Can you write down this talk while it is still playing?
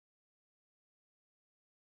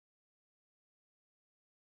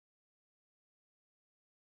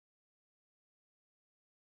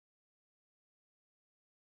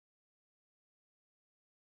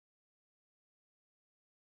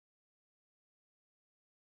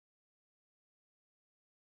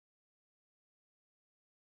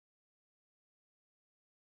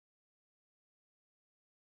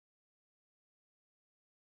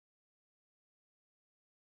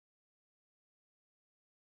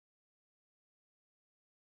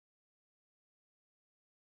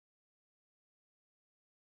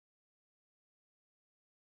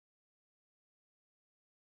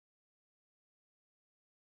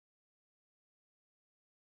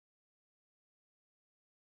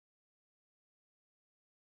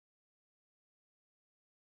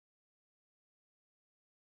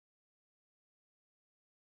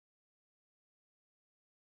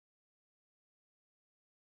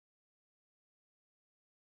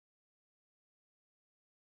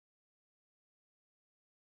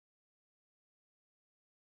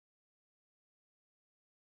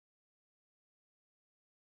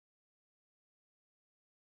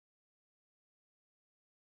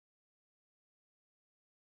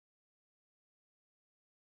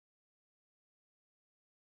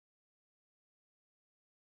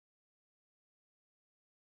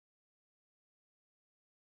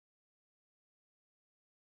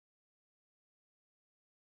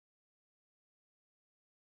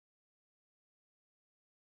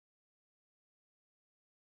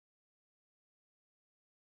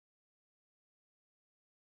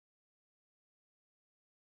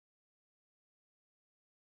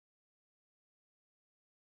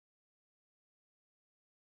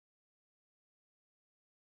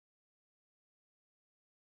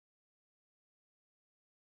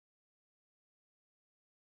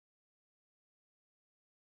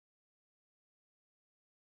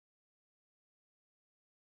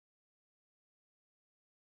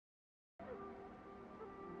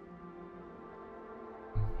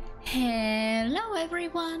Hello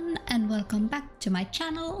everyone and welcome back to my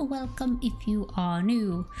channel. Welcome if you are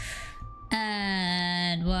new.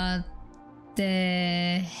 And what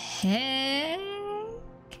the heck?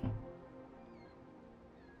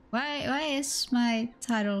 Why is my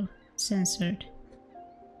title censored?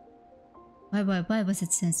 Why was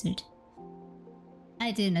it censored?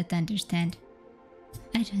 I do not understand.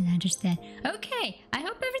 I don't understand. Okay, I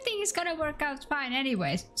hope everything is gonna work out fine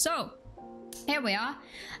anyways. So here we are,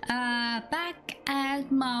 back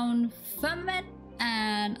at Mount Firmament,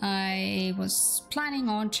 and I was planning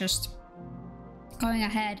on just going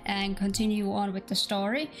ahead and continue on with the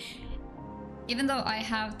story. Even though I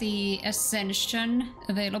have the Ascension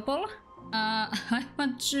available, I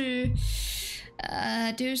want to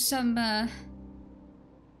do some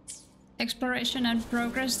exploration and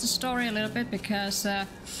progress the story a little bit, because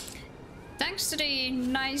thanks to the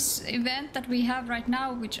nice event that we have right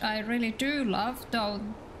now, which I really do love,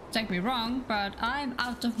 don't take me wrong, but I'm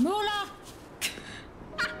out of moolah!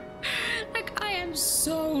 Like, I am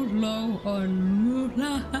so low on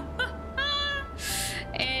moolah.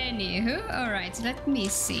 Anywho, alright, let me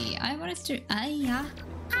see. I wanted to... I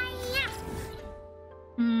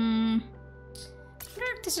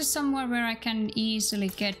wonder if this is somewhere where I can easily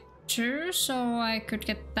get to, so I could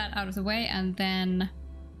get that out of the way and then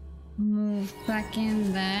move back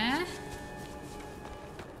in there.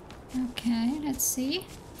 Okay, let's see.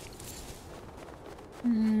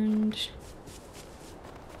 And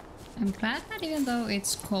I'm glad that even though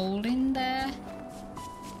it's cold in there,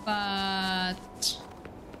 but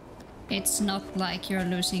it's not like you're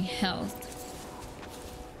losing health.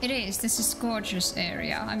 It is. This is gorgeous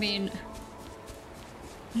area. I mean,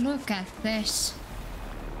 look at this.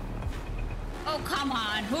 Oh, come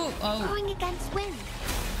on. Who? Oh. Going against wind.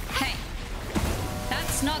 Hey,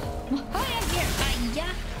 that's not... Oh, I'm here.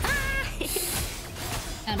 Yeah.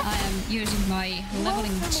 And I am using my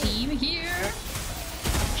leveling team here.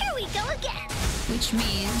 Here we go again. Which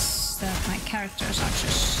means that my characters are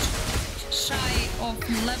just shy of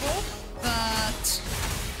level, but...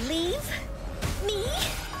 Leave me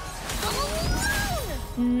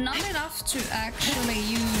alone. Not enough to actually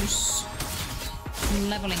use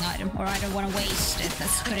leveling item, or I don't want to waste it.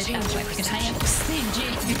 Let's put it that way, because I am stingy.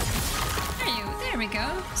 There we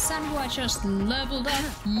go. Sanhua just leveled up.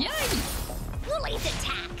 Yay! Woolly's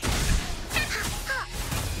attack.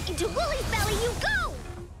 Into Woolly's belly you go.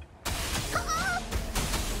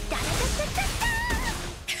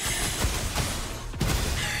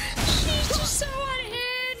 She's just so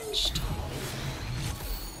unhinged.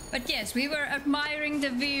 But yes, we were admiring the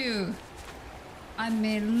view. I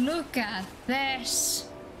mean, look at this.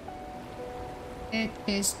 It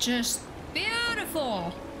is just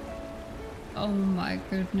beautiful. Oh my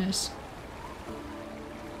goodness.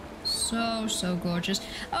 So gorgeous.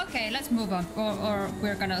 Okay, let's move on. Or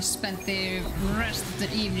we're gonna spend the rest of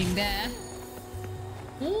the evening there.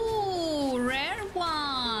 Ooh, rare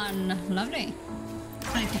one. Lovely.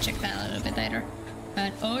 I need to check that a little bit later.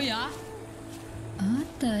 But oh yeah.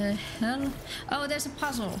 What the hell? Oh, there's a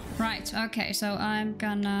puzzle. Right, okay, so I'm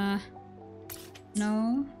gonna...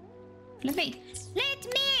 No. Let me!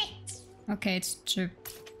 Okay, it's chip.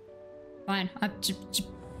 Fine, I'm chip.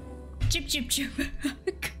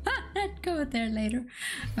 Can't go there later.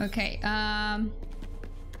 Okay,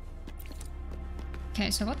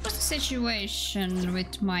 okay, so what was the situation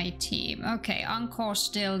with my team? Okay, Encore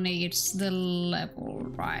still needs the level,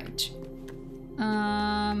 right.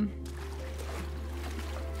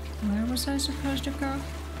 Where was I supposed to go?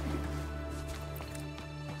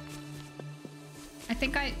 I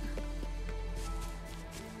think I...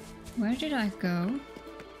 Where did I go?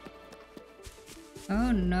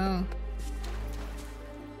 Oh no.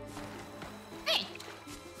 Hey!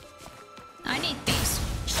 I need these.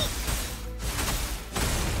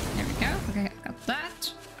 There we go. Okay, I got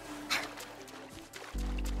that.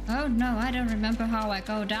 Oh no, I don't remember how I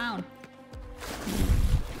go down.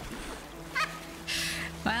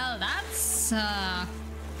 Well, that's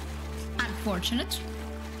unfortunate.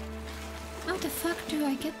 How the fuck do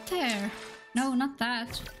I get there? No, not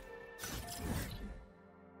that.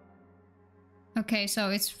 Okay, so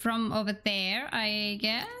it's from over there, I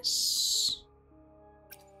guess.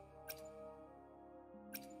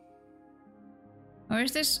 Or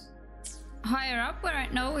is this higher up where I...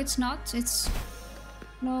 No, it's not. It's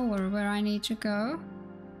lower where I need to go.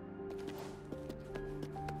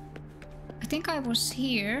 I think I was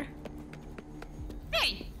here.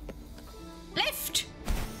 Hey! Lift!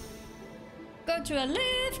 Go to a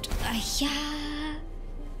lift! Yeah!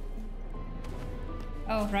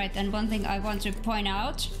 Oh, right, and one thing I want to point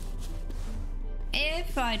out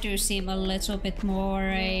if I do seem a little bit more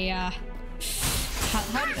a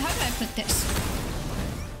how do I put this?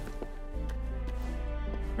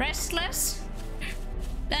 Restless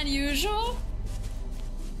than usual?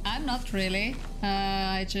 I'm not really.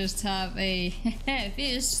 I just have a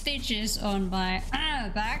few stitches on my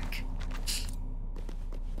back.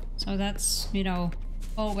 So that's, you know,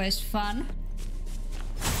 always fun.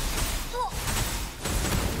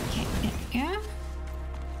 Okay, there we go.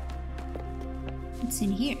 What's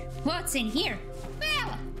in here? What's in here?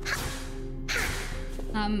 Well!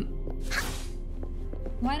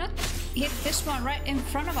 Why not hit this one right in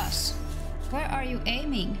front of us? Where are you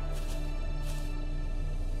aiming?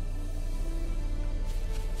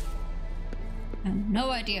 I have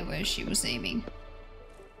no idea where she was aiming.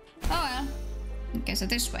 Oh well. Okay, so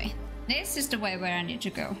this way. This is the way where I need to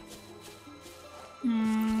go.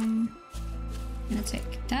 I'm gonna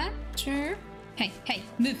take that too. Hey, hey,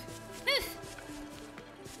 move! Move!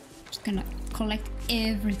 Just gonna collect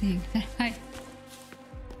everything that I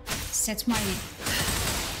set my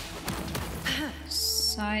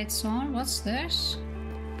sights on. What's this?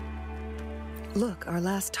 Look, our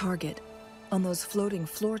last target. On those floating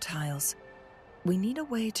floor tiles. We need a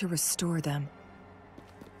way to restore them.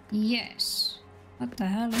 Yes. What the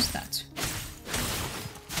hell is that?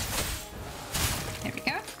 There we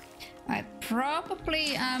go. I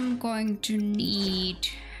probably am going to need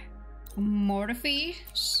Morphe,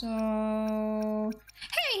 so...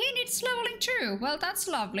 Hey, he needs leveling too! Well, that's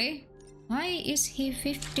lovely. Why is he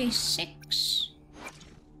 56?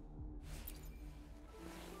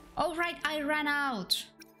 Oh, right, I ran out.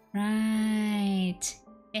 Right.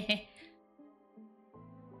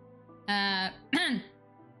 As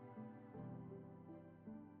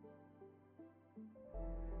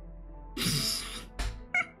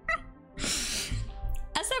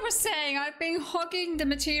I was saying, I've been hogging the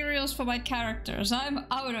materials for my characters. I'm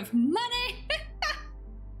out of money.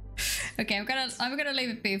 Okay, I'm gonna leave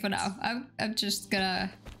it be for now. I'm just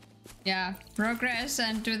gonna, yeah, progress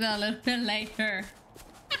and do that a little bit later.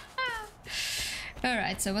 All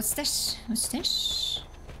right, so what's this? What's this?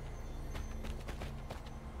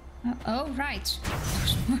 Oh, right.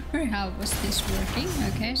 How was this working?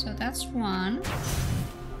 Okay, so that's 1, 2,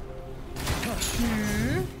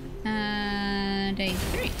 and a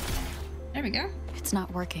 3. There we go. It's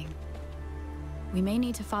not working. We may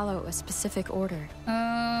need to follow a specific order.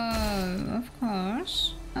 Oh, of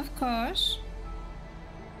course. Of course.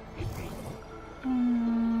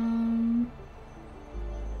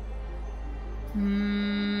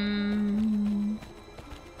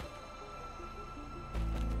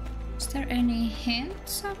 Is there any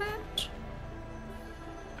hints of it?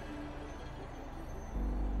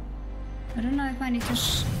 I don't know if I need to...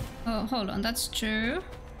 Oh, hold on, that's 2.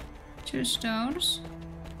 2 stones.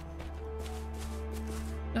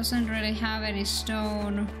 Doesn't really have any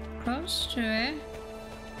stone close to it.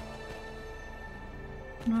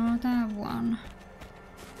 No, that one.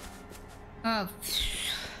 Oh.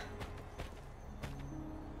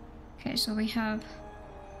 Okay, so we have...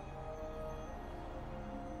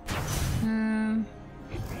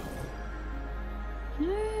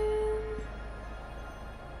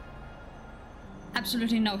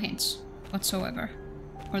 absolutely no hints whatsoever.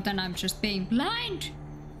 Or then I'm just being blind,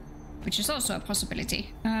 which is also a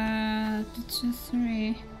possibility. That's a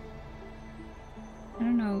 3. I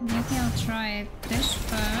don't know, maybe I'll try this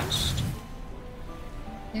first.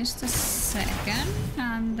 This the second,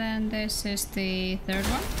 and then this is the third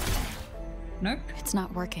one. Nope. It's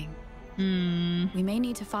not working. We may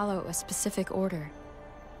need to follow a specific order.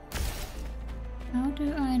 How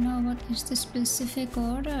do I know what is the specific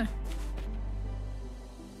order?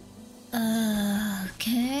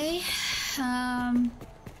 Okay.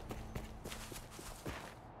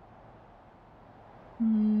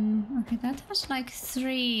 Okay, that has like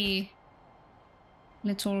 3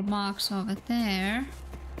 little marks over there.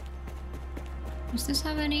 Does this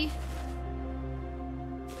have any?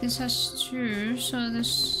 This has 2, so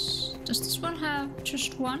this... Does this one have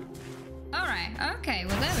just 1? Alright, okay,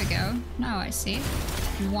 well there we go. Now I see.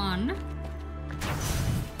 1,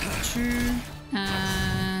 2,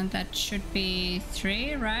 and that should be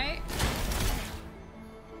 3, right?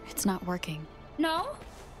 It's not working. No?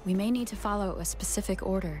 We may need to follow a specific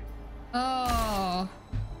order. Oh.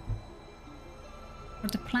 For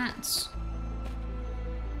the plants.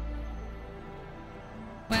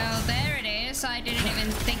 Well, there it is. I didn't even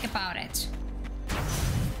think about it.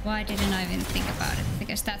 Why didn't I even think about it?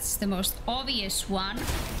 Because that's the most obvious one.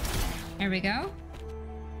 There we go.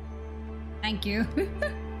 Thank you.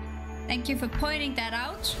 Thank you for pointing that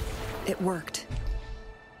out. It worked.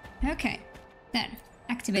 Okay. Then,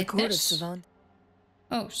 activate The cord this. of Savant.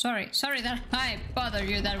 Oh, sorry. Sorry that I bother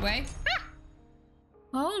you that way. Ah!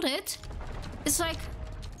 Hold it. It's like...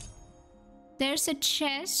 There's a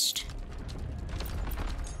chest.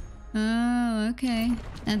 Oh, okay.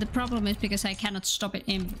 And the problem is because I cannot stop it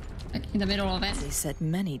in the middle of it. They set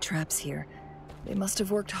many traps here. They must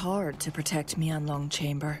have worked hard to protect Mianlong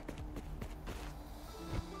Chamber.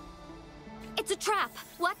 It's a trap.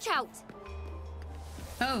 Watch out.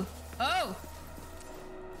 Oh. Oh!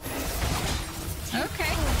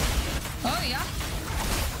 Okay. Oh, yeah.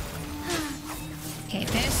 Okay,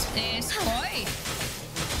 this is... Oi!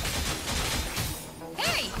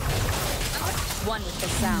 Hey! One with the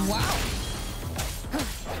sound. Wow.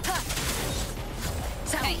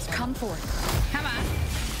 Sounds, come forth. Come on.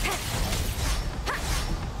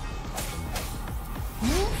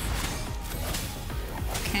 Move.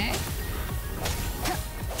 Okay.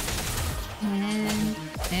 And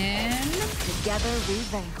Together we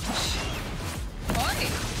vanquish. Oi!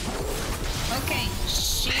 Okay,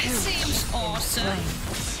 she seems awesome.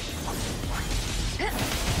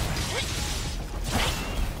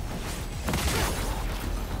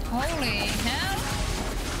 Holy hell!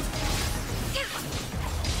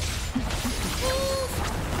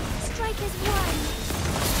 Strike is one.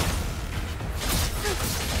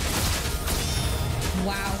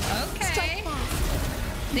 Wow, okay. Strike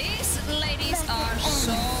fast. These ladies are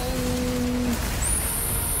so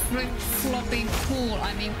flip-flopping cool.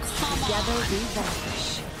 I mean, come Together on. we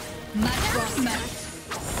vanquish. Madame.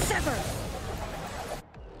 Sever.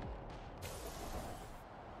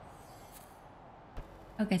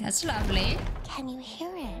 Okay, that's lovely. Can you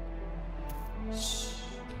hear it?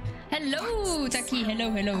 Hello, Taki. Hello,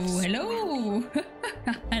 hello, hello.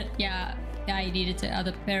 Yeah, I needed the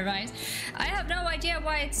other pair of eyes. I have no idea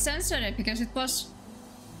why it censored it, because it was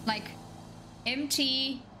like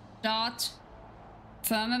MT dot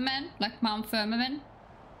Firmament, like Mount Firmament.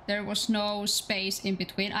 There was no space in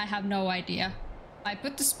between. I have no idea. I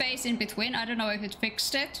put the space in between. I don't know if it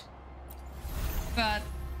fixed it, but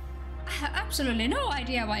I have absolutely no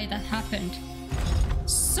idea why that happened.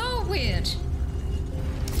 So weird.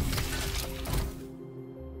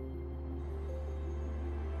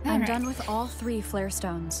 I'm done with all 3 flare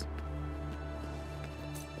stones.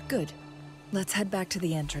 Good. Let's head back to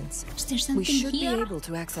the entrance. Is there something We should here? be able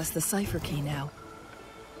to access the cipher key now.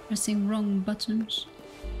 Pressing wrong buttons.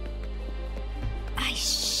 Ah,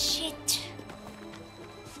 shit.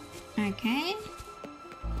 Okay.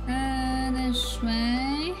 This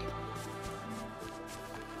way.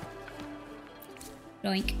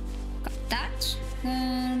 Doink. Got that.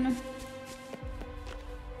 Then...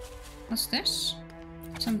 What's this?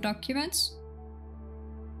 Some documents.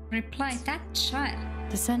 Reply that child.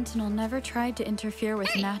 The Sentinel never tried to interfere with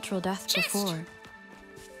Hey, natural death chest. before.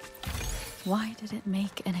 Why did it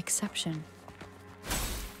make an exception?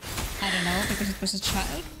 I don't know, because it was a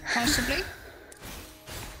child, possibly.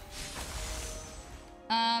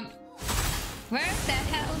 Where the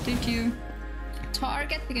hell did you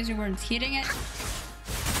target because you weren't hitting it?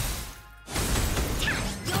 You're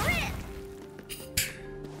it.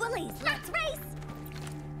 Woolies, let's race.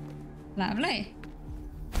 Lovely.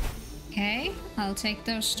 Okay, I'll take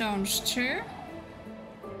those stones too.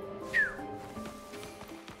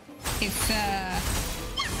 If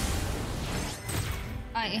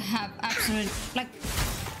I have absolute like,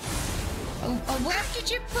 where did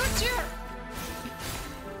you put your?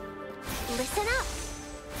 Listen up.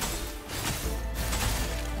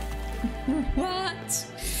 What?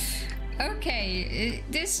 Okay,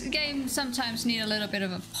 this game sometimes need a little bit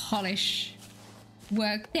of a polish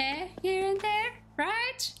work there, here and there,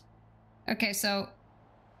 right? Okay, so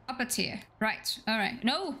up a tier, right? All right.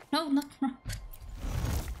 No, no, not wrong.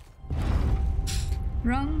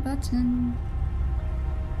 Wrong button.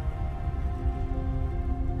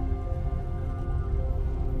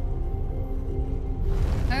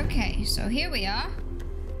 Okay, so here we are.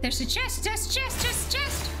 There's a chest, chest.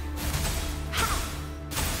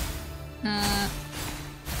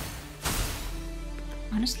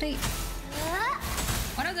 Honestly,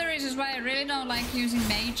 one of the reasons why I really don't like using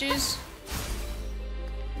mages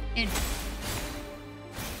in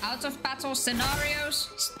out of battle scenarios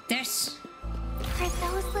is this. Are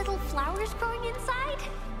those little flowers growing inside?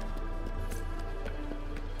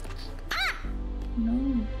 Ah!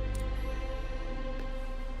 No.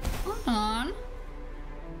 Hold on.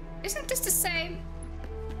 Isn't this the same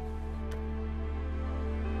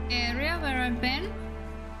area where I've been?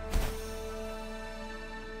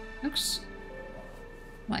 Looks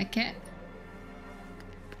like it.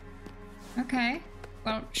 Okay.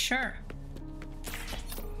 Well, sure.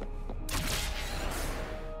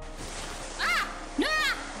 Ah! No!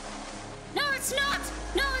 No, it's not!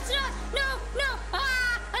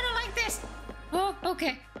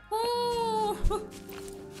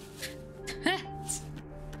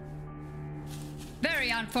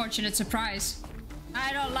 very unfortunate surprise.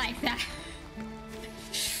 I don't like that.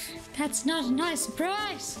 That's not a nice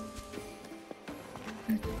surprise.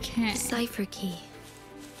 Okay. The cipher key.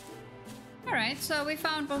 Alright, so we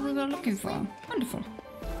found what we were looking for. Wonderful.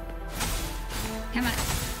 Come on.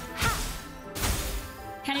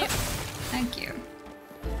 Can you? Thank you.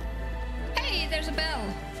 Hey, there's a bell.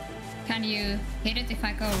 Can you hit it if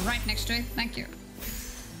I go right next to it? Thank you.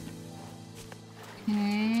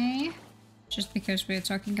 Okay. Just because we're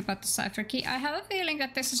talking about the cipher key, I have a feeling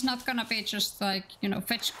that this is not gonna be just like, you know,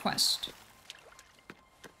 fetch quest.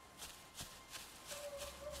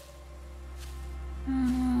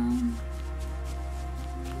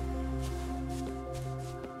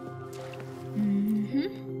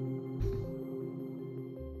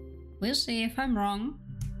 We'll see if I'm wrong.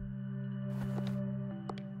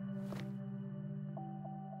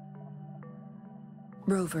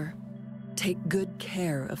 Rover, take good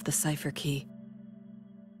care of the cipher key.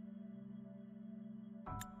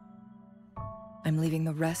 I'm leaving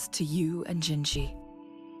the rest to you and Jinji.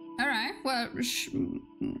 Alright, well,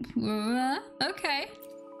 okay.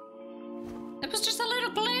 It was just a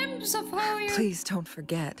little glimpse of how you... Please don't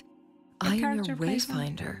forget, I am your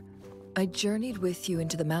wayfinder. I journeyed with you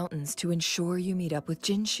into the mountains to ensure you meet up with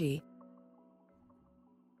Jinshi.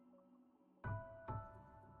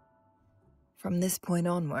 From this point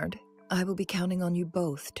onward, I will be counting on you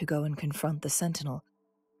both to go and confront the Sentinel.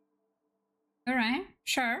 Alright,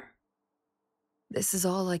 sure. This is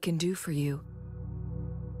all I can do for you.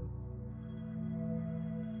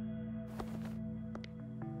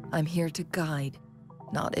 I'm here to guide,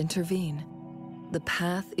 not intervene. The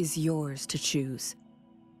path is yours to choose.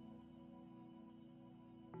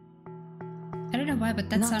 I don't know why, but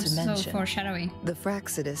that Not sounds to so mention, foreshadowing. The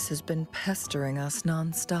Fraxidus has been pestering us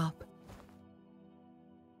non-stop.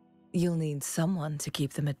 You'll need someone to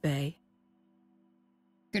keep them at bay.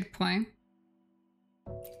 Good point.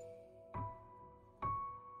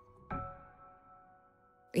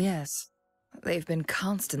 Yes, they've been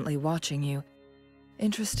constantly watching you,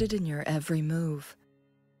 interested in your every move.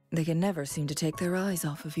 They can never seem to take their eyes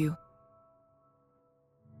off of you.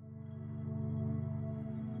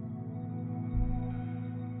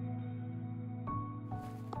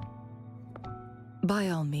 By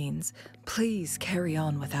all means, please carry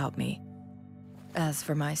on without me. As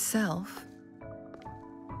for myself,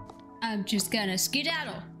 I'm just gonna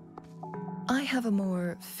skedaddle. I have a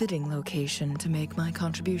more fitting location to make my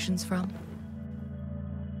contributions from.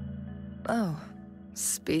 Oh,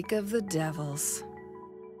 speak of the devils.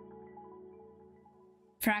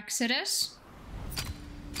 Fraxidus?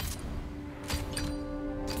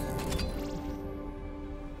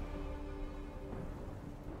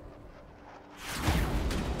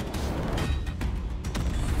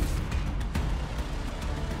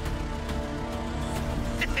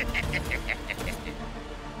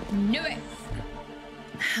 Knew it!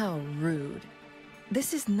 How rude.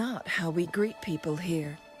 This is not how we greet people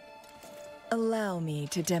here. Allow me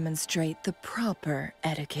to demonstrate the proper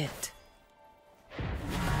etiquette.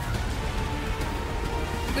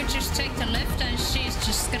 We just take the lift and she's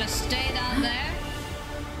just gonna stay down there?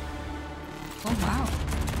 Oh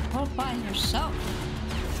wow. All by herself.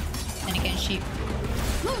 Then again, she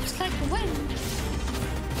moves like the wind.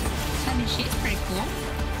 I mean, she's pretty cool.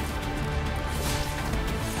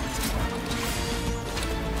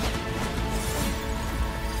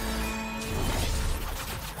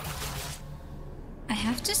 I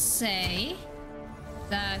have to say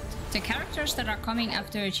that the characters that are coming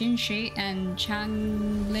after Jinshi and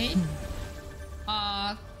Changli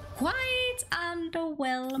are quite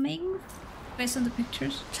underwhelming based on the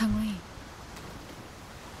pictures. Changli.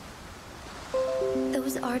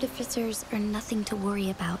 Those artificers are nothing to worry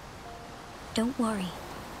about. Don't worry.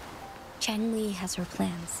 Changli has her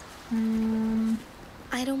plans.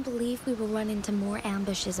 I don't believe we will run into more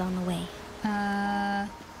ambushes on the way.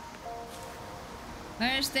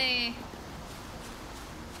 Where's the...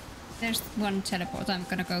 There's one teleport. I'm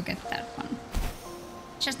gonna go get that one.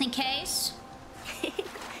 Just in case.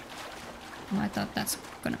 Oh, I thought that's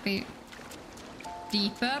gonna be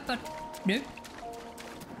deeper, but nope.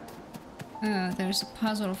 There's a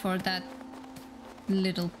puzzle for that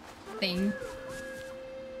little thing.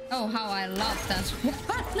 Oh, how I love that.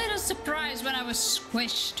 What little surprise when I was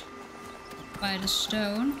squished by the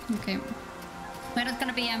stone. Okay. We're not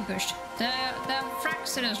gonna be ambushed. The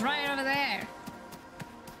Fraxidus right over there.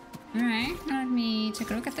 Alright, let me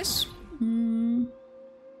take a look at this.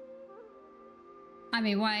 I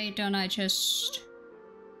mean, why don't I just...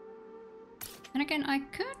 And again, I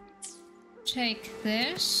could take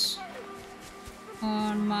this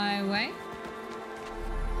on my way.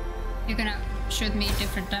 You're gonna shoot me a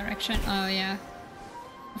different direction. Oh yeah.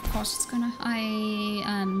 Of course it's gonna. I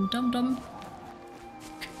am dumb.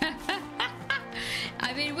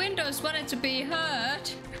 I mean, Windows wanted to be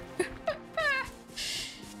heard.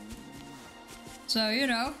 So, you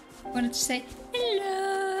know, wanted to say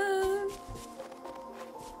hello.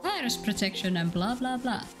 Virus protection and blah blah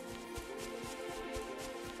blah.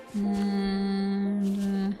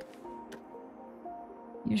 And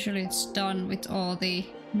usually it's done with all the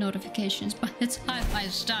notifications by the time I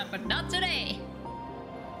start, but not today.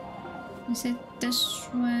 Is it this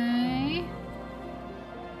way?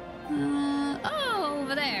 Oh,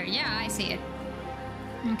 over there. Yeah, I see it.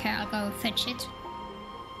 Okay, I'll go fetch it.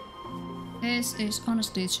 This is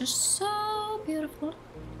honestly just so beautiful. Look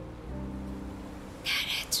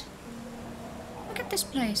at it. Look at this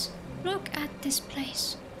place. Look at this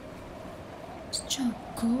place. It's so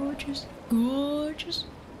gorgeous. Gorgeous.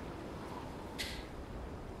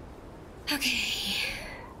 Okay.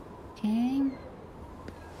 Okay.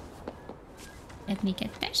 Let me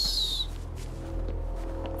get this.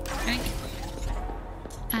 Drink.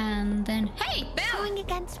 And then, hey, Belle! Going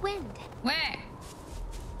against wind. Where?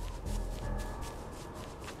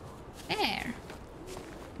 There.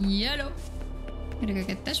 Yellow. Gotta go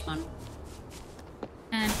get this one.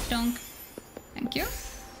 And donk. Thank you.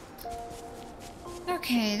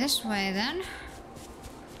 Okay, this way then.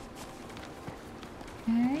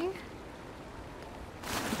 Okay.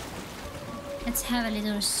 Let's have a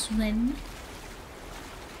little swim.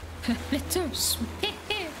 Little swim.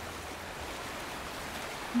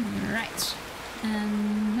 Right.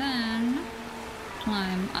 And then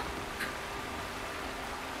climb up.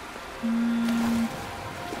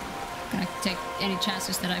 Gonna take any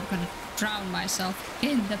chances that I'm gonna drown myself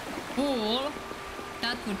in the pool.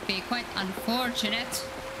 That would be quite unfortunate.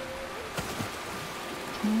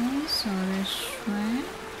 Okay, so this way.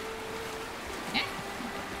 Yeah.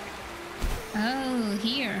 Oh,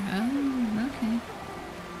 here. Oh, okay.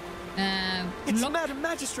 It's Madam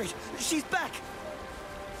Magistrate! She's back!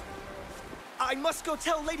 I must go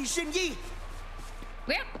tell Lady Xin Yi!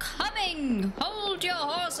 We're coming! Hold your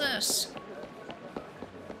horses!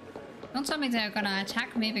 Don't tell me they're gonna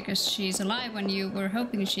attack me because she's alive when you were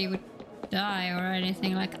hoping she would die or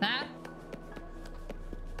anything like that.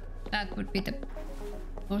 That would be the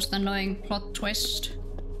most annoying plot twist.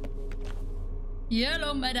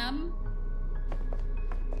 Yellow, madam!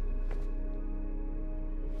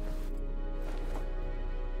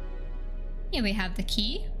 Here we have the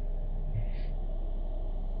key.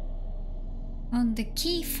 On the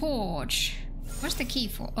key forge. Where's the key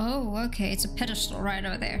for? Oh, okay, it's a pedestal right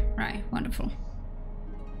over there. Right, wonderful.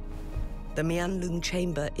 The Mianlung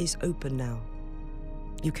chamber is open now.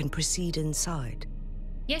 You can proceed inside.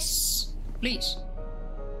 Yes, please.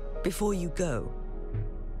 Before you go,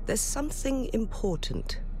 there's something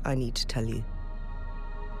important I need to tell you.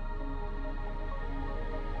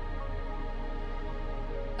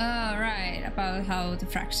 Right, about how the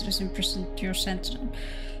Fraxidus imprisoned your sentinel.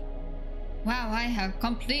 Wow, I have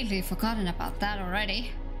completely forgotten about that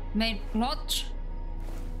already. Main plot?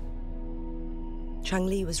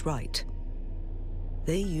 Changli was right.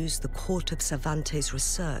 They used the Court of Cervantes'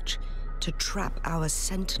 research to trap our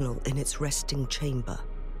sentinel in its resting chamber.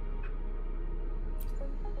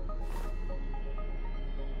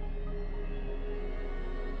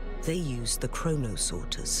 They used the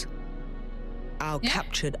chronosorters. Our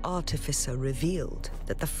captured artificer revealed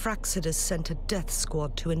that the Fraxidus sent a death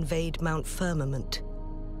squad to invade Mount Firmament.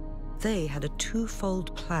 They had a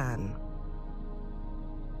twofold plan.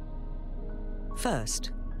 First,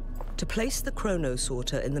 to place the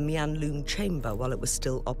chronosorter in the Mianlung chamber while it was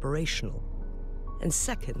still operational. And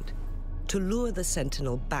second, to lure the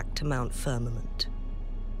Sentinel back to Mount Firmament.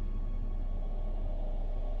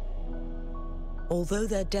 Although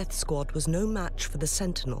their death squad was no match for the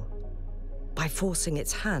Sentinel, by forcing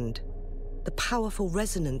its hand, the powerful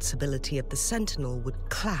resonance ability of the Sentinel would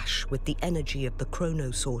clash with the energy of the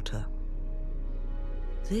chronosorter.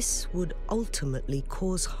 This would ultimately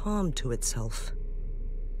cause harm to itself.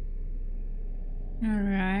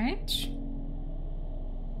 Alright.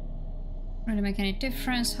 Really make any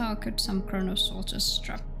difference? How could some chronosorters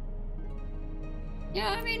trap? Yeah,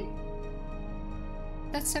 I mean,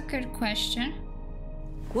 that's a good question.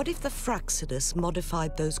 What if the Fraxidus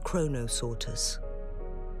modified those chronosorters?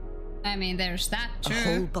 I mean, there's that too. A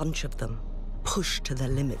whole bunch of them, pushed to their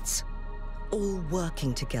limits, all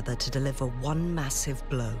working together to deliver one massive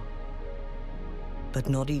blow. But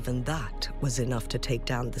not even that was enough to take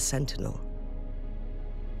down the Sentinel.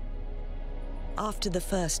 After the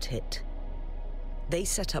first hit, they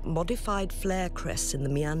set up modified flare crests in the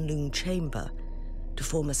Mianlung chamber to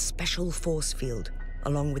form a special force field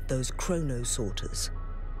along with those chronosorters.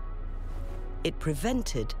 It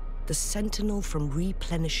prevented the Sentinel from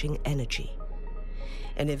replenishing energy,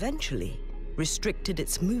 and eventually restricted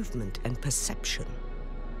its movement and perception.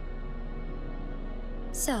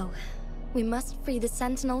 So, we must free the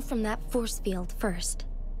Sentinel from that force field first.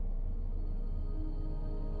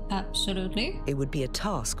 Absolutely. It would be a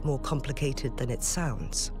task more complicated than it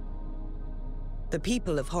sounds. The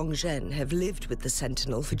people of Hongzhen have lived with the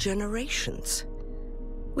Sentinel for generations.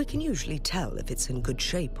 We can usually tell if it's in good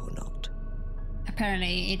shape or not.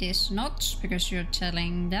 Apparently it is not, because you're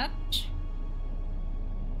telling that.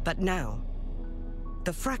 But now,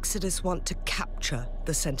 the Fraxidus want to capture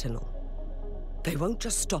the Sentinel. They won't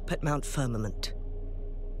just stop at Mount Firmament.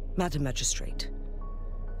 Madam Magistrate,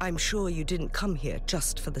 I'm sure you didn't come here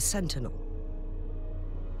just for the Sentinel.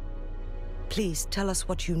 Please tell us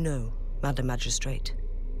what you know, Madam Magistrate.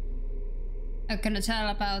 I'm gonna tell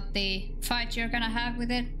about the fight you're gonna have with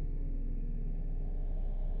it.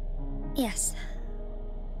 Yes.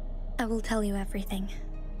 I will tell you everything.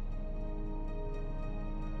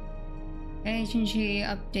 Agency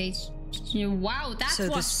updates. Wow, that so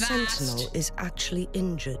was the fast. Sentinel is actually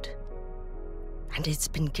injured. And it's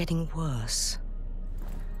been getting worse.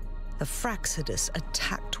 The Fraxidus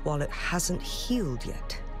attacked while it hasn't healed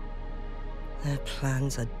yet. Their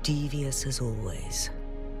plans are devious as always.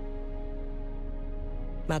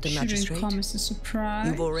 Madam Magistrate, come as a surprise.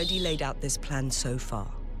 You've already laid out this plan so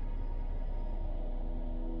far.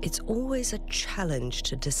 It's always a challenge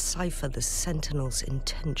to decipher the Sentinel's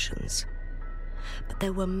intentions. But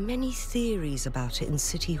there were many theories about it in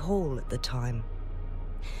City Hall at the time.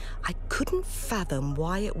 I couldn't fathom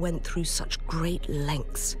why it went through such great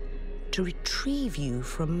lengths to retrieve you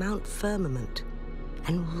from Mount Firmament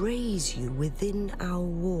and raise you within our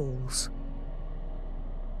walls.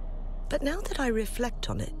 But now that I reflect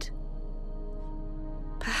on it,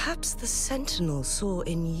 perhaps the Sentinel saw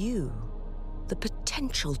in you the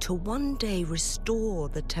potential to one day restore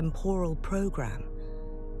the temporal program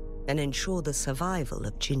and ensure the survival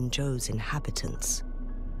of Jinzhou's inhabitants.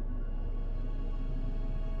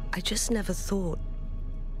 I just never thought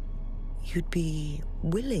you'd be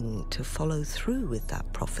willing to follow through with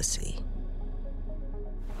that prophecy.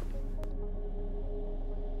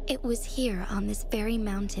 It was here on this very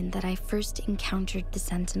mountain that I first encountered the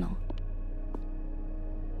Sentinel.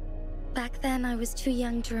 Back then, I was too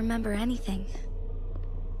young to remember anything.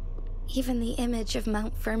 Even the image of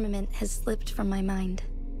Mount Firmament has slipped from my mind.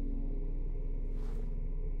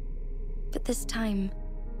 But this time,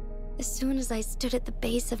 as soon as I stood at the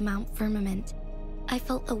base of Mount Firmament, I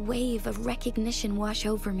felt a wave of recognition wash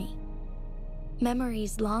over me.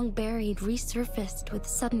 Memories long buried resurfaced with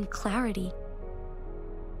sudden clarity.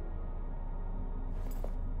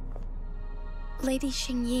 Lady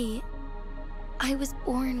Xingyi, I was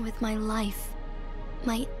born with my life,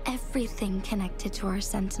 my everything connected to our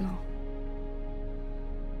Sentinel.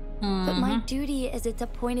 But my duty as its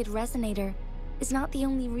appointed resonator is not the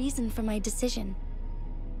only reason for my decision.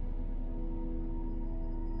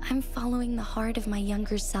 I'm following the heart of my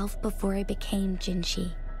younger self before I became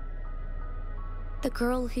Jinxi. The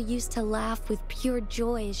girl who used to laugh with pure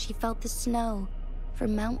joy as she felt the snow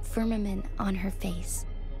from Mount Firmament on her face.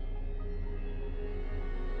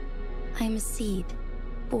 I am a seed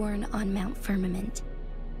born on Mount Firmament,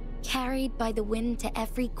 carried by the wind to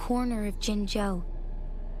every corner of Jinzhou.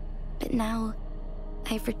 But now,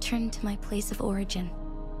 I've returned to my place of origin.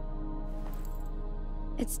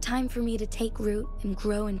 It's time for me to take root and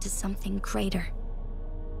grow into something greater.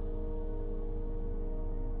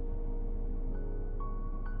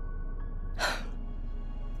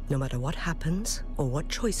 No matter what happens or what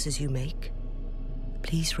choices you make,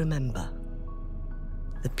 please remember,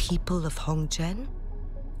 the people of Hongzhen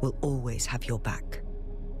will always have your back.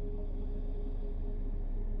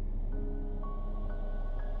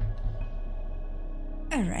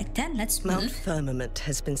 Alright then, let's move. Mount Firmament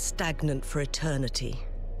has been stagnant for eternity.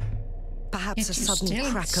 Perhaps a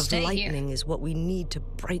sudden crack of lightning is what we need to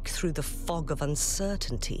break through the fog of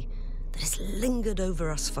uncertainty that has lingered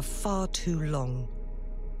over us for far too long.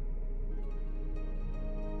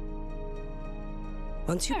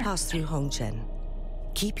 Once you pass through Hongzhen,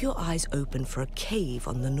 keep your eyes open for a cave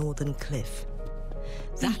on the northern cliff.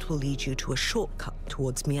 That will lead you to a shortcut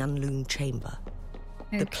towards Mianlun Chamber.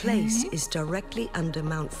 The place is directly under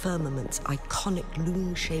Mount Firmament's iconic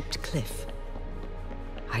loon-shaped cliff.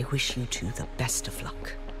 I wish you two the best of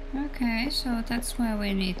luck. Okay, so that's where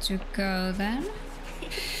we need to go then.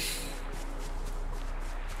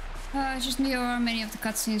 Just knew many of the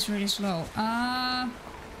cutscenes really slow.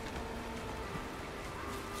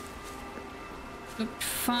 looked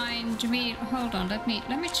fine to me. Hold on, let me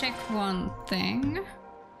check one thing.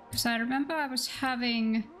 Because I remember I was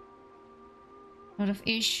having a lot of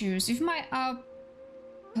issues. If my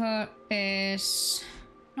output is...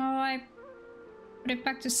 No, I put it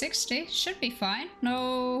back to 60. Should be fine.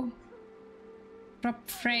 No drop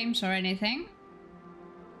frames or anything.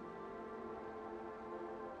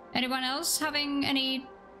 Anyone else having any,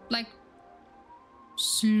 like,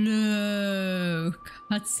 slow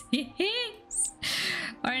cutscenes?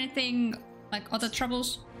 Or anything, like, other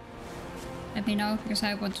troubles? Let me know, because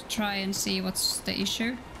I want to try and see what's the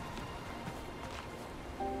issue.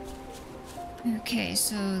 Okay,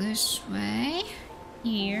 so this way.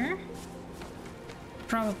 Here.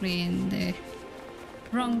 Probably in the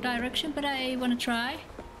wrong direction, but I want to try.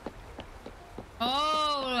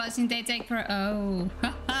 Oh, I think they take for... Oh,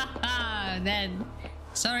 then...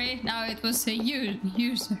 Sorry, now it was a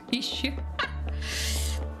user issue.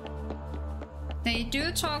 They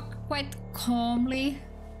do talk quite calmly.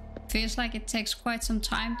 Feels like it takes quite some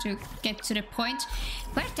time to get to the point.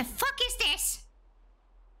 Where the fuck is this?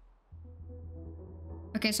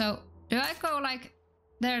 Okay, so do I go like...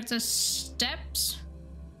 There's the steps?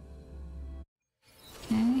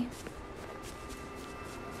 Okay.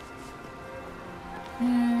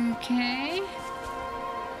 Okay.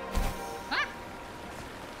 Ah!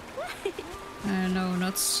 No,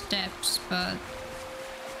 not steps, but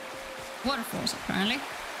waterfalls apparently.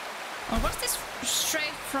 Or was this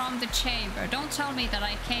straight from the chamber? Don't tell me that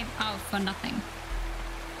I came out for nothing.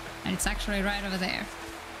 And it's actually right over there.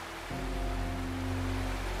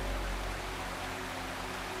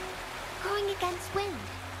 Going against wind.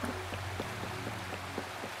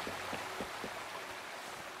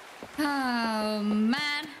 Oh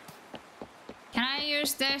man. Can I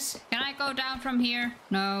use this? Can I go down from here?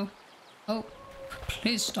 No. Oh,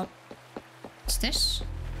 please stop. What's this?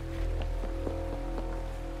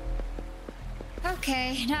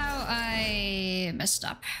 Okay, now I messed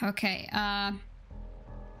up. Okay, how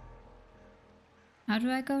do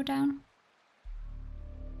I go down?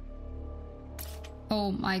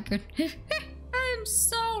 Oh my goodness. I'm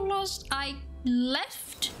so lost. I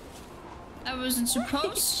left. I wasn't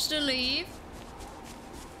supposed to leave.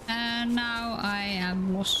 And now I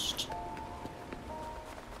am lost.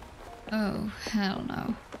 Oh, hell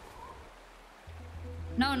no.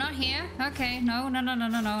 No, not here. Okay, no,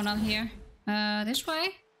 not here. This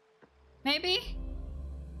way? Maybe?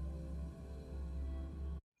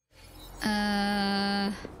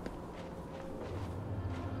 Oh,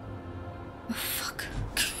 fuck.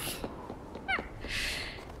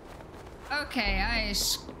 Okay, I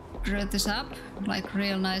screwed this up, like,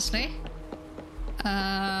 real nicely.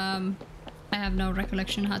 I have no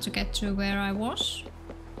recollection how to get to where I was.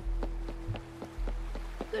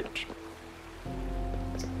 Good.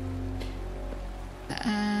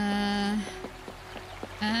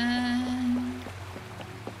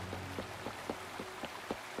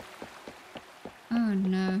 Oh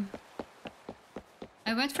no.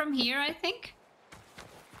 I went from here, I think.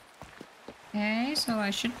 Okay, so I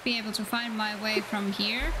should be able to find my way from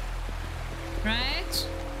here. Right?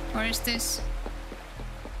 Or is this...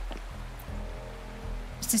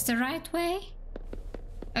 Is this the right way?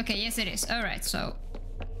 Okay, yes it is. Alright, so...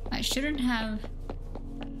 I shouldn't have...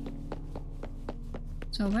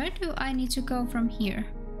 So where do I need to go from here?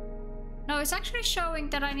 No, it's actually showing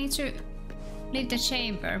that I need to leave the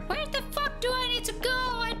chamber. Where the fuck do I need to go?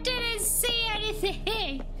 I didn't see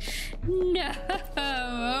anything. No.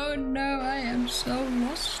 Oh no, I am so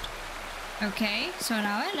lost. Okay, so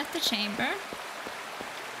now I left the chamber.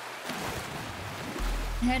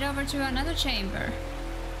 Head over to another chamber.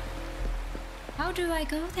 How do I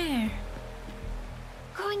go there?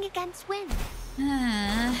 Going against wind.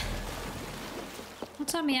 Don't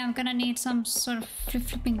tell me I'm gonna need some sort of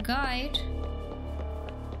flipping guide.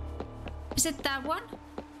 Is it that one?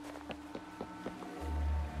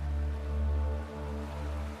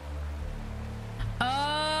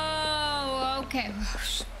 Oh, okay.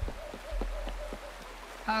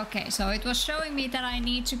 Okay, so it was showing me that I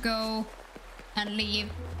need to go and leave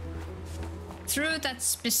through that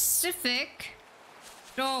specific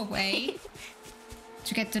doorway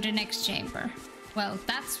to get to the next chamber. Well,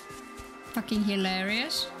 that's fucking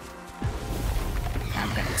hilarious. I'm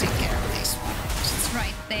gonna take care of this one. It's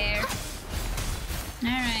right there.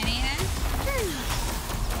 Alrighty then.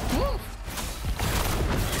 Woo.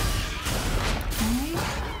 Okay.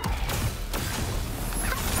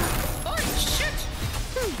 Oh shit!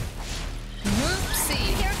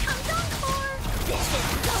 Whoopsie! Here comes Encore! This is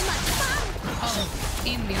so much fun! Oh,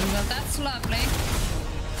 immune. Well, that's lovely.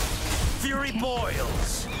 Fury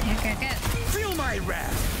boils! Okay, good. Feel my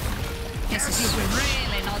wrath! This is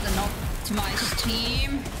really not an optimized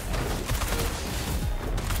team.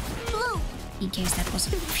 In case that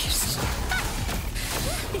wasn't obvious.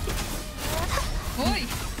 Oi!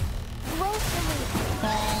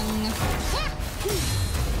 Bong.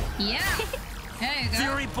 Yeah. There you go.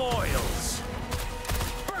 Fury boils.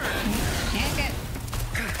 Okay.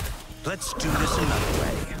 Let's do this another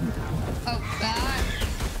way. Oh God.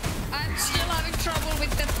 I'm still having trouble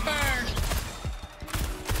with that bird.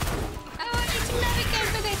 Oh, I need to navigate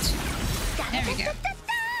with it. There we go.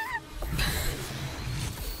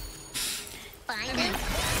 Okay.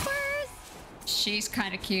 She's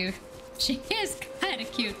kind of cute. She is kind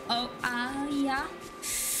of cute. Oh, yeah.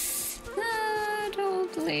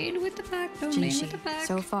 Don't lean with the back. Don't lean with the back.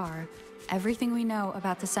 So far, everything we know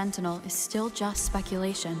about the Sentinel is still just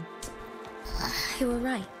speculation. You were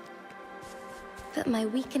right. But my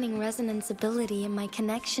weakening resonance ability and my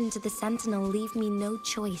connection to the Sentinel leave me no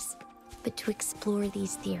choice but to explore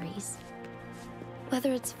these theories.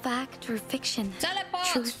 Whether it's fact or fiction, Teleport!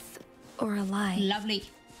 truth or a lie. Lovely.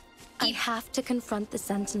 I have to confront the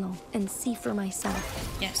Sentinel and see for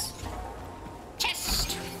myself. Yes.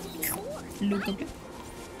 Chest! Look up.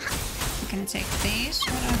 I'm gonna take these.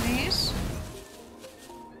 What are these?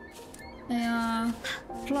 They are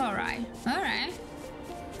fluoride. Alright.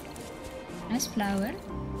 Nice flower.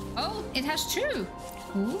 Oh, it has two.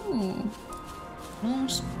 Ooh. Long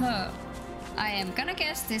spur. I am gonna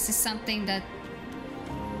guess this is something that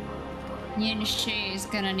Yenshi is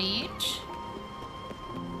gonna need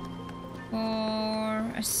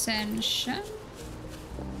for ascension.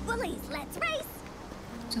 Bullies, let's race!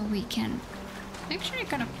 So we can actually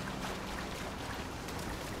kind of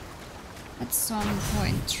at some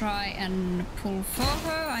point try and pull for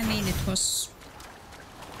her. I mean, it was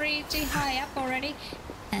pretty high up already,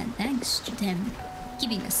 and thanks to them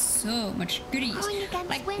giving us so much goodies.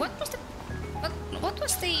 Like, what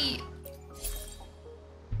was the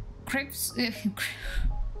Crips,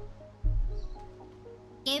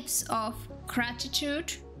 gifts of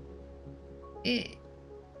gratitude?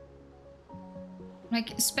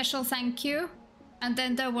 Like special thank you, and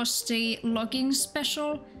then there was the logging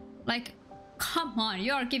special. Like, come on,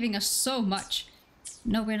 you are giving us so much.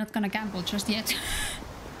 No, we're not gonna gamble just yet.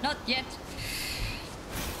 Not yet.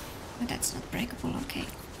 But that's not breakable. Okay,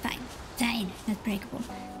 fine, not breakable.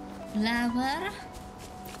 Flower.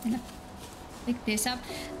 Gonna pick this up.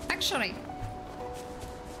 Actually,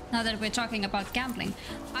 now that we're talking about gambling,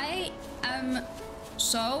 I am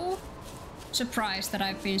so surprised that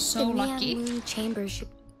I've been so lucky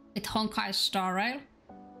with Honkai Star Rail.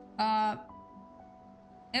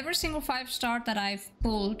 Every single 5-star that I've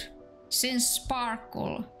pulled since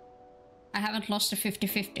Sparkle, I haven't lost a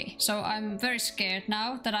 50-50. So I'm very scared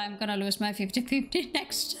now that I'm gonna lose my 50-50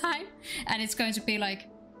 next time. And it's going to be like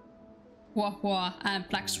Wah Wah and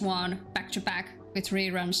Black Swan back to back with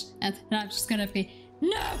reruns. And I'm just gonna be,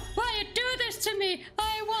 no, why you do this to me?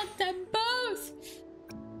 I want them both.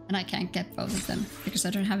 And I can't get both of them because I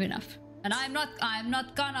don't have enough. And I'm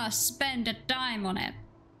not gonna spend a dime on it.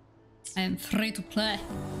 I am free to play.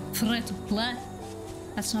 Free to play.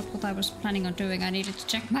 That's not what I was planning on doing. I needed to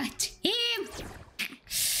check my team.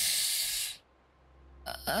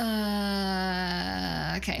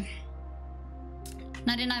 Okay.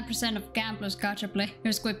 99% of gamblers gacha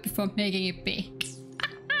players quit before making it big.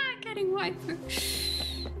 Getting waifu.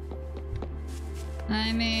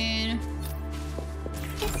 I mean,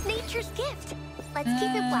 it's nature's gift. Let's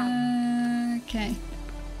keep it well. Okay.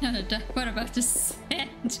 What about a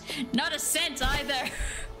cent? Not a cent either.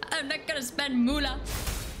 I'm not gonna spend moolah.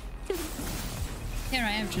 Here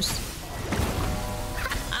I am just.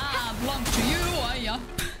 I belong to you,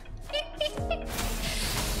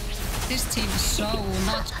 This team is so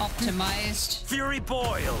not optimized. Fury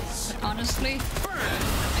boils. But honestly,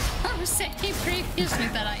 I was saying previously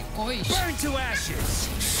that burn to ashes.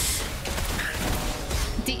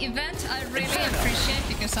 The event I really appreciate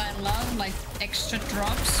because I love like extra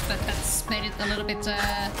drops, but that's made it a little bit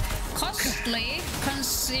costly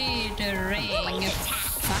considering.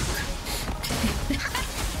 Fuck.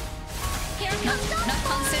 Not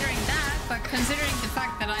considering that, but considering the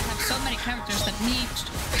fact that I have so many characters that need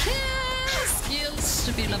skills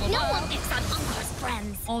to be leveled up. No one picks on Uncle's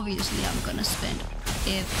friends. Obviously, I'm gonna spend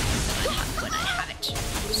everything when I have it.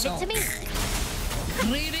 So, to me.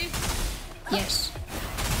 Really? Yes.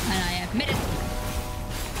 And I admit it.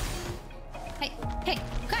 Hey,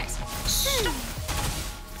 guys, stop!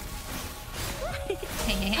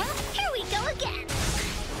 Hey. Here we go again.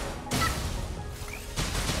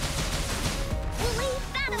 We'll leave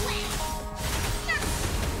that away.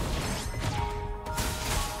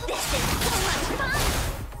 This is so much fun.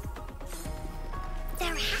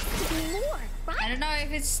 don't know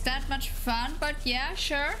if it's that much fun, but yeah,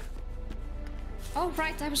 sure. Oh,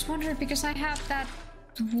 right, I was wondering because I have that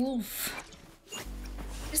wolf.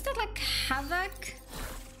 Is that like Havoc?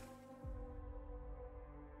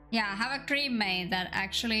 Yeah, Havoc Dream Maid that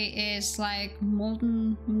actually is like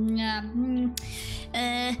molten.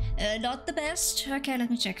 Not the best. Okay, let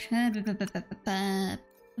me check.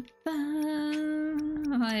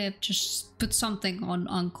 I just put something on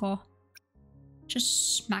Encore.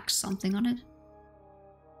 Just smack something on it.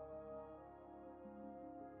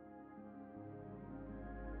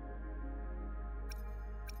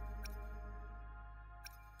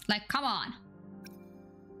 Like, come on.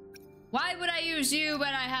 Why would I use you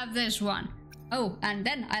when I have this one? Oh, and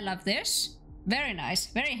then I love this. Very nice,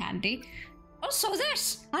 very handy. Also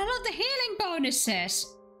this! I love the healing bonuses!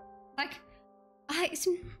 Like,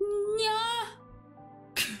 yeah.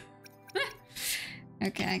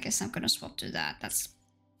 Okay, I guess I'm gonna swap to that. That's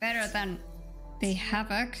better than the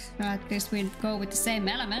Havoc. Or at least we go with the same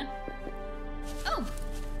element. Oh!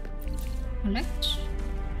 Collect.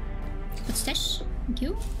 What's this? Thank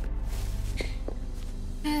you.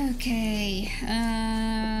 Okay,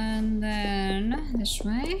 and then this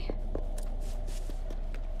way.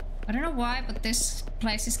 I don't know why, but this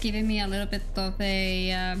place is giving me a little bit of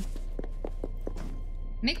a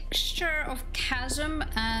mixture of Chasm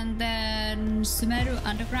and then Sumeru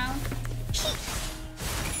Underground.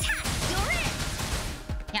 You're it!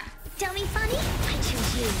 Yeah. Dummy funny? I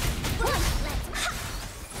choose you.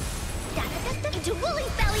 Let's into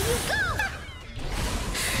Woolly's belly you go!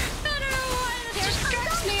 I don't know why that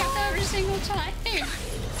distracts me every single time.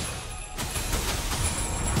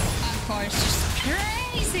 Encore is just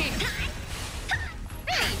crazy.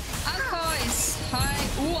 Hey, Encore is high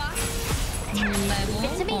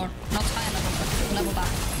level, or not high level, but level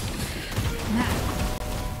up. Man,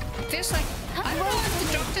 it feels like I don't know if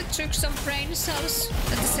the doctor took some brain cells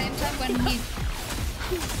at the same time when he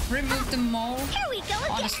removed the mole. Here we go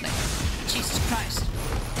again. Honestly, Jesus Christ.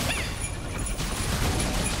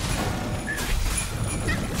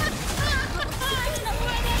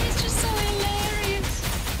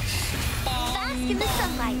 Bask in the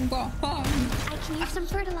sunlight. I can use some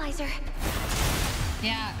fertilizer.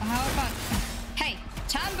 Yeah, how about... Hey,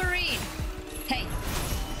 tambourine! Hey.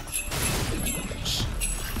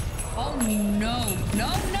 Oh no. No,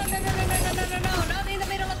 no, no, no, no, no, no, no, no, no, not in the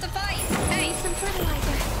middle of the fight! Hey! Some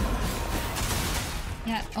fertilizer.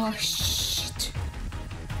 Yeah, oh shit.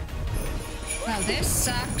 Well, this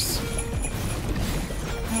sucks.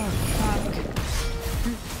 Oh, fuck.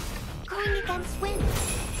 Going against wind.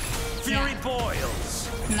 Fury boils.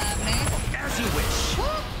 Lovely. As you wish.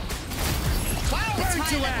 Wow, it's Burn high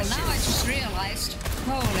to level. ashes. Now I just realized.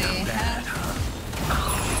 Holy hell.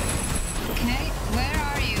 Okay, where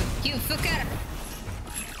are you? You fucker!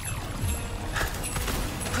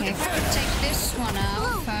 Okay, if I could take this one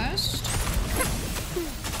out first.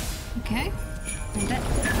 Okay. And then...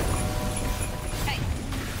 Hey!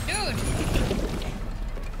 Dude!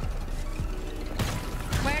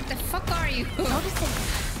 Where the fuck are you?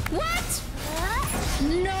 What?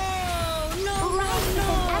 No! No, no, no!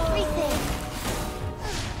 Everything.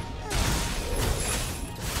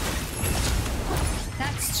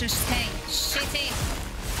 That's just, hey, shitty.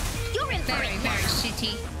 You're in Very, very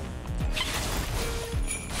shitty.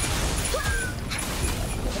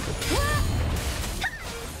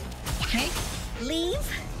 Okay. Leave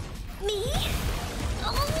me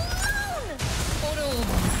alone.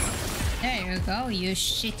 There you go, you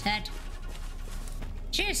shithead.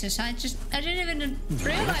 Jesus, I didn't even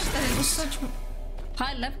realize that it was such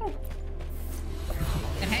high level.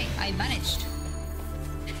 But hey, I managed.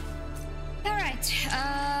 Alright,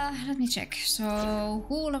 let me check. So,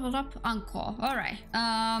 who leveled up? Encore. Alright.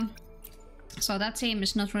 So that team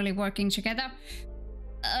is not really working together.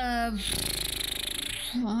 Yeah.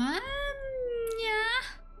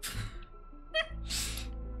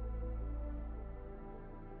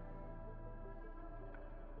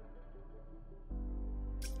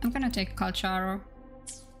 I'm gonna take Calcharo.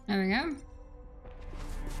 There we go.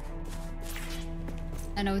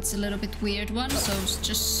 I know it's a little bit weird one, so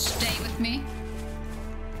just stay with me.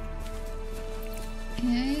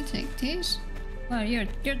 Okay, take these. Well, you're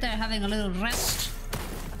there having a little rest.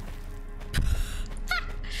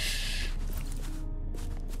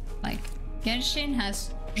 Like, Genshin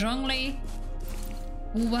has Zhongli,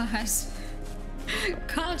 Uwa has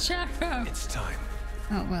Calcharo. It's time.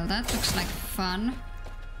 Oh, well, that looks like fun.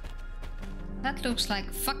 That looks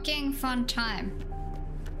like fucking fun time.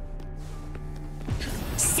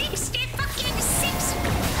 60 fucking 6!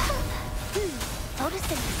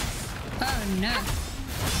 Photosynthesis. Oh no.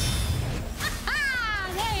 Ah,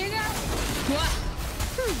 there you go. What?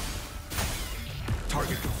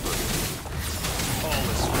 Target confirmed. All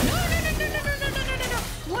is No, no, no, no, no, no, no, no, no, no.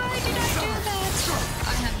 Why did I do that?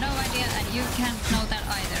 I have no idea, and you can't know that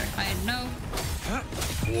either. I know.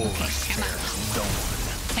 war Come on. dawn.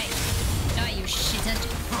 Hey, no, you shithead.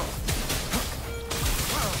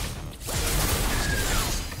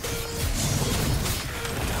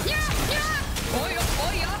 Yeah, yeah. Oh yeah,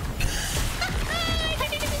 oh yeah. I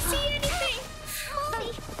didn't even see anything.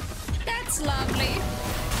 That's lovely.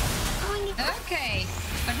 Okay,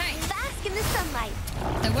 but hey, Bask in the sunlight.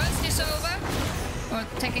 the worst is over, or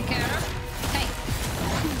taken care of. Hey,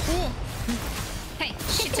 ooh. Hey,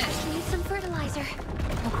 shithead. I can use some fertilizer.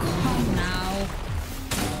 Oh, come now.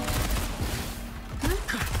 Huh?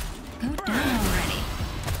 Go down already.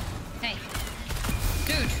 Hey,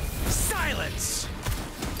 dude. Silence!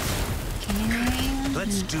 Okay.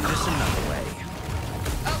 Let's do this another way.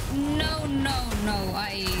 Oh, no, no, no.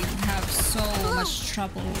 I have so much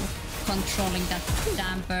trouble controlling that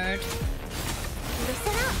damn bird.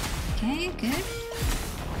 Listen up. Okay, good.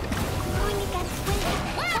 Going against wind.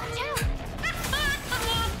 Watch out.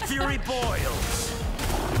 Fury boils.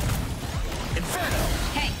 Inferno.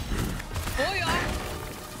 Hey. Oh, yeah.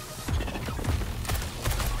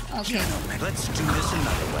 Okay. Gentlemen, let's do this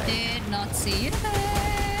another way. Did not see it.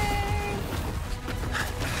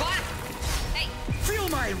 What? Hey, Feel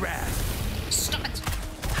my wrath. stop it.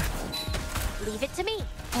 Leave it to me.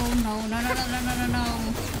 Oh, no, no, no, no, no, no, no, no.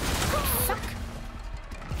 Fuck.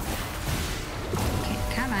 Okay,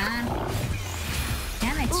 come on.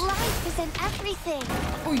 Damn it. Life is in everything.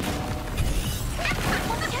 Oy.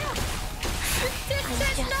 Watch out. This is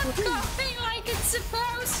just not looking. going like it's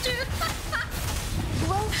supposed to.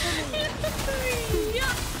 Blow for me.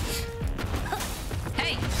 Yeah.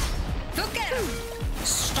 Hey, look at him.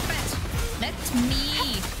 Stop it. Let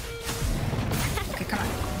me. Okay, come on.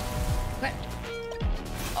 What?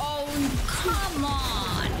 Oh, come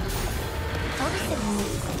on. Notice it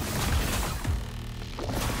moves.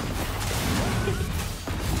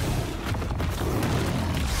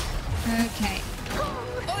 Okay.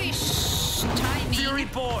 Oi, timing. Fury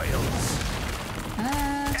boils.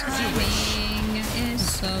 Timing is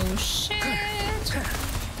so shit.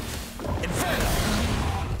 Inferno.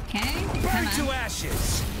 Okay, Burn come to on.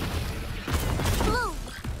 ashes. Bloom.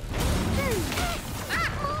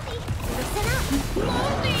 Moldy. Listen up.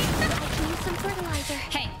 Moldy. I can use some fertilizer.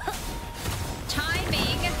 Hey,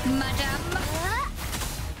 timing, madam. My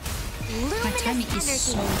Luminous timing energy. is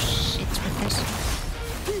so shit with this.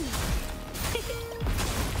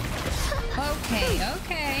 Okay,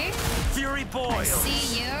 okay. Fury I boils. see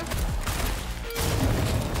you.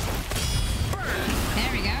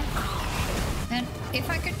 There we go. And if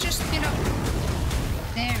I could just, you know...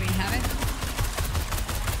 There we have it.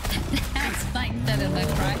 That's like the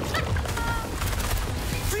little right?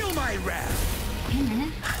 Feel my wrath. Hey,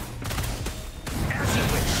 man. As you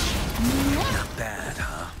wish. Not bad,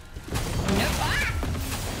 huh? Nope. Ah!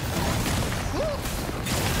 Woo!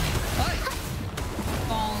 Oi.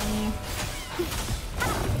 Bong.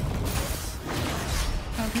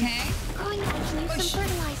 Okay. Going, I can use Push. some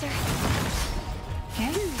fertilizer.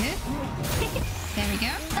 Okay, good. There we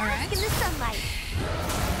go. Alright. Bask in the sunlight.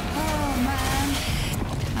 Oh man.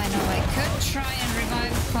 I know I could try and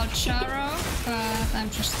revive Pocharo, but I'm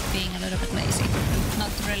just being a little bit lazy.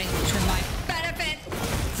 Not really to my benefit.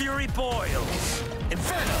 Fury boils.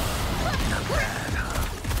 Inferno. Not bad, huh?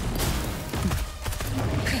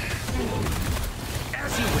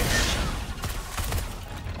 As you wish.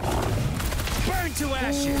 Burn to Oh,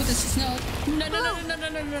 ashes. this is no. No, no, no, no, no,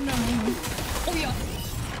 no, no, no. Oh, yeah.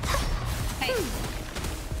 Hey.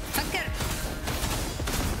 Fucker.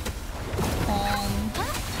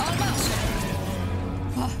 Almost.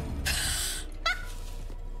 Oh.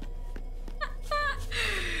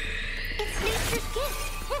 It's nature's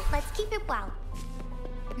gift. Let's keep it well.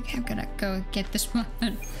 Okay, I'm gonna go get this one.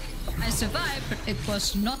 I survived, but it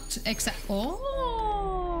was not exact. Oh.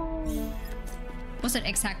 Wasn't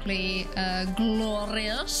exactly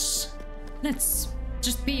glorious. Let's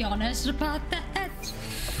just be honest about that.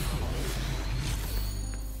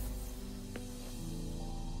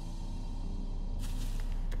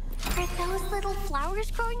 Are those little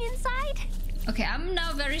flowers growing inside? Okay, I'm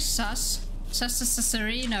now very sus.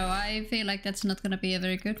 No, I feel like that's not gonna be a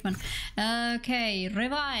very good one. Okay,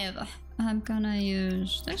 revive. I'm gonna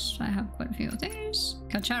use this. I have quite a few of these.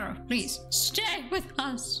 Calcharo, please stay with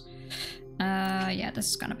us. Yeah, this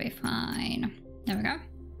is gonna be fine. There we go.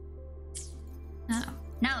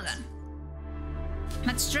 Now then.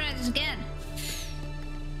 Let's try this again.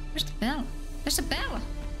 Where's the bell? There's a bell.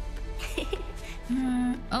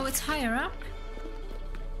 Oh, it's higher up.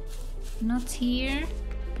 Not here.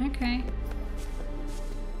 Okay.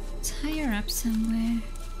 It's higher up somewhere.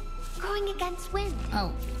 Going against wind.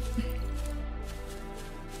 Oh.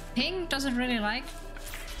 Ping doesn't really like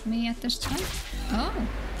me at this time. Oh.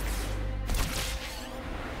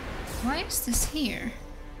 Why is this here?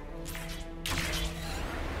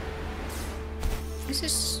 This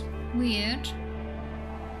is weird.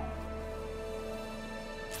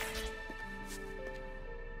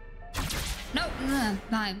 No,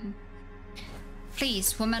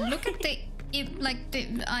 please, woman, look at the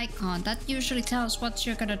icon. That usually tells what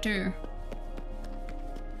you're gonna do.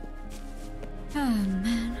 Oh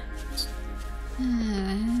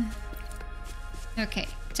man. Okay,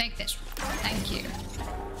 take this one. Thank you.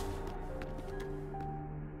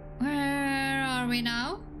 Where are we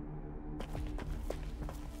now?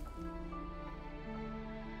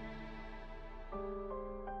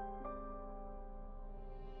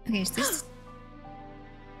 Okay, is this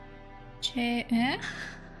chair?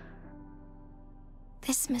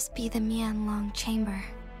 This must be the Mianlong chamber.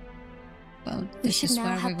 Well, We this should is now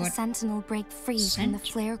where we have the would. sentinel break free from the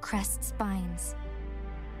flare crest spines.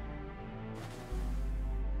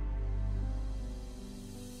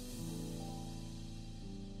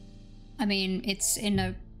 I mean, it's in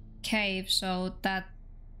a cave, so that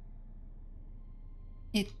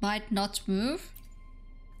it might not move.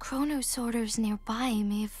 Chronosorters nearby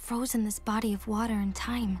may have frozen this body of water in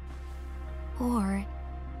time. Or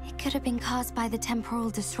it could have been caused by the temporal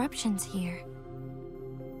disruptions here.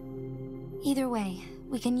 Either way,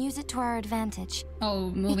 we can use it to our advantage. Oh,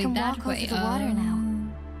 We moving can that walk way. over the water now.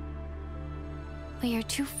 We are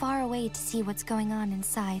too far away to see what's going on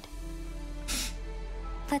inside.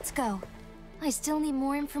 Let's go. I still need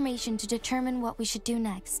more information to determine what we should do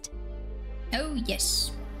next. Oh,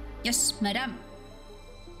 yes. Yes, madam.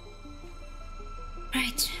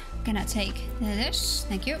 Right, gonna take this.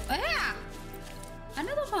 Thank you. Ah!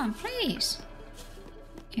 Another one, please.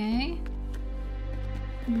 Okay.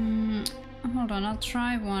 Hold on, I'll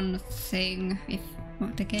try one thing if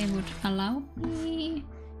the game would allow me.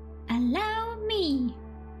 Allow me!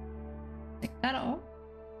 Take that off.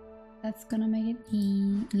 That's gonna make it a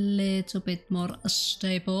little bit more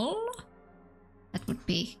stable. That would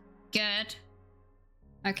be good.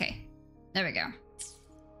 Okay, there we go.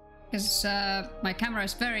 Because my camera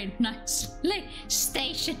is very nicely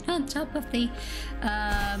stationed on top of the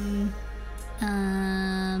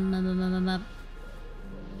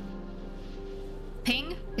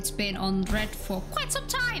ping. It's been on red for quite some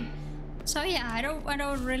time. So yeah, I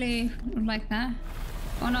don't really like that.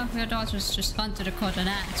 One of your daughters just hunted a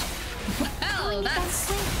coordinate. Well, that's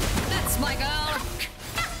my girl.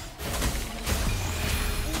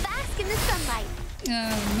 Bask in the sunlight.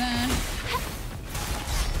 Oh man.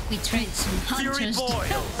 We trained some hunters. Fury boils.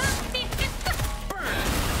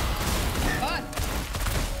 What?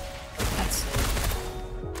 That's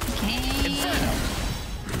okay.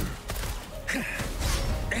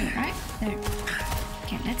 Right there.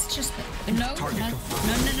 Okay, let's just no, no.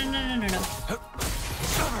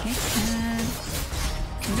 Okay,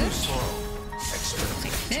 good.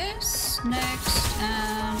 Take this next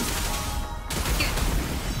and good.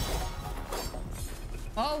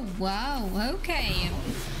 Oh wow, okay.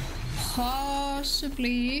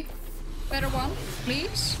 Possibly better one,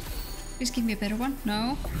 please. Please give me a better one.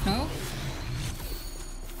 No, no.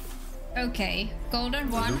 Okay,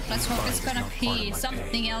 golden one. Let's hope it's gonna be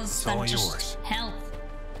something else than just health.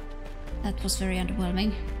 That was very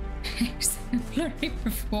underwhelming. Exemplary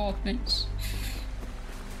performance.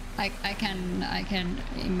 I can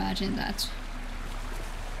imagine that.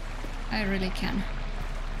 I really can.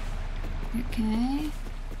 Okay.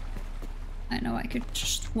 I know I could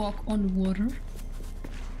just walk on water.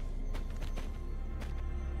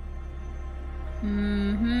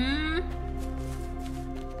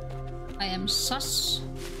 I am sus.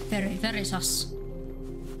 Very, very sus.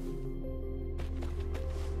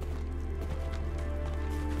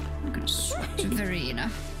 I'm gonna swap to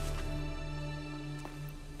Verena.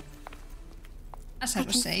 As I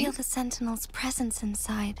was can saying. feel the sentinel's presence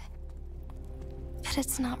inside, but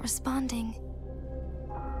it's not responding.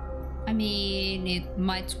 I mean, it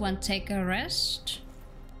might want to take a rest.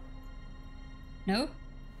 No?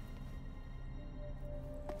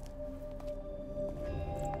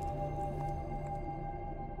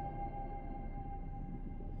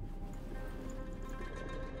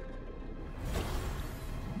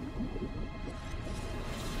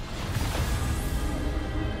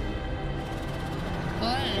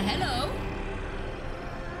 Well, hello.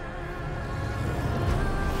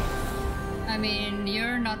 I mean,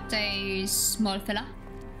 you're not a small fella.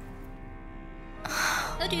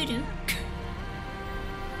 How do you do?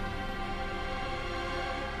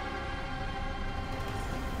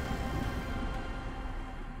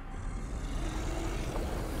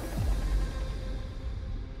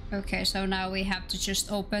 Okay, so now we have to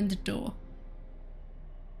just open the door.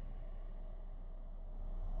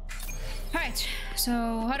 Alright, so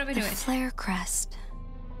how do we do it? Flare crest.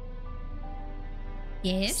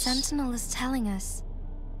 Yes? Sentinel is telling us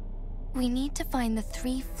we need to find the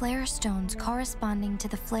 3 flare stones corresponding to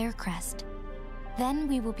the flare crest. Then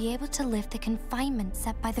we will be able to lift the confinement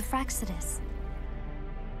set by the Fraxidus.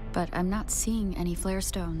 But I'm not seeing any flare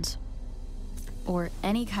stones. Or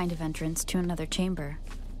any kind of entrance to another chamber.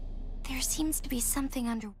 There seems to be something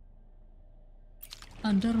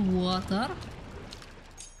Underwater?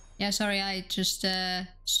 Yeah, sorry, I just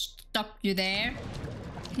stopped you there.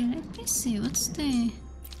 Okay, let me see, what's the...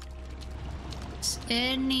 Is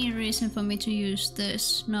any reason for me to use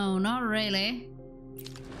this? No, not really.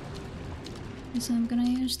 Guess I'm gonna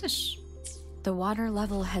use this. The water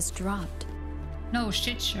level has dropped. No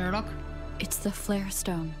shit, Sherlock. It's the flare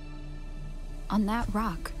stone. On that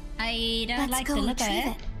rock. I don't Let's like go the look of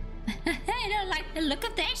retrieve it. I don't like the look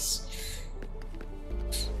of this.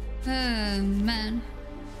 Oh, man.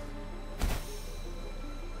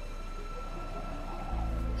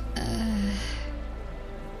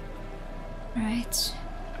 Right.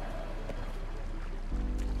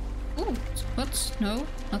 Oh, what? No,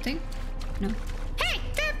 nothing. No. Hey,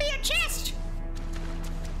 there be a chest.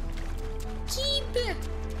 Keep it.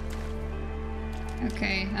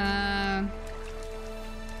 Okay. I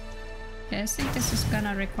think this is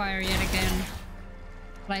gonna require yet again,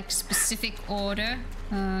 like, specific order.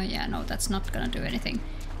 Yeah, no, that's not gonna do anything.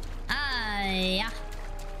 Yeah.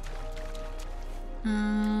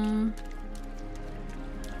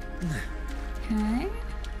 Okay.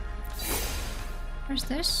 Where's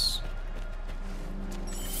this?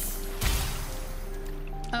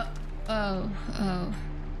 Oh.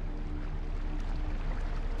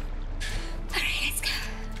 Alright, let's go.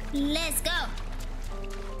 Let's go.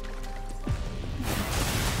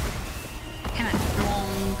 Come on.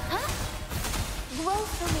 Roll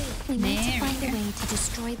for me. We need to find a way to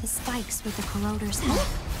destroy the spikes with the corroder's help.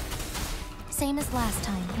 Same as last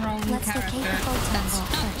time. Wrong Let's character. locate the boat That's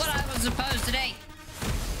vault not first. what I was supposed to do.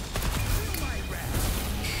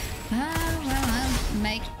 Well, I'll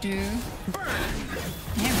make do.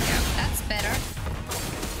 There we go. That's better.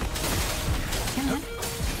 Come on.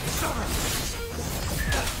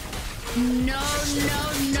 No.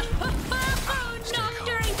 Not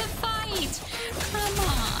during the fight. Come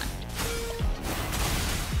on.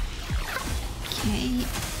 Okay.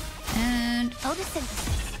 And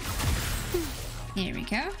Photosynthesis. here we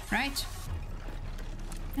go. Right.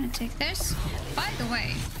 Gonna take this. By the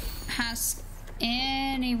way, has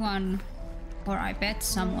anyone, or I bet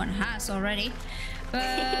someone has already,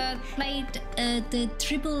 played the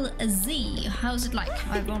Triple Z? How's it like?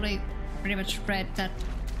 I've only pretty much read that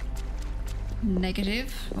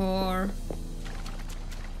negative, or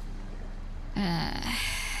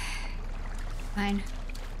fine.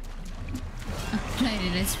 I played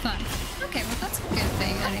it, it's fun. Okay, well that's a good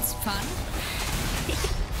thing that it's fun.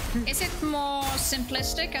 Is it more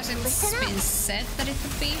simplistic as it's been said that it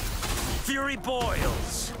would be? Fury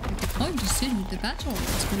boils. I'm just in the battle.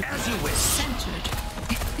 It's going to As be you wish. centered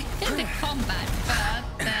in the combat, but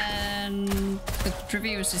then the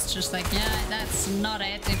reviews is just like, yeah, that's not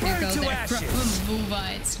it. If you Burn go to there, ashes.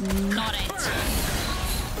 Buva, it's not it.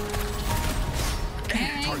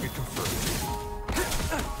 Okay. Target confirmed.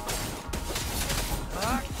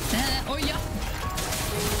 Oh yeah.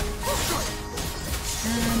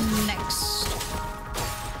 Next.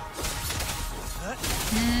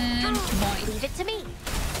 And boy. Leave it to me.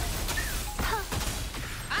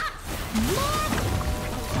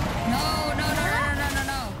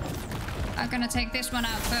 No. I'm gonna take this one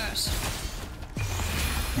out first.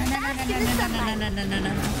 No.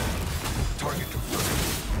 Target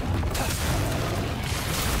confirmed.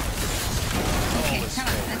 Okay, come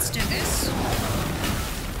on, let's do this.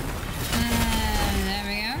 There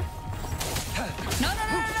we go. No,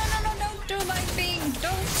 don't do my thing.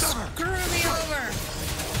 Don't screw me over.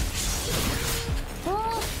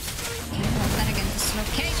 Oh. Okay, well, then again, this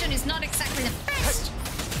location is not exactly the best.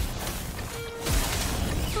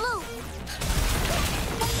 Blue.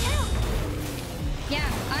 Yeah,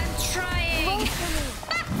 I'm trying.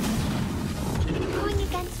 Going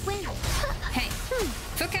against wind. Hey,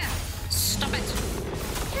 Fuka, stop it.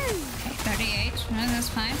 Okay, 38. No, that's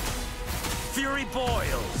fine. Fury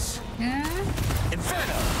boils. Yeah.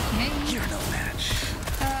 Inferno. Okay. You're no match.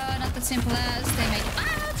 Not that simple as they make it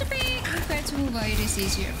out to be. Compared to Wuva, it is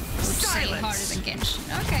easier. I would say Silence. harder than Genshin.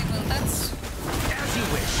 Okay, well that's As you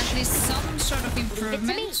wish. at least some sort of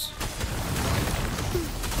improvement.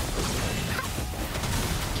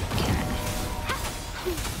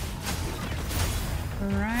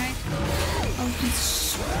 Right.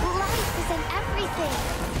 and everything.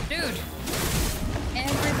 Dude,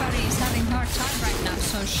 everybody is having a hard time right now,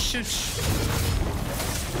 so shush.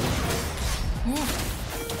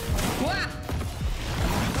 Wah!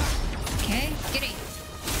 Okay, giddy.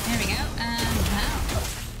 There we go, and now.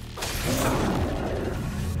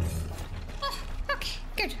 Oh, okay,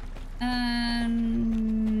 good.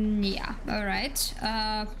 Yeah, alright.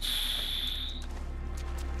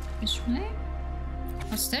 This way?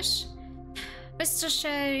 What's this? Let's just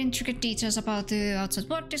share intricate details about the outside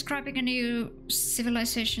world, describing a new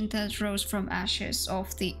civilization that rose from ashes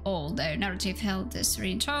of the old. Their narrative held this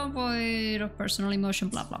serene tone, void of personal emotion,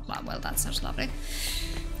 blah blah blah. Well, that sounds lovely.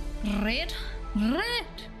 Read.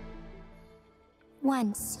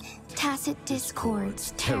 Once, tacit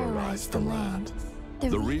discords terrorized the land.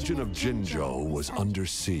 The region of Jinzhou was under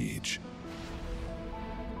siege.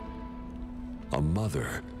 A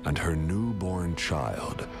mother and her newborn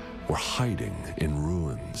child were hiding in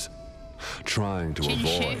ruins, trying to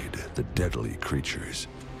avoid the deadly creatures.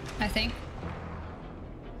 I think.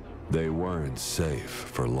 They weren't safe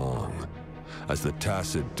for long, as the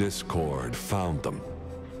tacit discord found them.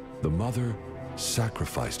 The mother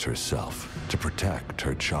sacrificed herself to protect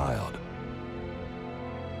her child.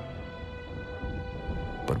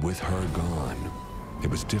 But with her gone, it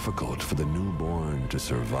was difficult for the newborn to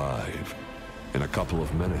survive. In a couple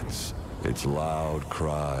of minutes, its loud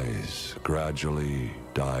cries gradually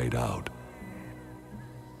died out.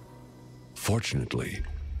 Fortunately,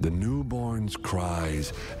 the newborn's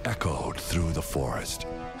cries echoed through the forest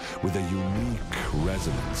with a unique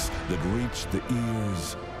resonance that reached the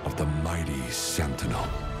ears of the mighty Sentinel.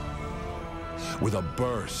 With a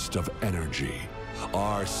burst of energy,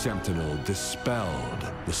 our Sentinel dispelled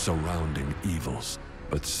the surrounding evils.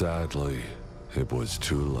 But sadly, it was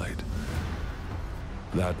too late.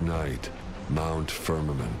 That night, Mount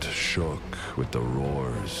Firmament shook with the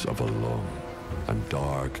roars of a lung, and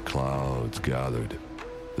dark clouds gathered.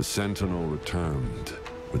 The Sentinel returned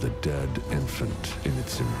with a dead infant in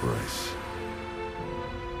its embrace.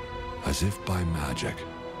 As if by magic,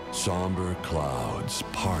 somber clouds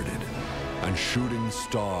parted, and shooting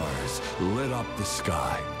stars lit up the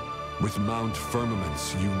sky. With Mount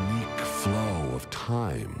Firmament's unique flow of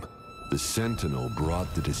time, the Sentinel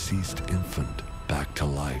brought the deceased infant back to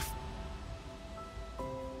life.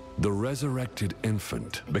 The resurrected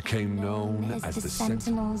infant became known as the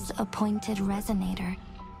Sentinel's appointed resonator,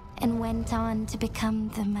 and went on to become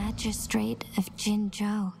the magistrate of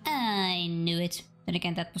Jinzhou. I knew it. Then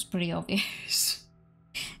again, that was pretty obvious.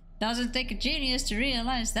 Doesn't take a genius to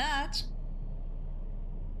realize that.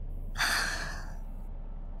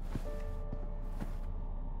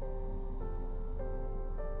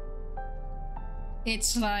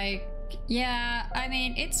 It's like, yeah, I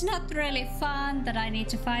mean, it's not really fun that I need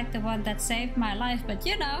to fight the one that saved my life, but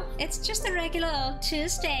you know, it's just a regular old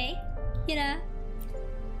Tuesday, you know?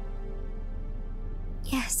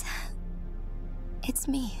 Yes, it's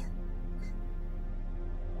me.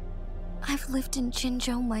 I've lived in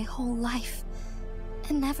Jinzhou my whole life,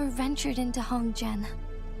 and never ventured into Hongzhen.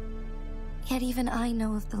 Yet even I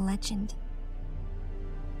know of the legend.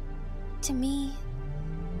 To me,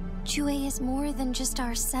 Jue is more than just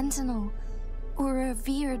our sentinel, or a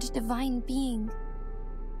revered divine being.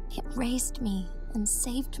 It raised me and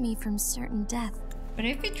saved me from certain death. But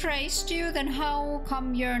if it raised you, then how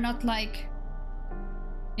come you're not like,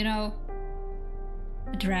 you know,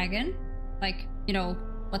 a dragon? Like, you know,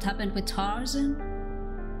 what happened with Tarzan?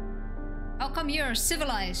 How come you're a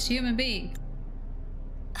civilized human being?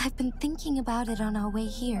 I've been thinking about it on our way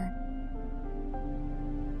here.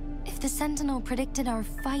 If the Sentinel predicted our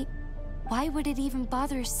fight, why would it even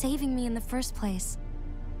bother saving me in the first place?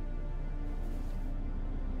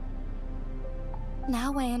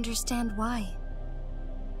 Now I understand why.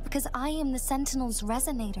 Because I am the Sentinel's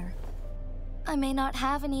resonator. I may not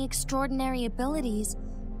have any extraordinary abilities,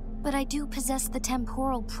 but I do possess the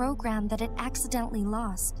temporal program that it accidentally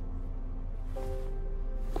lost.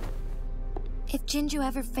 If Jinzhou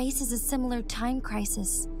ever faces a similar time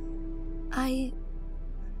crisis, I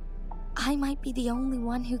might be the only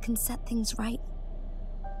one who can set things right.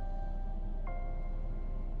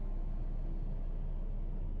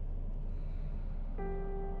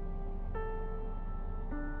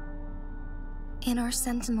 In our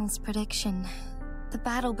Sentinel's prediction, the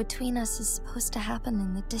battle between us is supposed to happen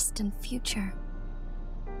in the distant future.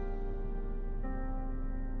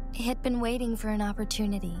 It had been waiting for an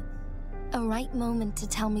opportunity, a right moment to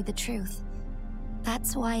tell me the truth.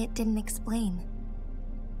 That's why it didn't explain.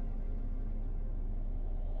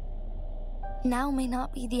 Now may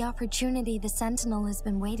not be the opportunity the Sentinel has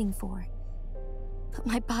been waiting for, but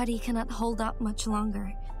my body cannot hold up much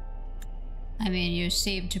longer. I mean, you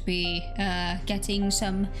seem to be getting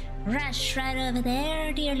some rash right over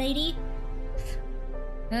there, dear lady.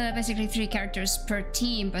 Basically 3 characters per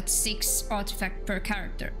team, but 6 artifact per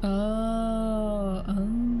character. Oh.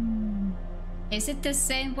 Is it the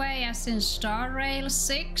same way as in Star Rail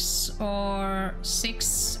 6, or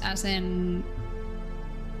 6 as in,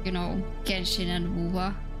 you know, Genshin and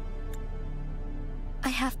WoW? I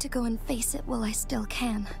have to go and face it while I still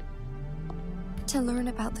can. To learn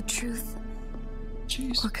about the truth.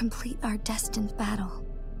 Jeez. Or complete our destined battle.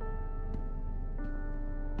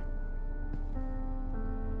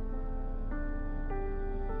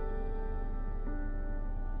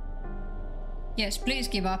 Yes, please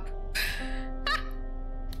give up.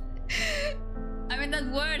 I mean, that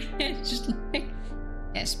word is just like...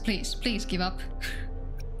 Yes, please give up.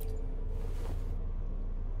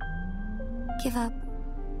 Give up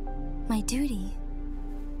my duty.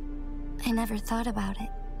 I never thought about it.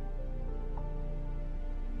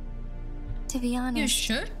 To be honest, You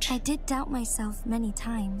should. I did doubt myself many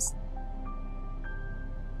times.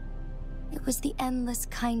 It was the endless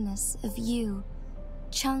kindness of you,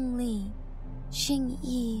 Chang-Li,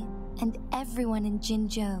 Xing-Yi, and everyone in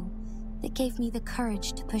Jinzhou that gave me the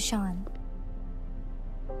courage to push on.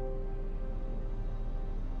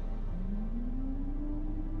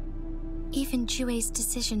 Even Jue's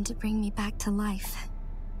decision to bring me back to life,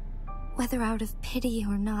 whether out of pity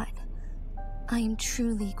or not, I am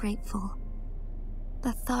truly grateful.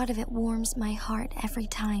 The thought of it warms my heart every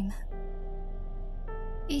time.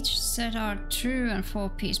 Each set are 2 and 4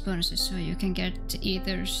 piece bonuses, so you can get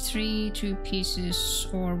either 3 2 pieces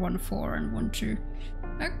or 1 4 and 1 2.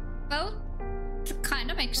 Well, it kind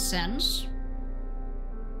of makes sense.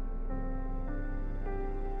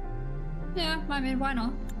 Yeah, I mean, why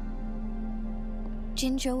not?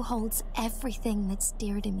 Jinzhou holds everything that's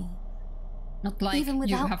dear to me. Not like Even you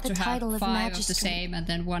without have the to title have of 5 of the magistrate, same and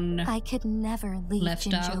then 1 I could never leave left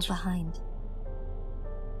Jinzhou out. behind.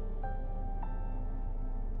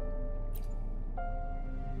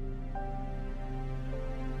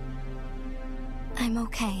 I'm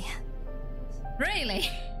okay. Really?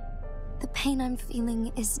 The pain I'm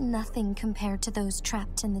feeling is nothing compared to those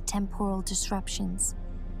trapped in the temporal disruptions.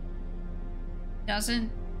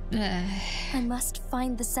 Doesn't... I must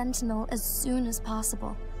find the Sentinel as soon as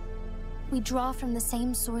possible. We draw from the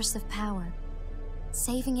same source of power.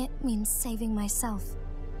 Saving it means saving myself.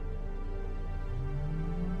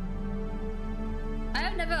 I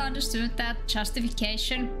have never understood that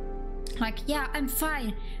justification. Like, yeah, I'm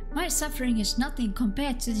fine. My suffering is nothing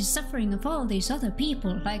compared to the suffering of all these other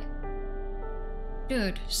people. Like,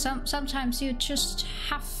 dude, sometimes you just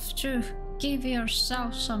have to give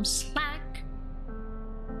yourself some slack.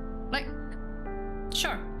 Like,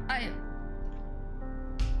 sure,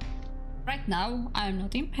 right now, I'm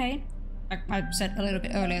not in pain. Like I said a little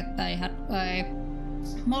bit earlier, I had a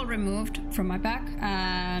mole removed from my back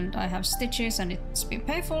and I have stitches and it's been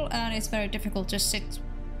painful and it's very difficult to sit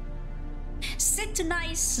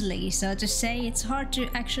nicely, so to say. It's hard to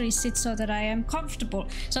actually sit so that I am comfortable.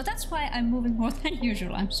 So that's why I'm moving more than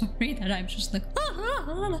usual. I'm sorry that I'm just like...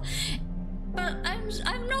 But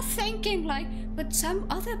I'm not thinking like, but some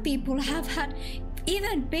other people have had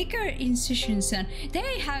even bigger incisions and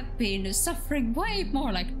they have been suffering way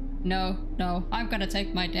more. Like, no, I'm gonna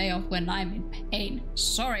take my day off when I'm in pain.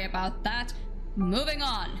 Sorry about that. Moving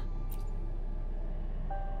on.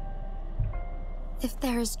 If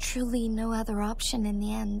there is truly no other option in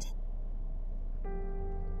the end,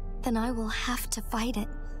 then I will have to fight it.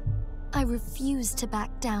 I refuse to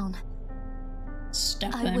back down.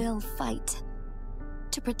 Stubborn. I will fight.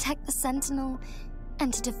 To protect the Sentinel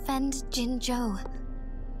and to defend Jinzhou.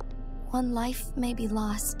 One life may be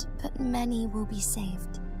lost, but many will be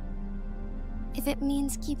saved. If it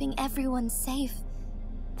means keeping everyone safe,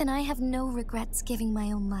 then I have no regrets giving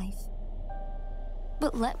my own life.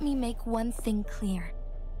 But let me make one thing clear.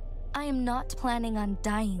 I am not planning on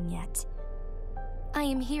dying yet. I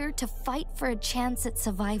am here to fight for a chance at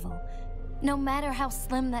survival, no matter how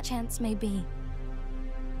slim that chance may be.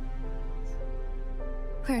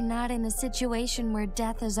 We're not in a situation where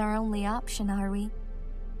death is our only option, are we?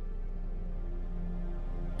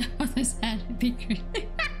 This had to be good.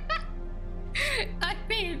 I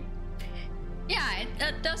mean, yeah,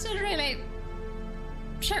 it doesn't really...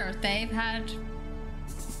 Sure, they've had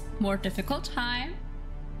more difficult time.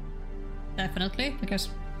 Definitely, because,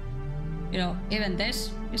 you know, even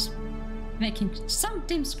this is making some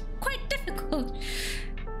things quite difficult.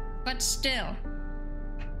 But still,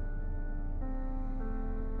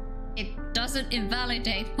 it doesn't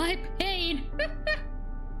invalidate my pain.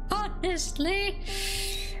 Honestly.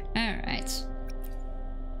 Alright.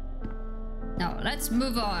 Now let's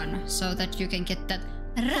move on so that you can get that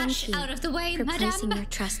rush Thank you out of the way, for placing madam. your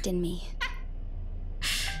trust in me.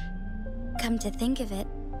 Come to think of it,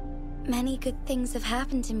 many good things have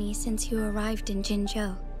happened to me since you arrived in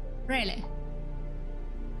Jinzhou. Really?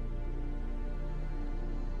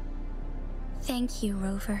 Thank you,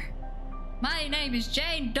 Rover. My name is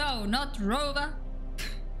Jane Doe, not Rover.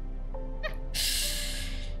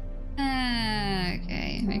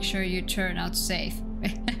 Okay, make sure you turn out safe.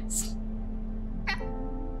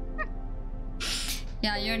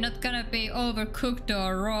 Yeah, you're not gonna be overcooked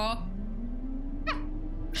or raw.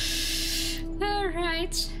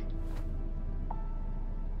 Alright.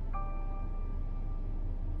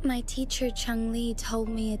 My teacher Chung Li told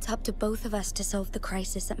me it's up to both of us to solve the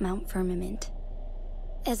crisis at Mount Firmament.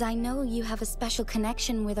 As I know you have a special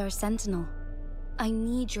connection with our Sentinel, I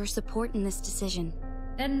need your support in this decision.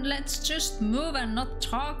 Then let's just move and not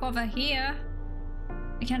talk over here.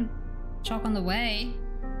 We can talk on the way.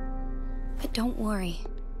 But don't worry,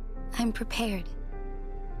 I'm prepared.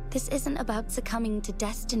 This isn't about succumbing to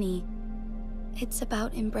destiny. It's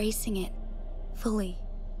about embracing it fully.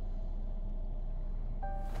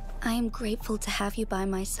 I am grateful to have you by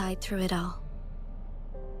my side through it all.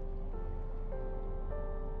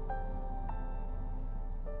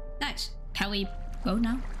 Nice. Can we go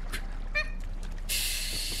now?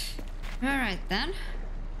 Alright then.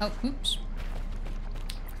 Oh, oops.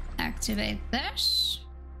 Activate this.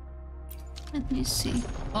 Let me see.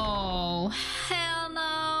 Oh, hell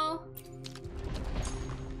no.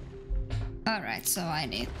 Alright, so I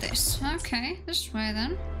need this. Okay, this way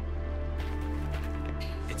then.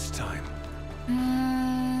 It's time.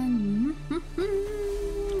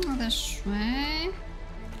 This way.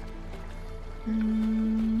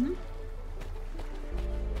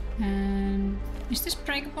 And is this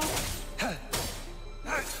breakable?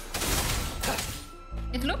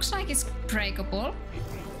 It looks like it's breakable.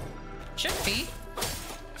 Should be.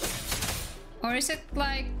 Or is it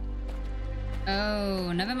like...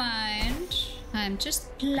 Oh, never mind. I'm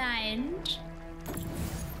just blind.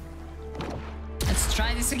 Let's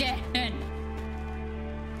try this again.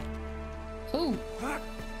 Oh.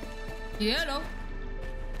 Yellow.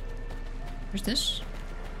 Where's this?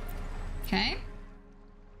 Okay.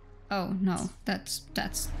 Oh, no. That's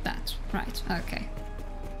that. Right, okay.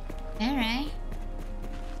 Alright.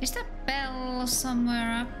 Is that bell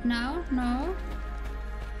somewhere up now? No?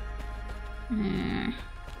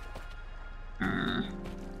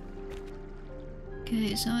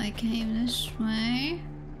 Okay, so I came this way.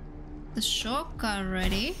 The shock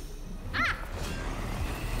already. Ah!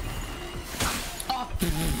 Oh.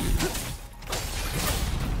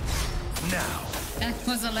 Now. That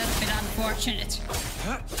was a little bit unfortunate.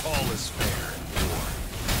 All is fair in war.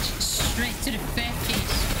 Straight to the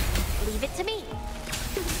face. Leave it to me.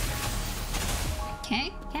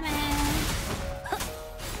 Okay, come on.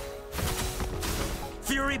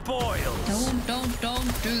 Fury boils.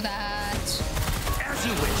 Don't do that. As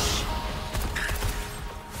you wish.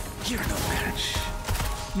 You're no match.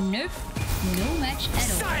 Nope. No match at all.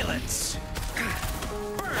 Silence.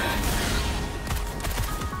 Burn.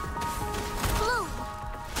 Blue.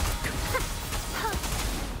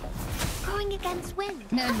 Going against wind.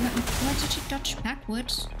 No, why did you dodge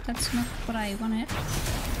backwards? That's not what I wanted.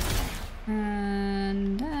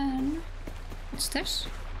 And then... What's this?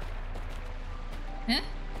 Yeah?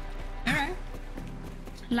 Alright.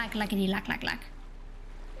 Lack.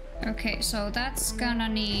 Okay, so that's gonna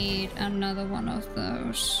need another one of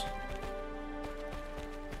those.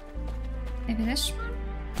 Maybe this one?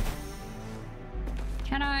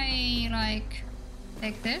 Can I, like,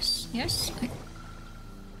 take this? Yes?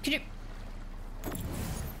 Could you...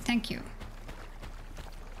 Thank you.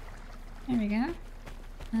 There we go.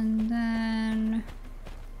 And then...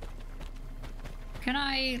 Can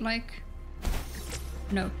I, like...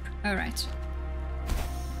 Nope. Alright.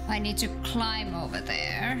 I need to climb over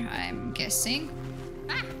there, I'm guessing.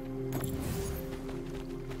 Ah!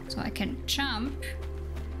 So I can jump.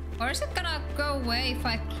 Or is it gonna go away if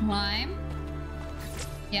I climb?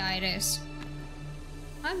 Yeah, it is.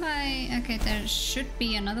 Am I... Okay, there should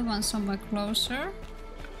be another one somewhere closer.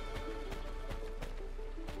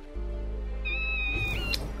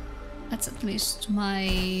 That's at least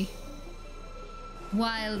my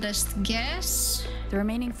wildest guess. The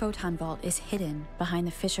remaining photon vault is hidden behind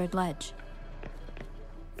the fissured ledge.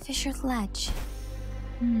 Fissured ledge.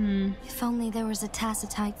 If only there was a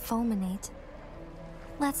tacitite fulminate.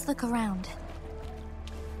 Let's look around.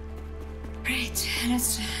 Right,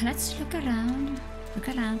 let's look around. Look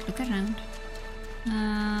around.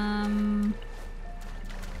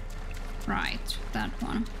 Right, that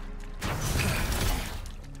one.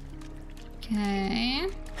 Okay.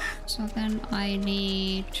 So then I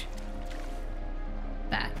need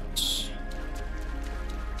that.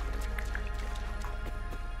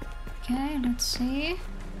 Okay, let's see.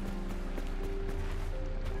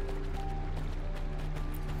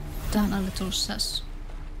 Done a little sus.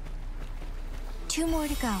 2 more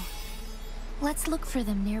to go. Let's look for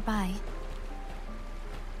them nearby.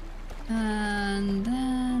 And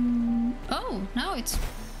then... Oh, now it's...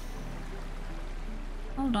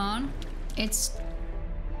 Hold on. It's...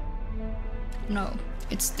 No,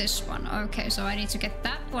 it's this one. Okay, so I need to get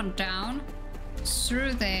that one down.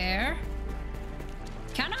 Through there.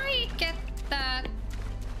 Can I get that?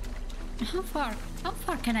 How far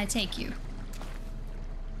can I take you?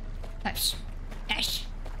 Ash. Ash.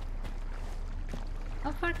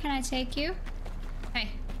 How far can I take you? Hey.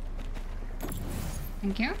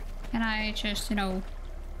 Thank you. Can I just, you know,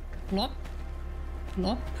 flop,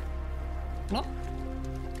 flop, flop?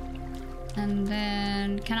 And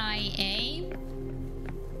then can I aim?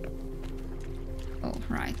 Oh,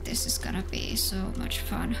 right. This is gonna be so much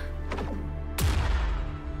fun.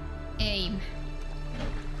 Aim.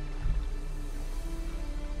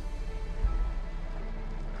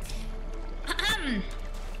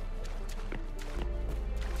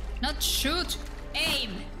 Not shoot.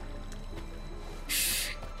 Aim.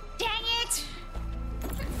 Dang it.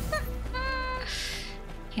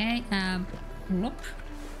 Okay, whoop.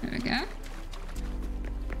 There we go.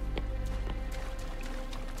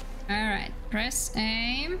 Alright, press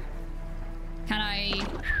aim. Can I...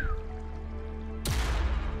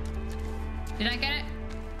 Did I get it?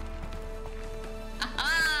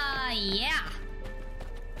 Aha! Yeah!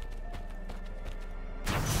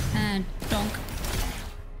 And donk.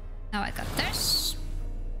 Now I got this.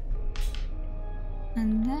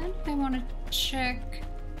 And then I want to check...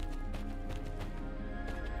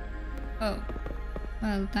 Oh.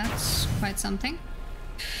 Well, that's quite something.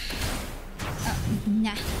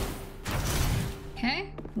 Nah.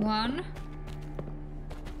 Okay, 1.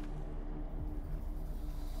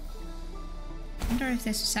 Wonder if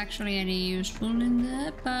this is actually any useful in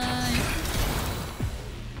the pipe.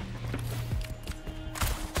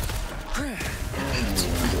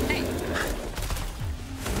 Hey.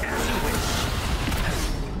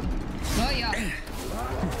 Oh yeah.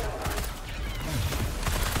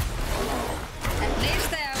 At least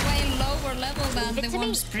they are way lower level than the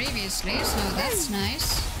ones previously, so that's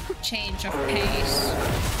nice. Change of pace.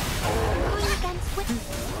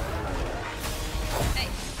 Hey.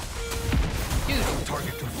 Dude.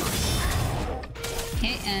 Target confirmed.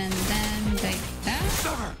 Okay, and then take that.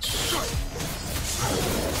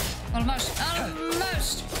 Almost.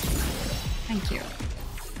 Thank you.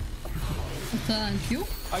 Thank you.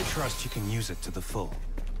 I trust you can use it to the full.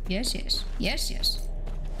 Yes.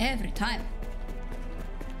 Every time.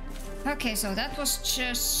 Okay, so that was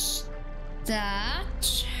just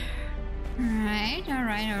that.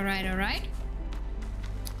 Alright.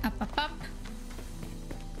 Up.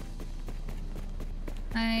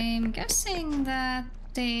 I'm guessing that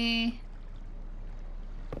the...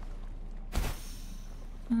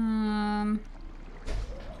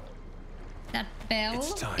 that bell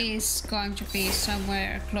is going to be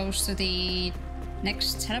somewhere close to the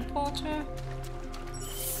next teleporter.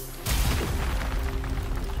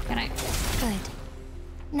 Can I? Good.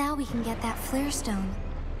 Now we can get that flare stone.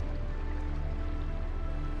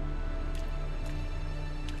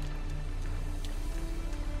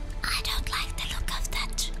 I don't like the look of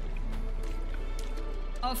that.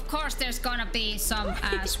 Of course there's gonna be some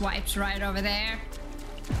ass wipes right over there.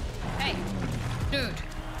 Hey, dude.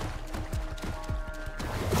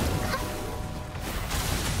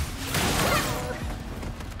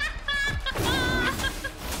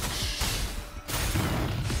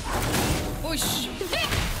 Whoosh.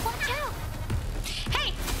 Watch out!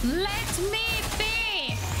 Hey, let me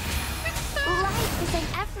be! Life isn't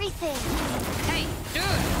everything. Hey,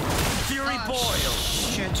 dude! Fury boil!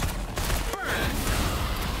 Shit. Burn!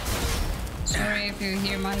 Sorry if you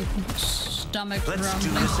hear my stomach Let's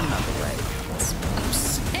rumbling. do this another way. It's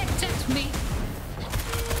upset at me.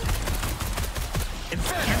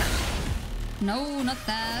 Inferno! No, not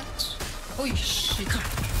that. Oh shit.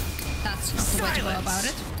 That's not the way to go about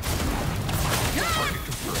it.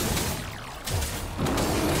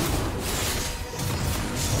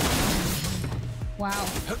 Wow.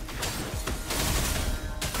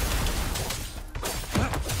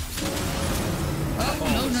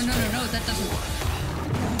 Oh, no, that doesn't work.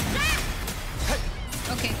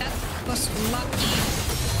 Okay, that was lucky.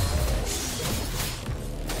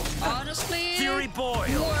 Honestly, Fury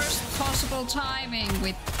boil! worst possible timing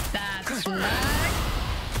with that lag.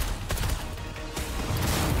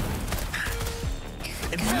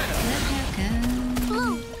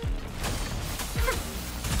 Blue!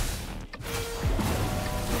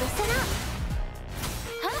 Listen up!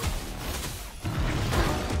 Huh?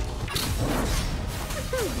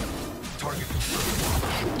 Target.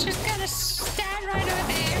 Just gotta stand right over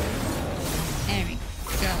there. There we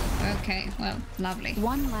go. Okay, well, lovely.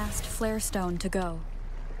 One last flare stone to go.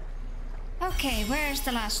 Okay, where's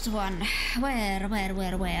the last one? Where?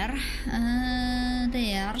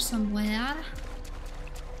 There somewhere.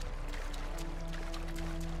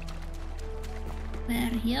 Where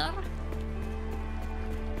here?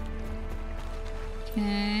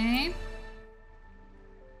 Okay.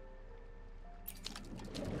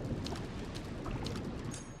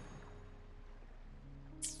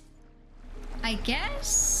 I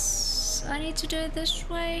guess I need to do it this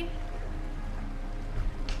way.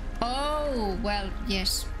 Oh, well,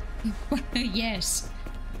 yes. Yes.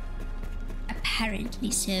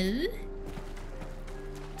 Apparently so.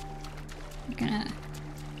 I'm gonna...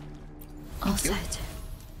 All set.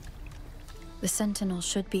 The Sentinel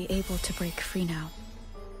should be able to break free now.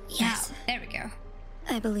 Yes. Ah, there we go.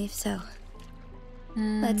 I believe so.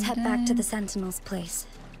 Let's head back to the Sentinel's place.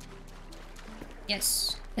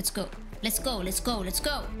 Yes. Let's go. Let's go, let's go, let's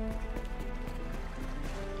go.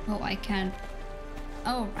 Oh, I can't...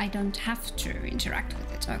 Oh, I don't have to interact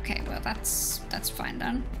with it. Okay, well, that's fine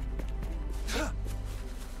then.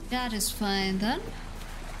 That is fine then.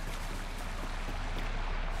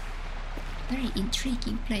 Very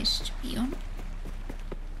intriguing place to be on.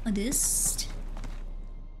 This.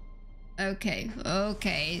 Okay,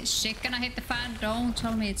 okay. Shit gonna hit the fan. Don't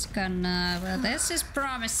tell me it's gonna... Well, this is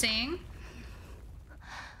promising.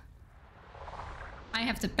 I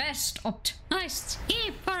have the best optimized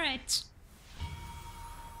E for it.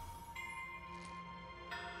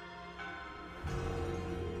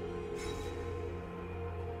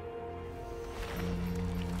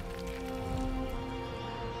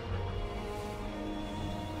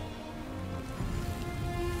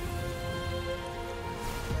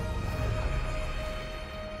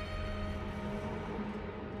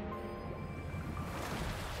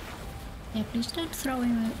 Yeah, please don't throw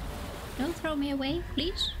him. Don't throw me away,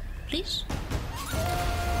 please. Please.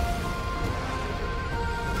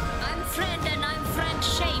 I'm friend and I'm friend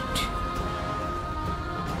shaped.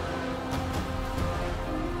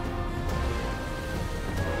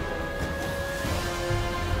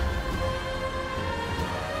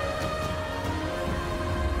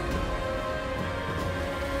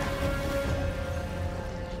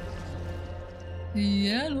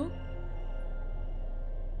 Yellow.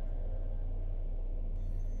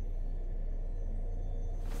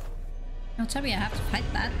 Don't tell me I have to fight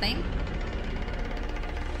that thing.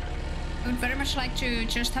 I would very much like to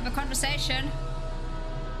just have a conversation.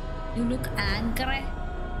 You look angry.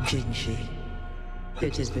 Jinshi,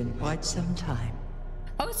 it has been quite some time.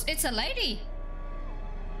 Oh, it's a lady.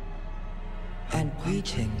 And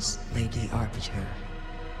greetings, Lady Arbiter.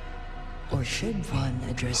 Or should one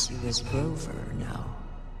address you as Rover now?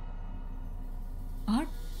 What?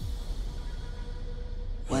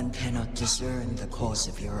 One cannot discern the cause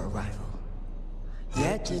of your arrival.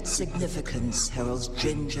 Yet its significance heralds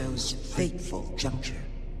Jinzhou's fateful juncture.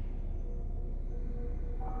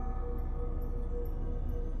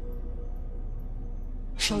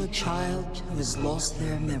 Shall a child who has lost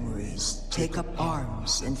their memories take up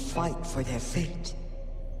arms and fight for their fate?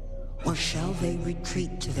 Or shall they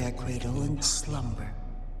retreat to their cradle and slumber?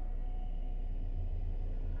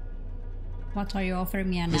 What are you offering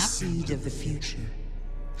me, a The nap? seed of the future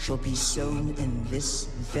shall be sown in this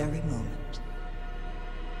very moment.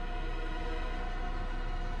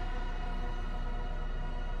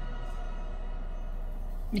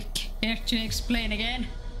 Care to explain again?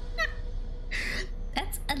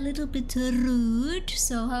 That's a little bit rude,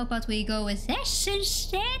 so how about we go with this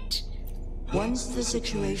instead? Once the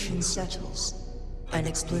situation settles, an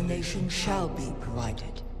explanation shall be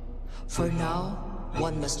provided. For now,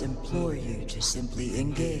 one must implore you to simply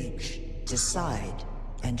engage, decide,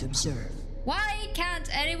 and observe. Why can't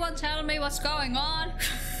anyone tell me what's going on?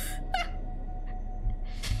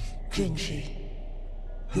 Jinshi,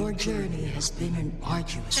 your journey has been an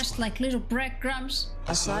arduous Just one. like little breadcrumbs.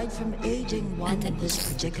 Aside from aiding one in this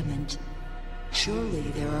predicament, surely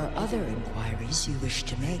there are other inquiries you wish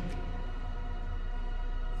to make.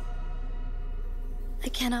 I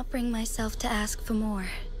cannot bring myself to ask for more.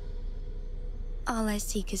 All I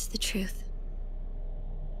seek is the truth.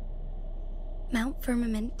 Mount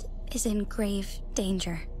Firmament is in grave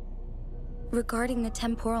danger. Regarding the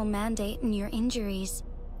temporal mandate and your injuries,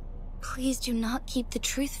 please do not keep the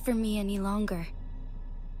truth from me any longer.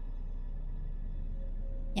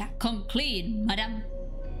 Yeah, come clean, madam.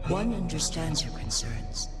 One understands your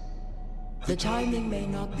concerns. The timing may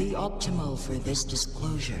not be optimal for this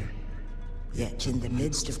disclosure. Yet in the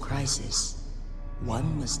midst of crisis,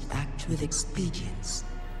 one must act with expedience.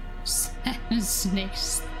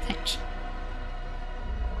 Snake's attention.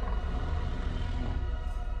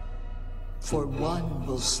 For one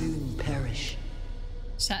will soon perish.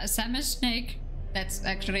 Salmon snake. That's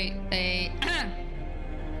actually a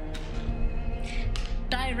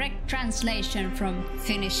direct translation from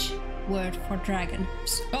Finnish word for dragon.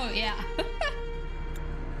 Oh yeah.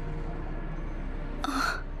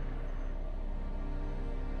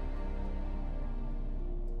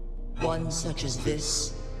 One such as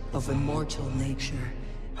this, of immortal nature,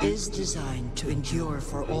 is designed to endure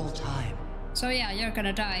for all time. So yeah, you're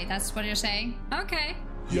gonna die, that's what you're saying? Okay.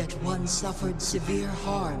 Yet one suffered severe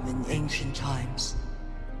harm in ancient times,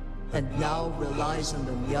 and now relies on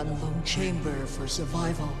the Myeonlung chamber for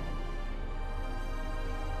survival.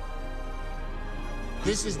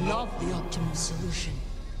 This is not the optimal solution.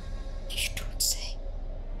 You don't say.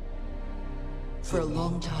 For a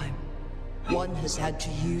long time, one has had to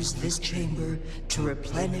use this chamber to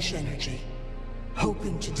replenish energy,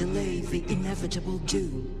 hoping to delay the inevitable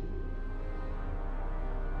doom.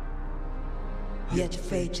 Yet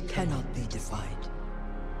fate cannot be defied.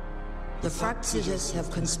 The Fraxidas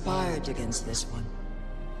have conspired against this one.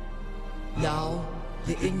 Now,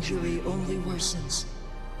 the injury only worsens.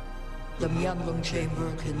 The Myeonlung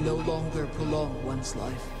chamber can no longer prolong one's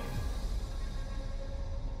life.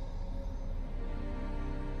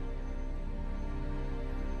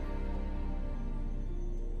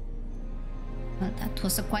 Well, that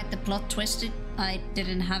was quite the plot twist I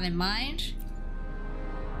didn't have in mind.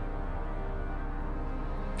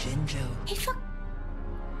 Jinzhou. Hey, fuck.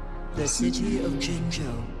 The city of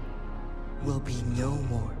Jinzhou will be no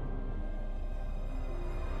more.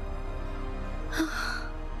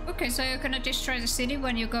 Okay, so you're gonna destroy the city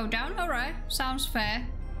when you go down? Alright, sounds fair.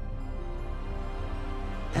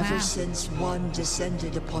 Ever since one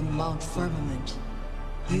descended upon Mount Firmament,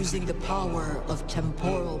 using the power of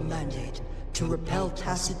temporal mandate to repel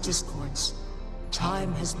tacit discords,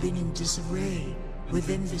 time has been in disarray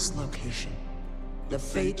within this location. The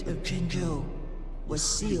fate of Jinzhou was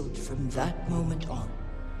sealed from that moment on.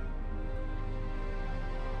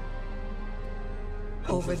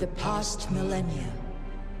 Over the past millennia,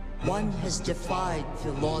 one has defied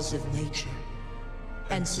the laws of nature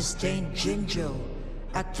and sustained Jinzhou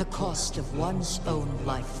at the cost of one's own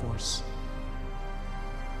life force.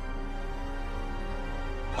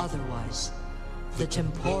 Otherwise, the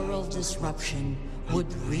temporal disruption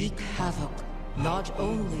would wreak havoc not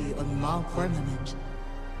only on Mount Firmament,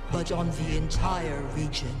 but on the entire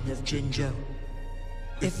region of Jinzhou.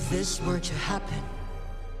 If this were to happen,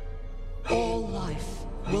 all life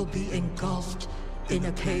will be engulfed in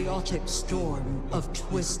a chaotic storm of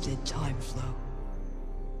twisted time flow.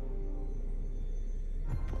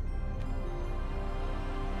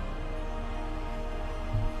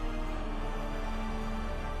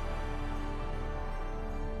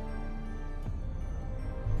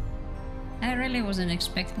 I really wasn't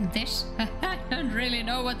expecting this. I don't really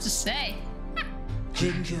know what to say.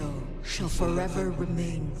 Jinzhou shall forever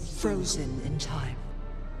remain frozen in time.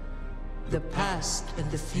 The past and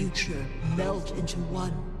the future melt into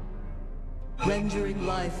one, rendering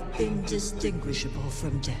life indistinguishable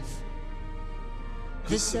from death.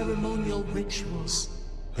 The ceremonial rituals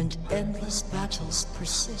and endless battles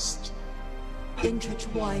persist,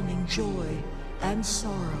 intertwining joy and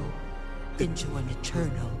sorrow into an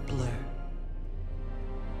eternal blur.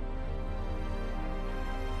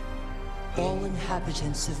 All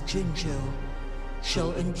inhabitants of Jinzhou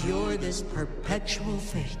shall endure this perpetual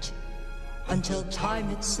fate until time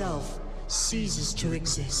itself ceases to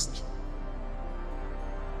exist.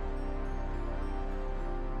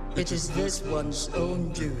 It is this one's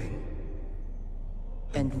own doing,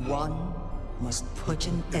 and one must put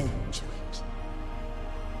an end to it.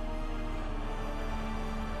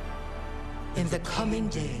 In the coming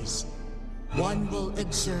days, one will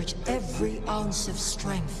exert every ounce of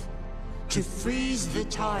strength to freeze the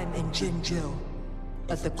time in Jinzhou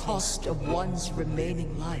at the cost of one's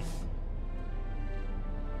remaining life.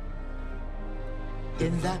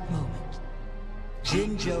 In that moment,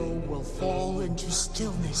 Jinzhou will fall into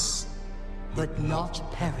stillness, but not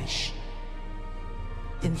perish.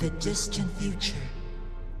 In the distant future,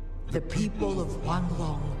 the people of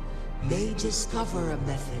Wanglong may discover a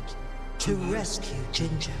method to rescue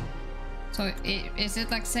Jinzhou. So is it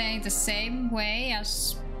like saying the same way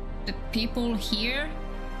as the people here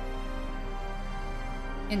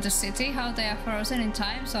in the city, how they are frozen in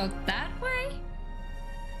time, so that way?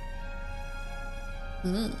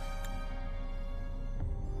 Ugh.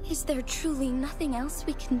 Is there truly nothing else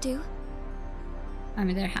we can do? I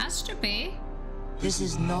mean, there has to be. This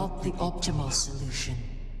is not the optimal solution,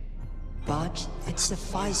 but it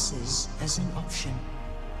suffices as an option.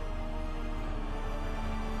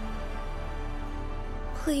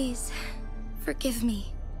 Please, forgive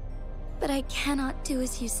me, but I cannot do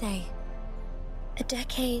as you say. A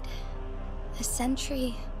decade, a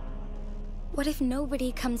century. What if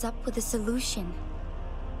nobody comes up with a solution?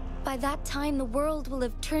 By that time, the world will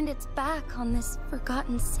have turned its back on this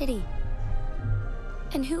forgotten city.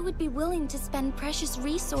 And who would be willing to spend precious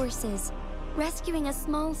resources rescuing a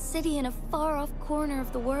small city in a far-off corner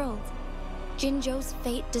of the world? Jinzhou's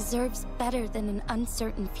fate deserves better than an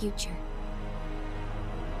uncertain future.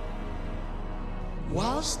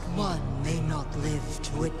 Whilst one may not live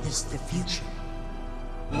to witness the future,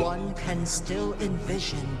 one can still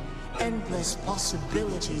envision endless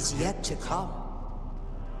possibilities yet to come.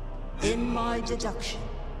 In my deduction,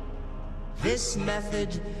 this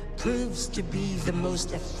method proves to be the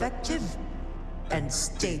most effective and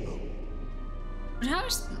stable. But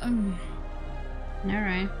how's...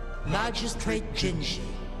 Alright. Magistrate Jinji,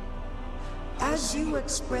 as you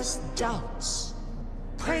express doubts,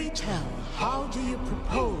 pray tell, how do you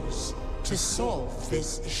propose to solve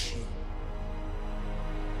this issue?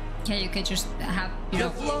 Okay, you could just have, you know...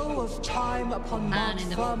 The flow of time upon Mount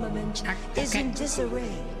Firmament is in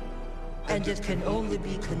disarray, and it can only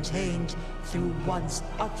be contained through one's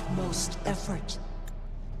utmost effort.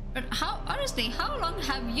 But honestly, how long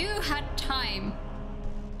have you had time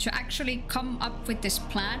to actually come up with this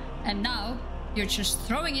plan, and now you're just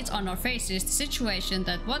throwing it on our faces, the situation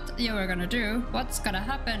that what you were gonna do, what's gonna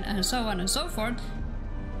happen, and so on and so forth,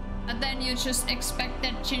 and then you just expect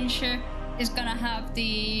that Jinzhou is gonna have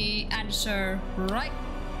the answer right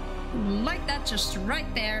like that, just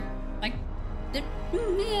right there, like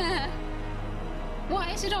yeah. Why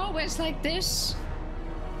is it always like this?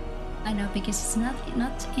 I know, because it's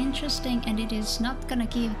not interesting, and it is not gonna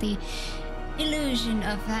give the illusion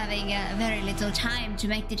of having very little time to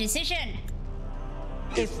make the decision.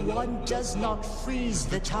 If one does not freeze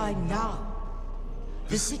the time now,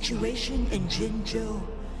 the situation in Jinzhou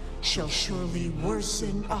shall surely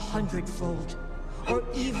worsen 100-fold, or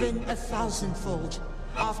even 1,000-fold,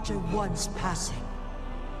 after one's passing.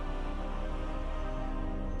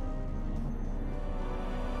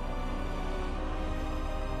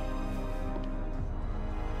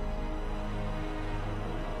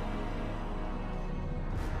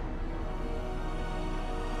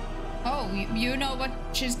 Oh, you know what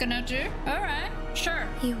she's gonna do? Alright, sure.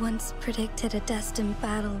 You once predicted a destined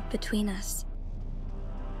battle between us.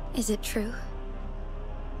 Is it true?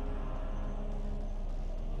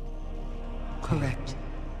 Correct.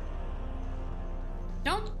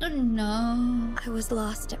 Don't know. I was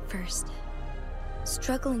lost at first,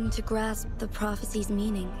 struggling to grasp the prophecy's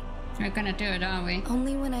meaning. We're gonna do it, aren't we?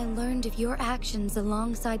 Only when I learned of your actions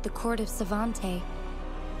alongside the court of Savante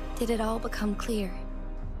did it all become clear.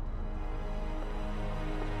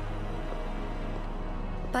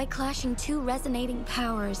 By clashing two resonating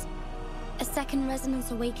powers, a second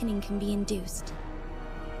resonance awakening can be induced.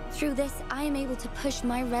 Through this, I am able to push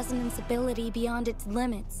my resonance ability beyond its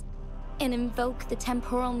limits and invoke the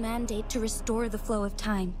temporal mandate to restore the flow of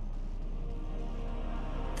time.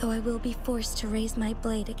 Though I will be forced to raise my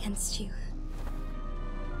blade against you.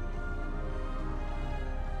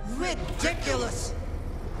 Ridiculous!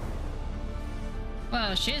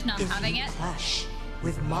 Well, she's not having it. If you clash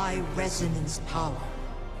with my resonance power,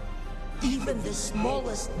 even the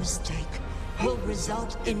smallest mistake will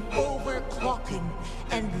result in overclocking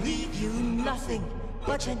and leave you nothing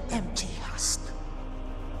but an empty husk.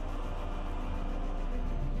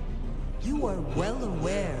 You are well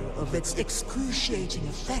aware of its excruciating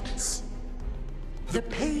effects. The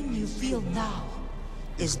pain you feel now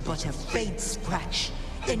is but a faint scratch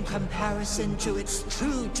in comparison to its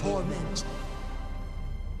true torment.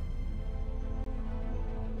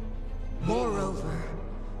 Moreover,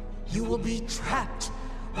 you will be trapped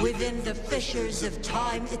within the fissures of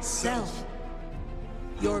time itself.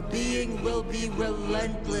 Your being will be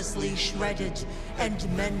relentlessly shredded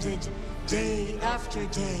and mended day after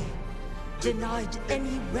day, denied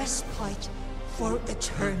any respite for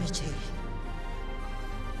eternity.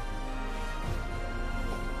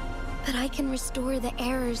 But I can restore the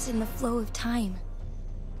errors in the flow of time.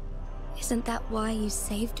 Isn't that why you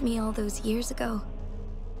saved me all those years ago?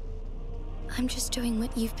 I'm just doing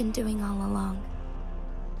what you've been doing all along.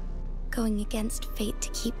 Going against fate to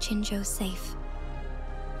keep Jinzhou safe.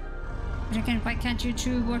 But again, why can't you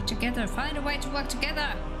two work together? Find a way to work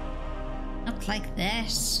together! Not like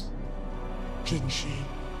this. Jinshi.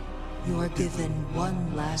 You are given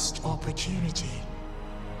one last opportunity.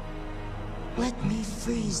 Let me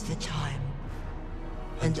freeze the time,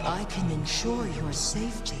 and I can ensure your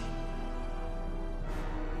safety.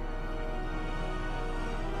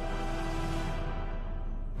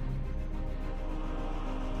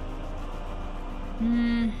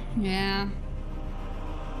 Yeah.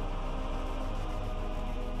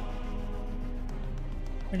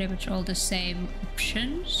 Pretty much all the same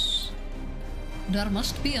options. There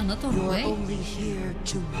must be another way. You're only here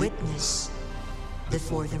to witness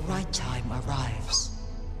before the right time arrives.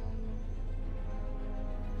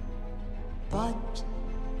 But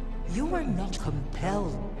you are not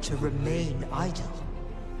compelled to remain idle.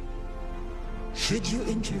 Should you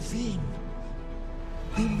intervene,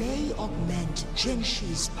 we may augment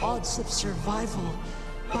Jinshi's odds of survival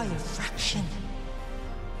by a fraction.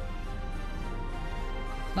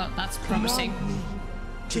 Well, that's promising. Allow me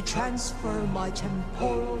to transfer my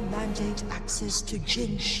temporal mandate access to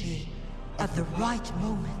Jinshi at the right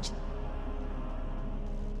moment.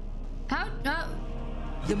 How?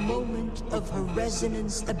 The moment of her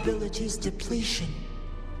resonance ability's depletion.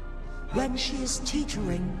 When she is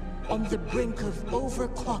teetering on the brink of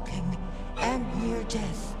overclocking and near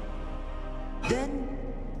death. Then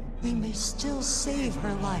we may still save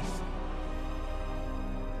her life.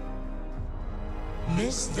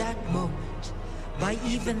 Miss that moment by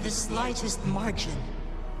even the slightest margin,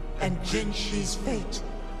 and Jinshi's fate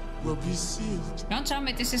will be sealed. Don't tell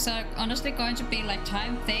me this is honestly going to be like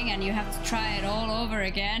time thing and you have to try it all over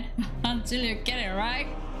again until you get it right.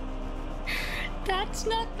 That's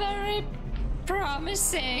not very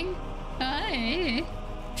promising. Aye.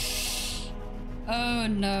 Oh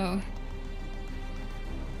no.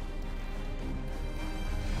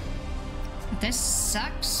 This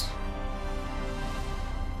sucks.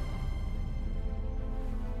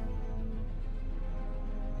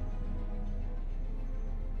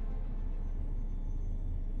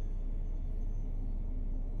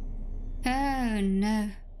 Oh no.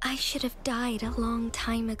 I should have died a long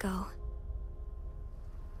time ago.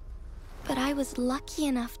 But I was lucky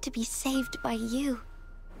enough to be saved by you,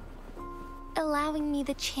 allowing me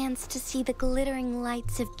the chance to see the glittering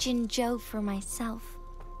lights of Jinzhou for myself.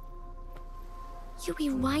 You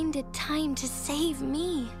rewinded time to save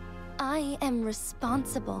me. I am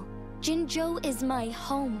responsible. Jinzhou is my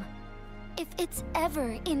home. If it's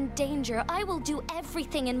ever in danger, I will do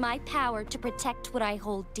everything in my power to protect what I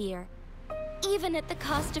hold dear, even at the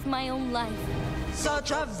cost of my own life.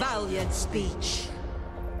 Such a valiant speech.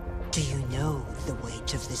 Do you know the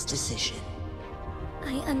weight of this decision?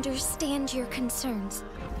 I understand your concerns.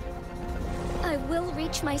 I will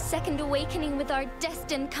reach my second awakening with our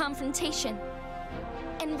destined confrontation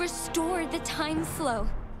and restore the time flow.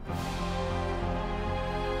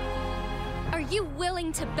 Are you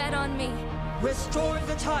willing to bet on me? Restore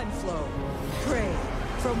the time flow. Pray,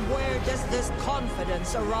 from where does this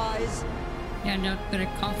confidence arise? You're not very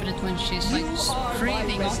confident when she's like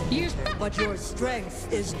screaming off you. But your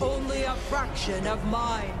strength is only a fraction of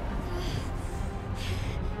mine.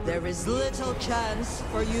 There is little chance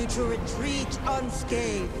for you to retreat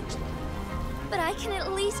unscathed. But I can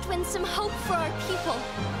at least win some hope for our people.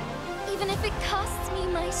 Even if it costs me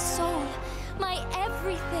my soul, my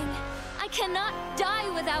everything. I cannot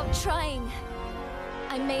die without trying.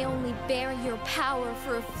 I may only bear your power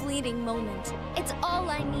for a fleeting moment. It's all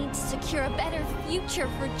I need to secure a better future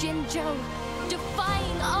for Jinzhou,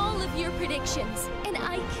 defying all of your predictions, and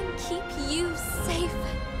I can keep you safe.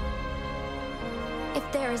 If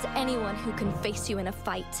there is anyone who can face you in a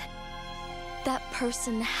fight, that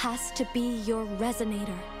person has to be your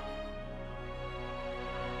resonator.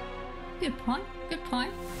 Good point, good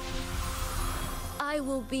point. I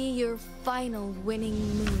will be your final winning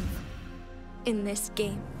move in this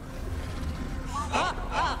game.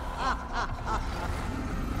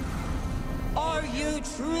 Are you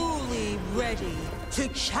truly ready to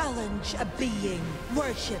challenge a being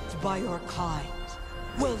worshipped by your kind?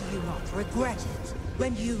 Will you not regret it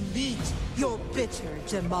when you meet your bitter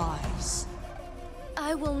demise?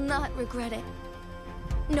 I will not regret it,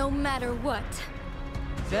 no matter what.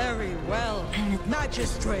 Very well,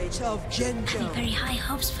 Magistrate of Jinzhou. Very high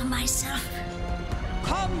hopes for myself.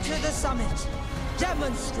 Come to the summit.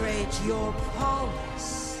 Demonstrate your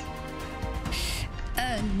prowess.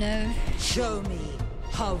 Oh no. Show me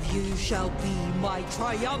how you shall be my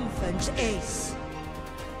triumphant ace.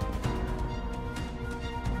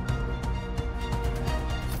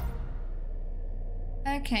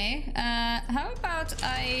 Okay, how about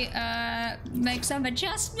I make some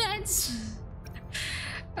adjustments?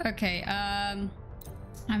 Okay, I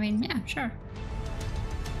mean, yeah, sure.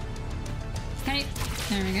 Okay,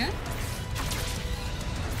 there we go.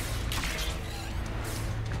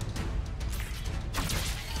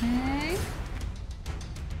 Okay.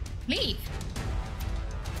 Leave.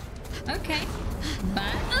 Okay.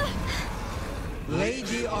 Bye.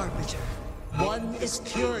 Lady Arbiter, one is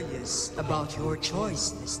curious about your choice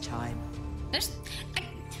this time.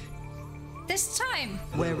 This time.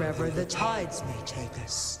 Wherever the tides may take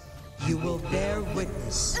us, you will bear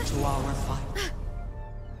witness to our fight.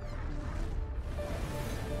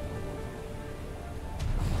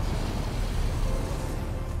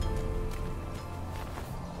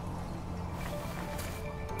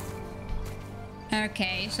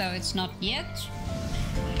 Okay, so it's not yet.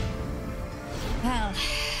 Well,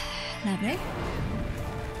 lovely.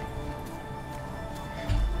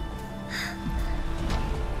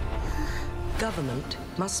 Government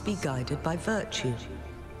must be guided by virtue.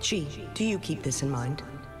 Chi, do you keep this in mind?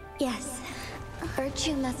 Yes.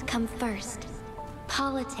 Virtue must come first.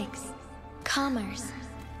 Politics, commerce,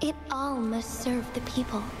 it all must serve the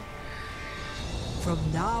people. From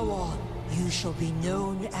now on, you shall be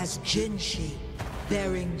known as Jinshi,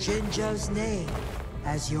 bearing Jinzhou's name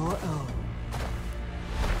as your own.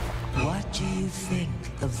 What do you think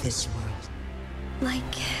of this world?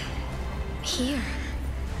 Like... here.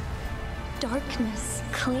 Darkness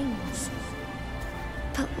clings,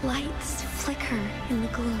 but lights flicker in the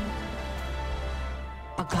gloom.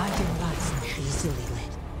 A guiding light easily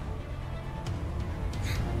lit.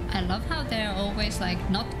 I love how they're always like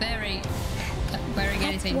not very wearing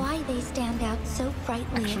anything. That's why they stand out so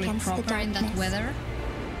brightly Actually against the proper darkness. in that weather.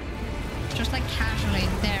 Just like casually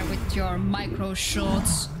there with your micro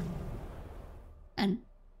shorts. And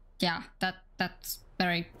yeah, that's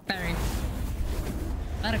very good, very good.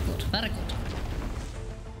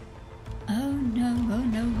 Oh no,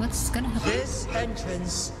 what's gonna happen? This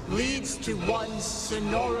entrance leads to one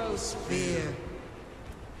sonorosphere.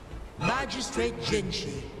 Magistrate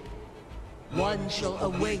Jinshi, one shall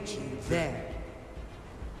await you there.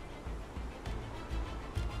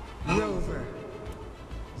 Rover,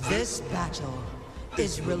 this battle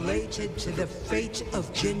is related to the fate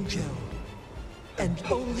of Jinzhou, and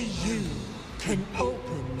only you can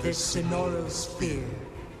open this sonorosphere.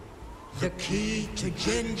 The key to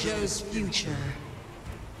Jinzhou's future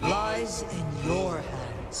lies in your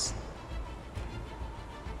hands.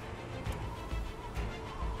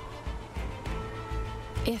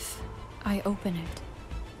 If I open it,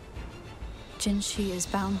 Jinshi is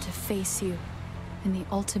bound to face you in the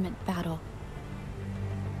ultimate battle.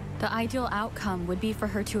 The ideal outcome would be for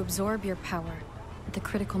her to absorb your power at the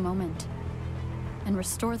critical moment and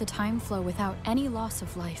restore the time flow without any loss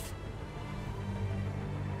of life.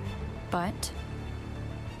 But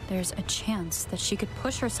there's a chance that she could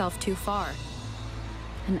push herself too far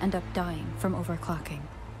and end up dying from overclocking.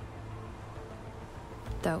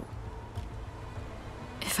 Though,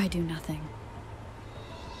 if I do nothing,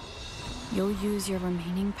 you'll use your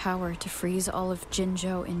remaining power to freeze all of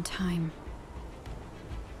Jinzhou in time.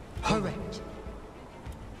 Correct.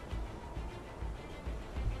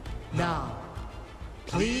 Now,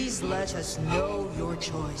 please let us know your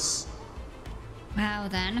choice. Wow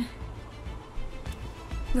then.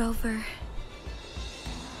 Rover,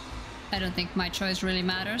 I don't think my choice really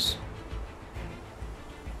matters.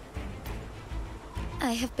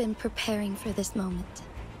 I have been preparing for this moment.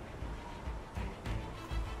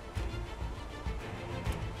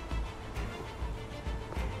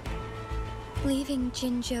 Leaving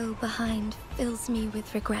Jinzhou behind fills me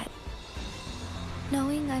with regret.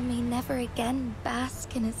 Knowing I may never again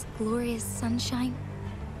bask in its glorious sunshine,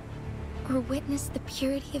 or witness the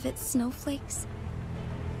purity of its snowflakes.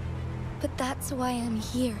 But that's why I'm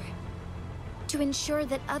here. To ensure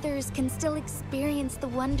that others can still experience the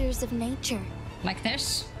wonders of nature. Like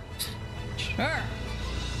this? Sure.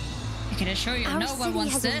 I can assure you, Our no one city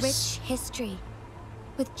wants has this. a rich history,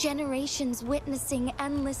 with generations witnessing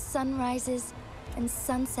endless sunrises and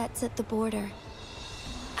sunsets at the border.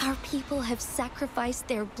 Our people have sacrificed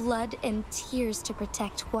their blood and tears to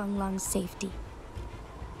protect Huanglang's safety.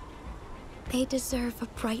 They deserve a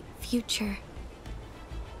bright future.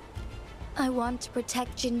 I want to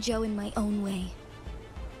protect Jinzhou in my own way.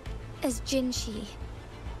 As Jinshi,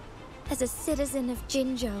 as a citizen of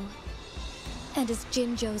Jinzhou, and as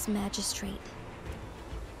Jinzhou's magistrate.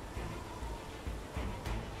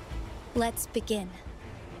 Let's begin.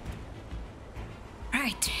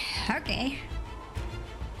 Right, okay.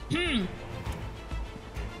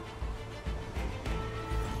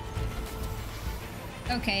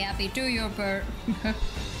 Okay, Abby, do your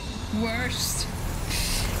worst.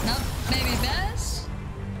 Not maybe best?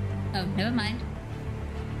 Oh, never mind.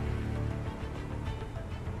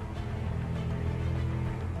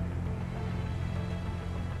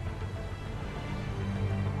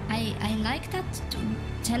 I like that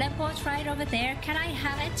teleport right over there. Can I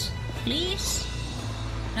have it, please?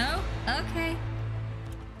 No? Okay.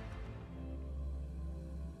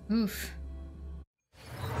 Oof.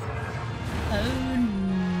 Oh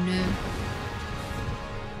no.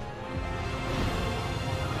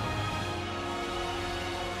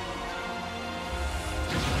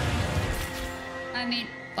 I mean,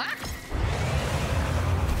 what?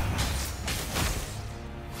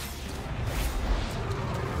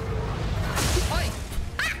 Oi!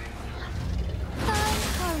 Ah! Find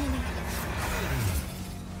harmony.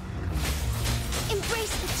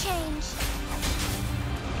 Embrace the change.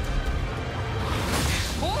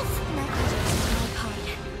 Oof! Messages to my part.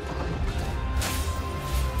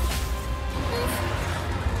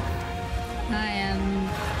 I am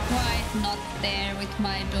quite not there with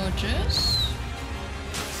my dodgers.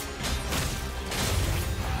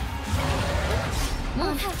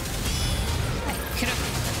 Oof. I could have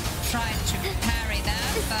tried to parry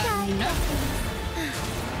that, but no.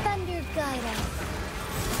 Thunder guide us.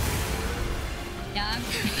 Yeah.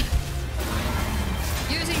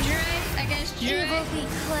 Using Druid against Evil Druid be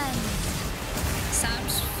cleansed.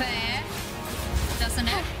 sounds fair, doesn't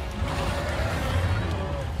it?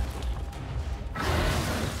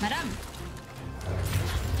 Madame.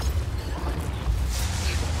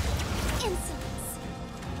 Insolence.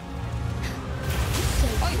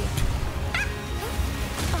 Oi.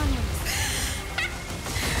 Onwards.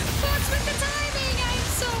 What's with the timing? I'm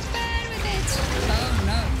so bad with it. Oh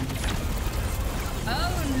no.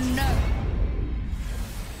 Oh no.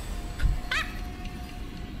 Ah!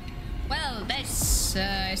 Well, this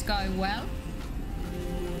is going well.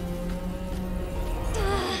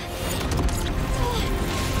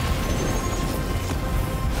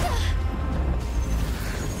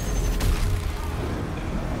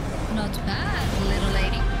 Not bad, little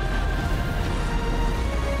lady.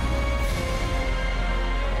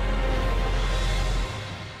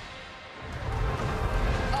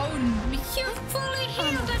 Oh, you're fully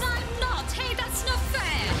healed and I'm not. Hey, that's not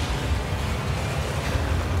fair.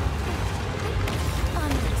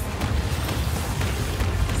 Onwards.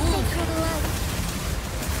 Sacred light.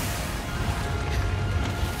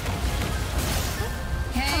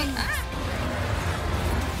 Hey, ah.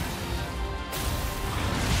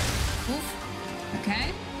 Oof.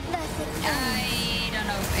 Okay. That's it. I don't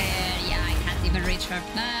know. Yeah, I can't even reach her.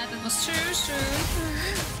 Nah, that was too soon.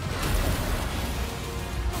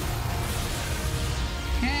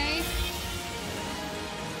 Okay.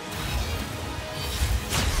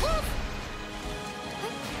 Woof.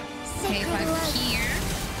 Okay, if Sacred I'm light. here.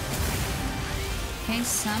 Okay,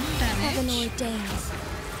 some Heaven damage. ordains.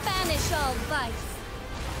 Banish all vice.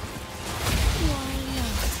 Why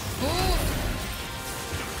not? Ooh.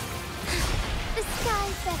 The sky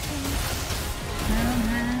beckons. Oh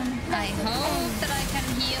man. I hope that I can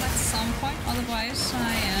heal at some point, otherwise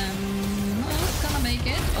I am not gonna make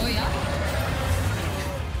it. Oh yeah.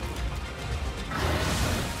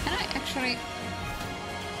 Can I actually...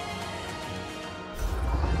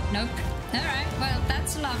 Nope. Alright, well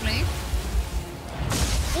that's lovely.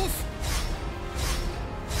 Oof.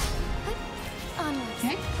 Onwards.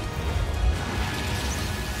 Okay.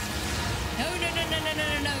 No, no, no, no, no, no,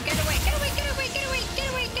 no, no. Get away, get away, get away, get away, get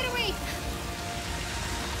away, get away.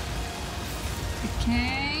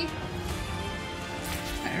 Okay.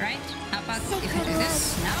 Alright, how about if I do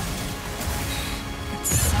this now? Get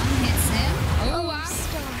some hits in. Oh, wow.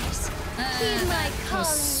 Stars. Heed my That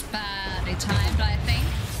was calling. badly timed, I think.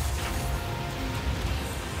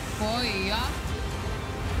 Oh, yeah.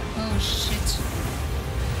 Oh, shit.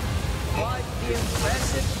 Quite the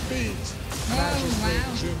impressive feat, Oh, Majesty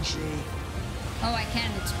wow. Jinshi. Oh, I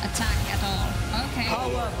can't attack at all. Okay.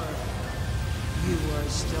 However, you are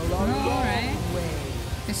still a long Alright. way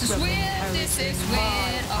This is from weird. This is inheriting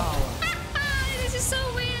my weird. Oh, power. this is so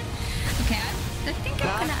weird. Okay, I think I'm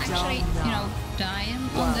gonna Back actually, down you know, now. die on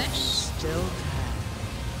While this. still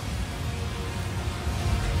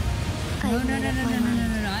I No, have no, made no, up no, my no, no, mind,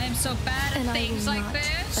 no, no. I am so bad and at I things will like not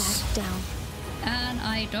this. back down. And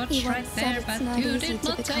I dodged You right once said there, it's but not you easy did to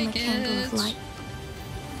not become a take candle it. of light.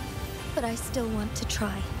 But I still want to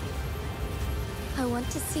try. I want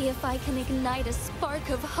to see if I can ignite a spark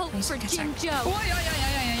of hope for Jinjo. Oi, oi, oi,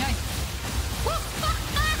 oi, oi, oi.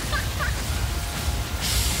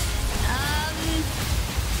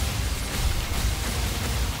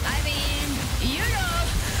 I mean, you know.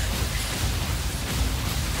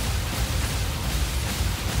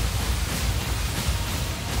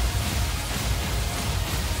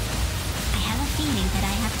 I have a feeling that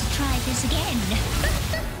I have to try this again.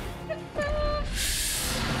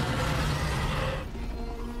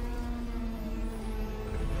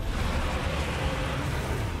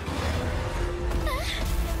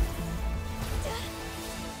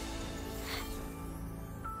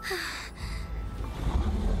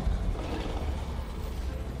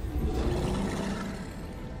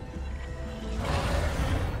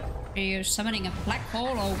 you summoning a black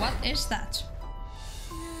hole or what is that?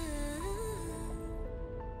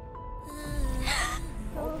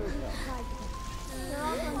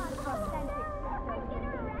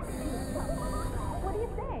 What do you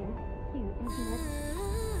say?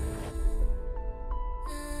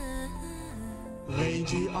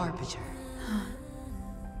 Lady Arbiter.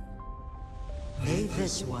 May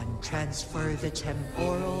this one transfer the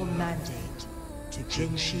temporal mandate to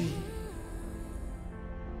Jinshi.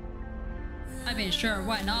 I mean, sure,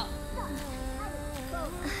 why not?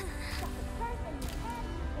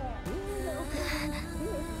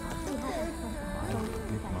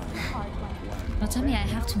 Well, tell me I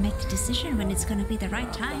have to make the decision when it's gonna be the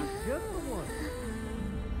right time.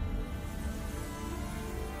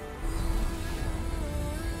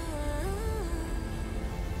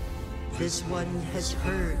 This one has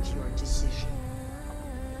heard your decision.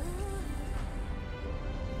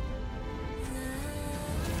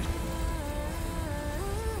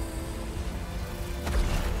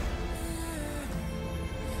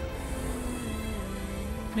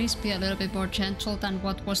 Please be a little bit more gentle than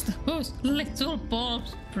what was those little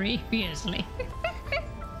balls previously.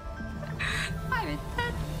 I mean,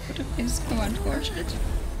 that would have been so unfortunate.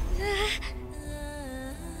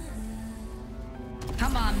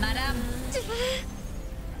 Come on, madam.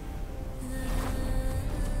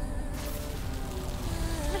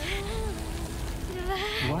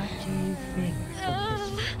 What do you think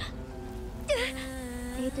of this?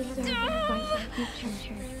 They deserve a bright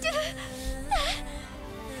future.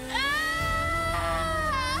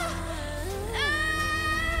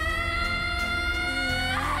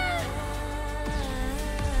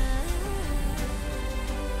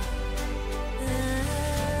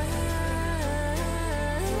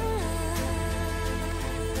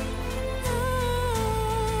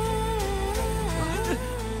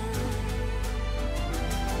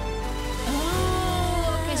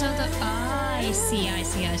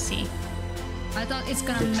 I see. I thought it's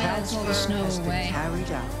gonna melt all the snow away.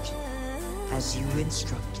 Carried out as you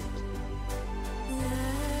instructed.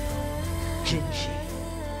 Jinshi,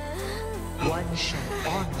 one shall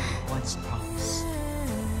honor one's promise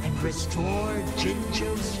and restore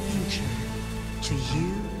Jinzhou's future to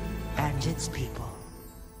you and its people.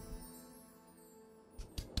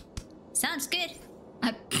 Sounds good.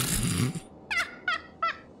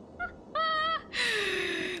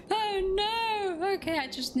 Okay, I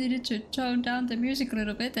just needed to tone down the music a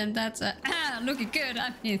little bit, and that's looking good.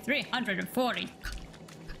 I mean, 340.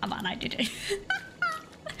 Come on, I did it.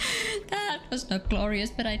 That was not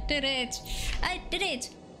glorious, but I did it. I did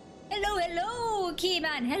it. Hello,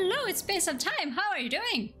 Keyman. Hello, it's been some time. How are you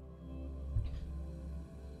doing?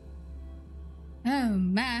 Oh,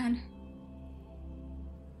 man.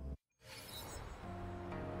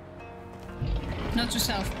 Note to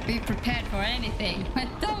self, be prepared for anything. When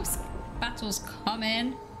those battles come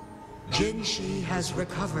in. Jinshi has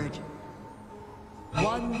recovered.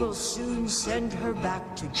 One will soon send her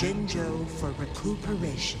back to Jinzhou for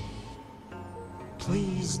recuperation.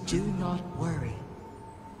 Please do not worry.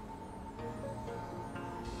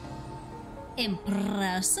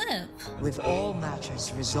 Impressive. With all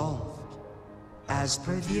matters resolved, as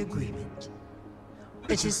per the agreement,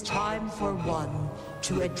 it is time for one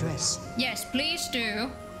to address you. Yes, please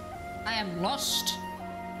do. I am lost.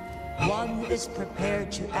 One is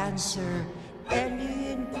prepared to answer any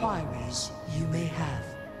inquiries you may have.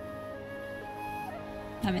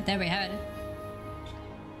 I mean, there we have it.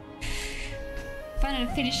 Finally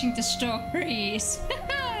finishing the stories.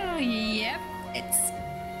 Yep, it's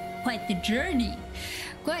quite the journey.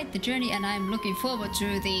 Quite the journey, and I'm looking forward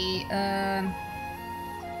to the...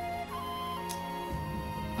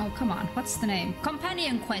 Oh, come on, what's the name?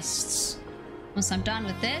 Companion quests. Once I'm done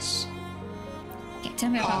with this... Okay,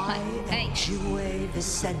 tell me about I am Jue the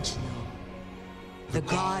Sentinel, the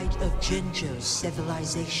guide of Jinzhou's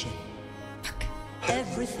civilization. Fuck.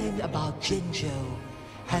 Everything about Jinzhou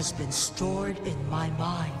has been stored in my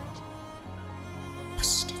mind.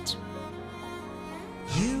 Busted.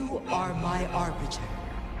 You are my arbiter,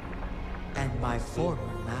 and my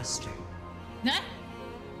former master. Nah?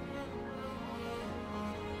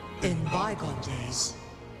 In bygone days,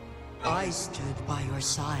 I stood by your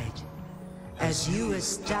side as you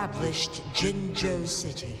established Jinzhou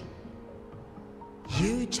City.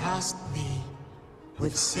 You tasked me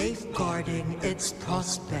with safeguarding its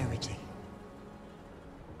prosperity.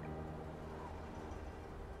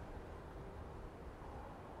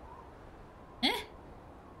 Eh?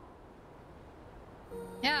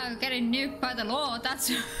 Yeah, I'm getting nuked by the law,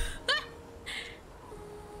 that's...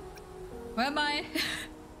 Where am I?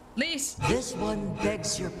 Please. This one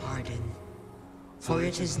begs your pardon. for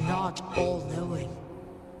it is not all-knowing.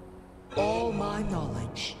 All my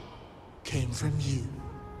knowledge came from you.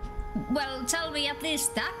 Well, tell me at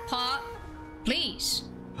least that part, please.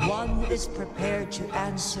 One is prepared to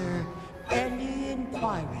answer any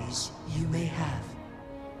inquiries you may have.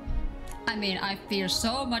 I mean, I feel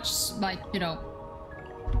so much like, you know,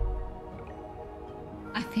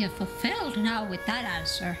 I feel fulfilled now with that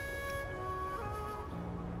answer.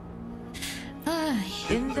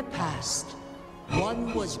 In the past,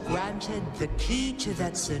 one was granted the key to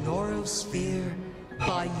that Sonoro sphere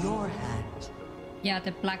by your hand. Yeah,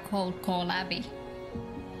 the black hole called Abby.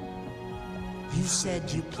 You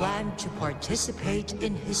said you planned to participate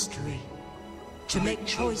in history, to make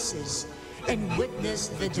choices and witness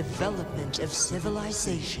the development of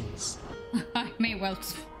civilizations. I mean, well...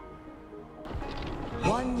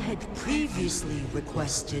 One had previously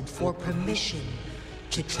requested for permission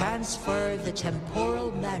to transfer the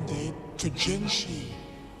temporal mandate to Jinshi,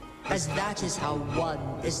 as that is how one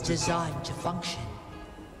is designed to function.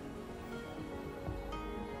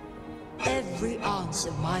 Every ounce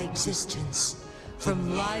of my existence,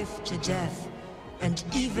 from life to death, and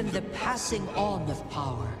even the passing on of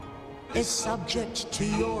power, is subject to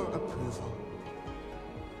your approval.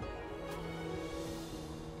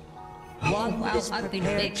 One is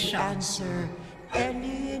prepared to answer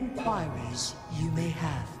any inquiries you may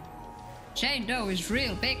have. Jane Doe is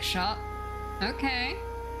real big shot. Okay.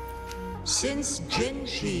 Since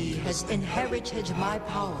Jinshi has inherited my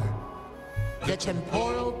power, the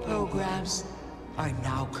temporal programs are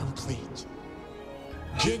now complete.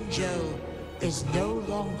 Jinzhou is no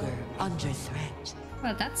longer under threat.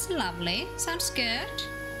 Well, that's lovely. Sounds good.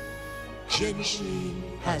 Jinshi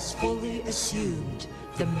has fully assumed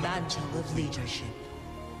the mantle of leadership.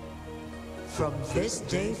 From this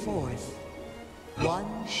day forth,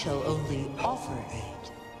 one shall only offer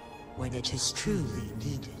aid when it is truly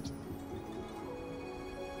needed.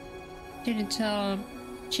 Didn't tell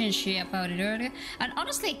Jinshi about it earlier. And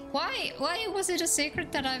honestly, why was it a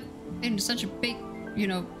secret that I've been such a big, you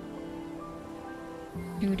know,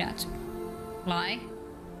 do that? Lie?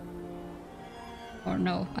 Or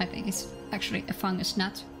no, I think it's actually a fungus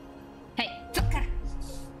nut. Hey, fucker!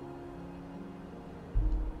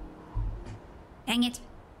 Dang it.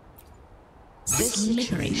 This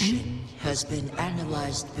situation has been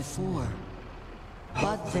analyzed before,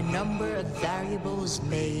 but the number of variables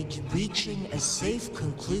made reaching a safe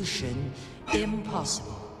conclusion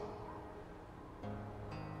impossible.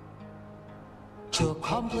 To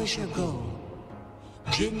accomplish her goal,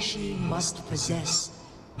 Jinshi must possess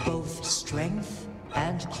both strength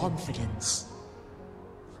and confidence.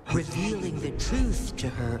 Revealing the truth to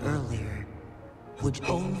her earlier would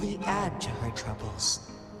only add to her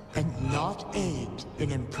troubles and not aid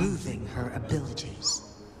in improving her abilities.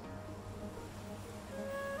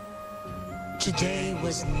 Today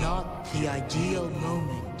was not the ideal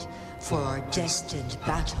moment for our destined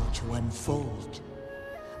battle to unfold,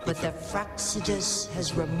 but the Fraxidus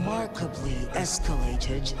has remarkably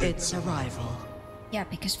escalated its arrival. Yeah,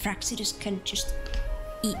 because Fraxidus can just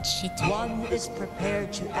eat shit. One is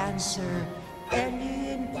prepared to answer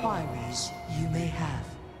any inquiries you may have.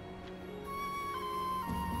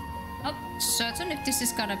 Not certain if this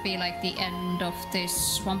is gonna be like the end of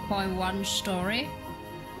this 1.1 story,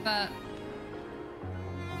 but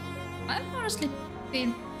I've honestly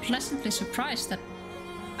been pleasantly surprised that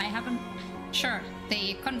I haven't... Sure,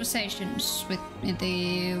 the conversations with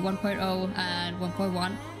the 1.0 and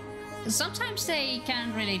 1.1, sometimes they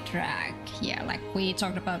can really drag. Yeah, like we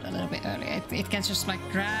talked about a little bit earlier. It can just like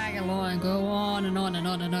drag along and go on and on and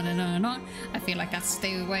on and on and on and on. I feel like that's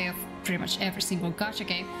the way of pretty much every single gacha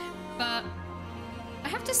game. But I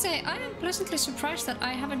have to say, I am pleasantly surprised that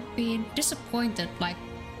I haven't been disappointed, like,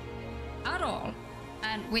 at all.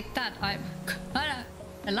 And with that, I'm gonna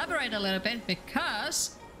elaborate a little bit,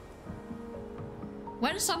 because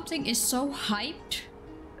when something is so hyped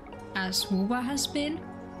as Wuba has been,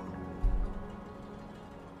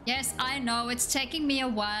 yes, I know it's taking me a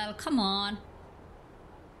while, come on.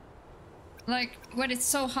 Like, when it's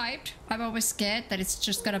so hyped, I'm always scared that it's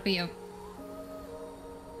just gonna be a...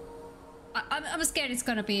 I'm scared it's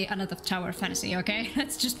gonna be another tower fantasy, okay?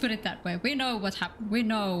 Let's just put it that way. We know what happened. We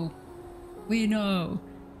know.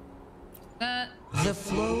 But... The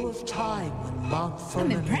flow of time on Mount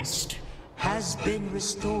Firmament has been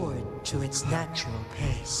restored to its natural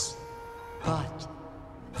pace. But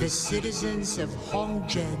the citizens of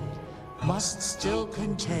Hongzhen must still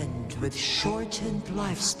contend with shortened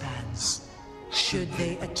lifespans should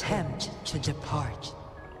they attempt to depart.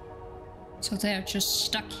 So they're just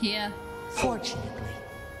stuck here? Fortunately,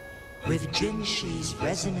 with Jinshi's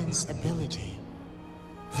resonance ability,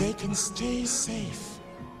 they can stay safe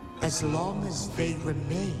as long as they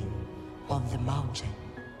remain on the mountain.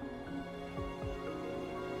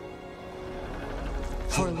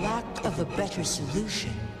 For lack of a better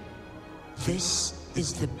solution, this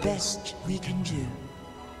is the best we can do.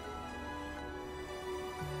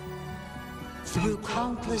 Through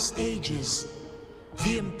countless ages,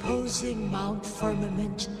 the imposing Mount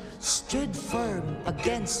Firmament stood firm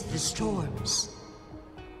against the storms.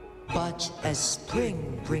 But as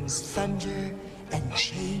spring brings thunder and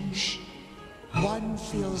change, one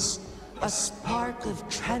feels a spark of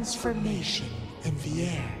transformation in the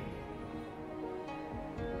air.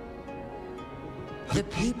 The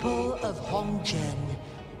people of Hongzhen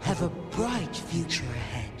have a bright future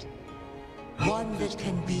ahead. One that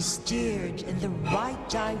can be steered in the right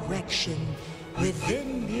direction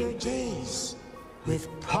within mere days with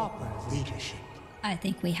proper leadership. I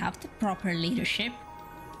think we have the proper leadership.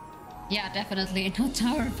 Yeah, definitely not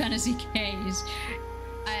Tower Fantasy case.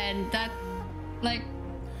 And that, like,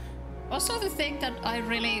 also the thing that I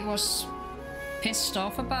really was pissed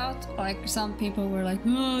off about. Like, some people were like,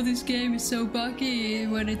 oh, this game is so buggy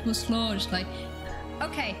when it was launched. Like,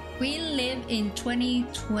 okay, we live in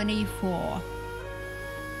 2024.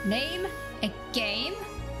 Name a game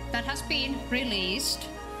that has been released,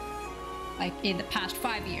 like, in the past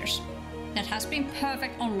 5 years, that has been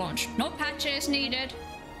perfect on launch. No patches needed,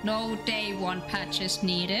 no day one patches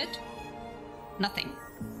needed, nothing.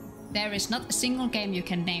 There is not a single game you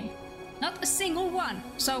can name. Not a single one.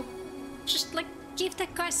 So, just, like, give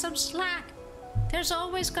that guy some slack. There's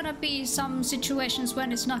always gonna be some situations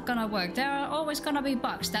when it's not gonna work. There are always gonna be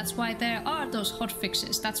bugs. That's why there are those hot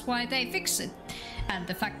fixes. That's why they fix it. And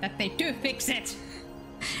the fact that they do fix it.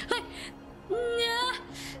 Like, nah,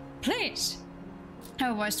 please.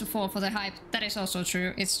 Otherwise to fall for the hype. That is also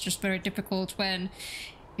true. It's just very difficult when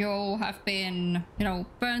you have been, you know,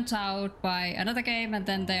 burnt out by another game and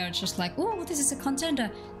then they're just like, oh, this is a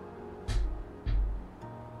contender.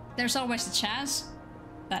 There's always a chance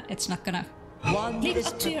that it's not gonna live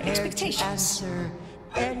up to your expectations. To answer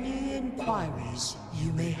any inquiries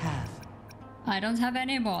you may have. I don't have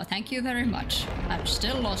any more, thank you very much. I'm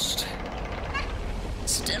still lost.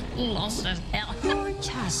 Still lost as hell. Your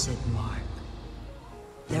tacit mark.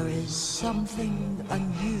 There is something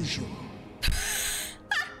unusual.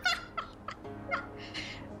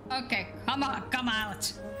 Okay, come on, come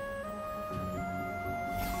out.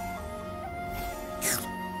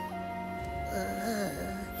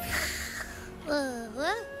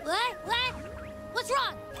 What? What's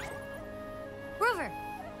wrong? Rover,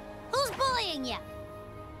 who's bullying you?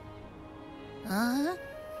 Huh?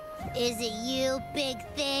 Is it you, big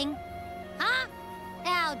thing? Huh?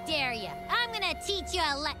 How dare you? I'm gonna teach you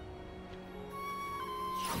a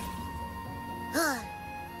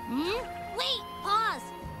Wait, pause.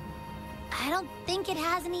 I don't think it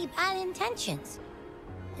has any bad intentions.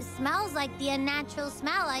 It smells like the unnatural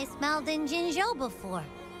smell I smelled in Jinzhou before.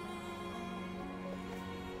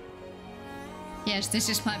 Yes, this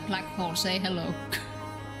is my black hole. Say hello.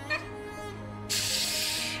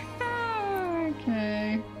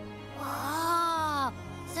 Okay. Oh,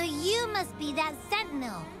 so you must be that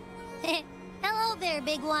sentinel. Hello there,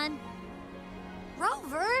 big one.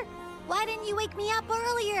 Rover, why didn't you wake me up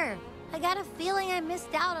earlier? I got a feeling I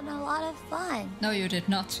missed out on a lot of fun. No, you did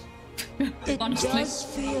not. It Honestly. does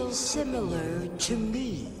feel similar to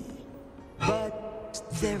me, but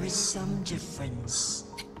there is some difference.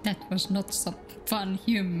 That was not some fun.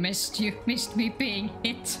 You missed me being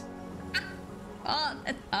hit. All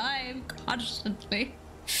the time, constantly.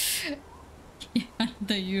 Yeah,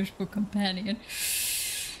 the usual companion.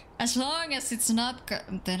 As long as it's not,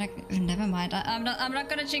 then never mind. I'm not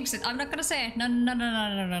gonna jinx it. I'm not gonna say it. No. No,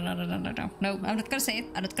 I'm not gonna say it.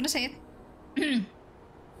 I'm not gonna say it.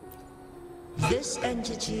 This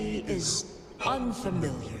entity is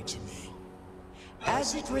unfamiliar to me.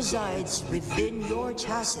 As it resides within your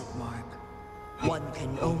tacit mark, one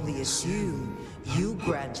can only assume you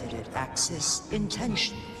granted it access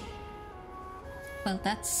intentionally. Well,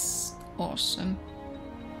 that's awesome.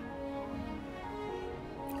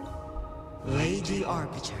 Lady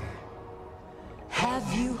Arbiter,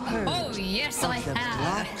 have you heard Oh, yes, of I the have.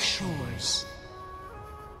 Black Shores?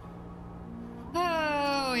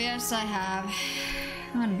 Oh, yes, I have.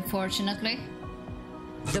 Unfortunately.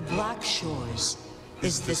 The Black Shores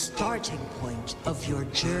is the starting point of your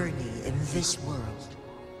journey in this world.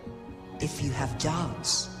 If you have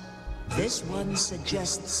doubts, this one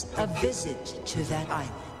suggests a visit to that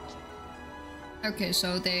island. Okay,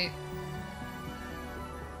 so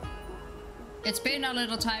it's been a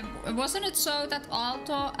little time. Wasn't it so that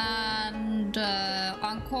Alto and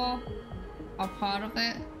Anko are part of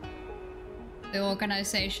it. The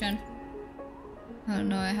organization. Oh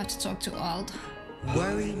no, I have to talk to Ald.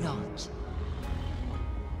 Worry not.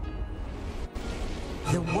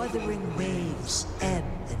 The wuthering waves ebb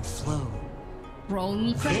and flow. Roll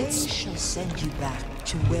They credits. shall send you back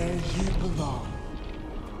to where you belong.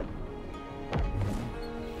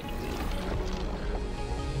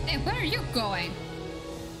 Hey, where are you going?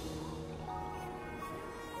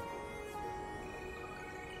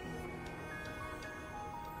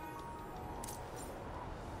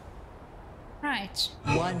 Right.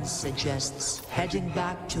 One suggests heading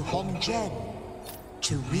back to Hongzhen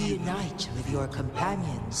to reunite with your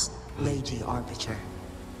companions, Lady Arbiter.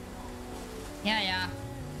 Yeah,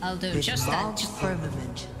 I'll do With just Mount that.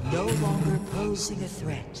 Firmament no longer posing a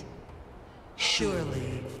threat,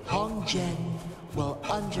 surely Hongzhen will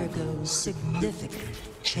undergo significant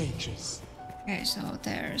changes. Okay, so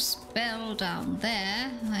there's Bell down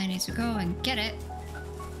there. I need to go and get it.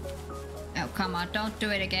 Oh, come on, don't do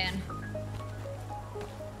it again.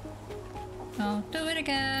 Don't do it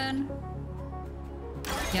again.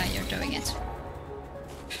 Yeah, you're doing it.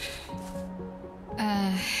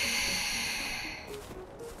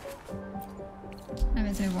 Let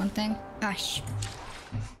me do one thing. Gosh.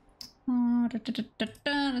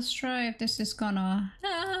 Let's try if this is gonna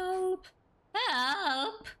help.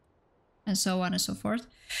 Help! And so on and so forth.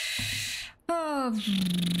 Oh.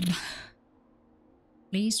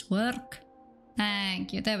 Please work.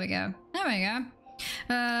 Thank you. There we go. There we go.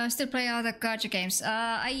 Still play other gacha games.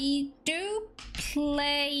 I do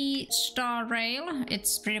play Star Rail.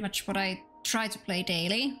 It's pretty much what I try to play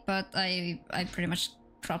daily, but I pretty much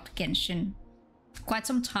dropped Genshin quite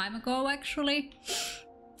some time ago, actually.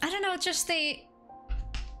 I don't know, just the...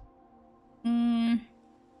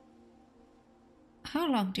 How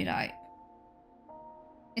long did I...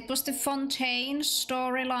 It was the Fontaine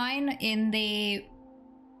storyline in the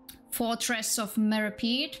Fortress of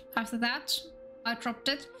Meripede. After that, I dropped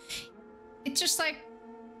it. It's just like,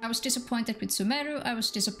 I was disappointed with Sumeru, I was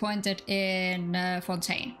disappointed in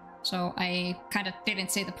Fontaine. So I kind of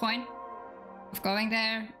didn't see the point of going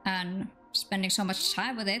there and spending so much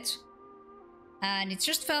time with it. And it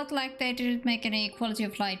just felt like they didn't make any quality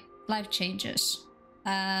of life changes.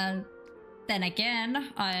 And then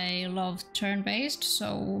again, I love turn-based,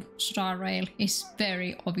 so Star Rail is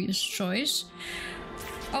very obvious choice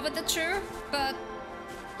over the two. But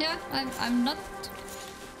yeah, I'm not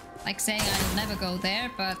like saying I'll never go there,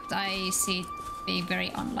 but I see it being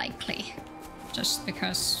very unlikely. Just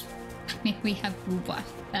because, I mean, we have Ruba,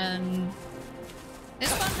 and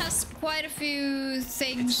this one has quite a few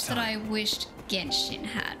things that I wished Genshin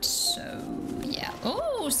had, so yeah.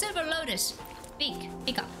 Oh, Silver Lotus!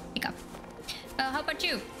 Pick up. How about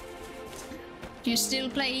you? Do you still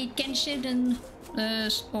play Genshin and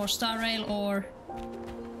or Star Rail, or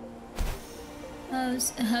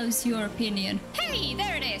how's your opinion? Hey,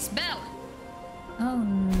 there it is, Bell. Oh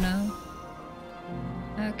no.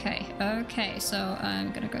 Okay, so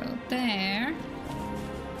I'm gonna go there.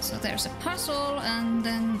 So there's a puzzle, and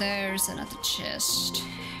then there's another chest.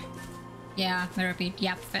 Yeah, Meripede,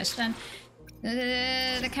 Yap Fest, and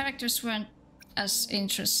the characters weren't as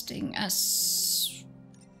interesting as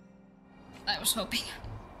I was hoping,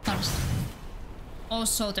 honestly.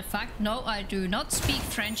 Also the fact, no, I do not speak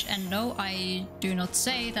French, and no, I do not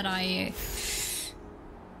say that I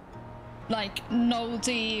like know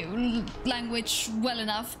the language well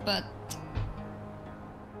enough, but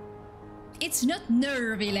it's not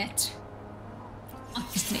Nervilet.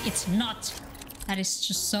 Obviously, it's not. That is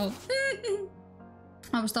just so.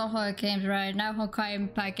 I was talking about games right now. Honkai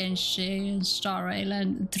Impact and Star Rail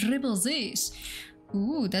and Triple Z's.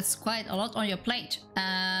 Ooh, that's quite a lot on your plate.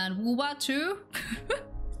 And Wuba too.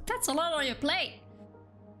 That's a lot on your plate.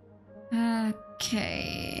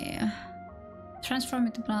 Okay. Transform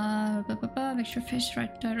into blah, blah, blah, blah. Make sure face the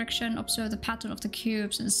right direction. Observe the pattern of the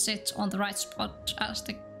cubes and sit on the right spot as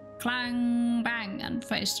the clang bang and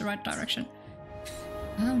face the right direction.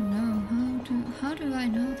 Oh no, how do I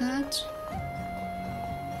know that?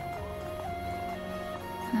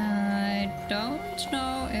 I don't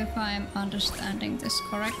know if I'm understanding this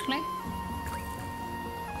correctly.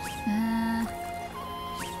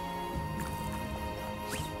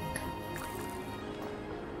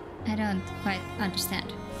 I don't quite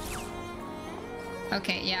understand.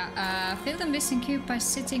 Okay, yeah, fill the missing cube by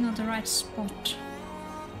sitting on the right spot.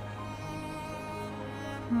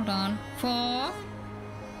 Hold on. 4,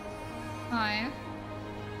 5.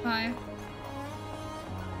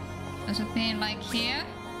 Does it mean like here?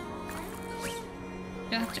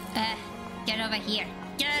 You have to, get over here.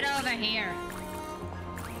 Get over here.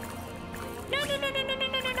 No.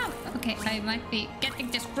 Okay, I might be getting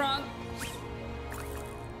this wrong.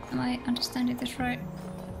 Am I understanding this right?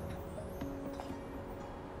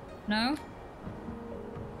 No?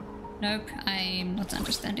 Nope, I'm not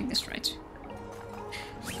understanding this right.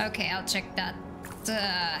 Okay, I'll check that.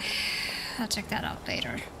 I'll check that out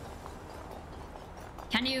later.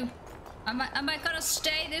 Can you? Am I gonna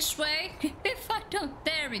stay this way? If I don't,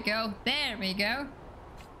 there we go. There we go.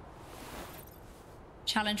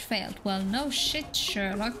 Challenge failed. Well, no shit,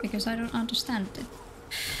 Sherlock, because I don't understand it.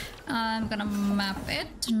 I'm gonna map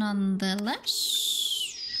it nonetheless.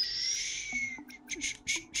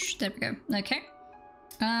 There we go. Okay.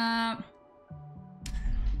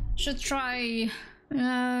 Should try.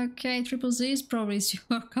 Okay, Triple Z is probably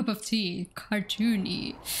your cup of tea.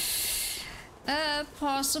 Cartoony.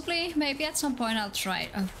 Possibly. Maybe at some point I'll try.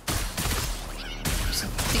 Oh. So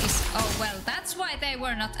these. Oh well, that's why they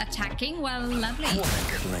were not attacking. Well, lovely. As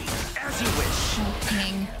you wish. Oh,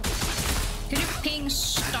 ping. Could you ping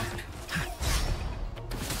stop?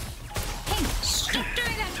 Ping, stop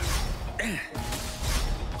doing that. Hey.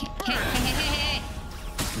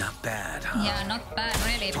 Not bad, huh? Yeah, not bad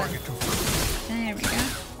really, but there we go.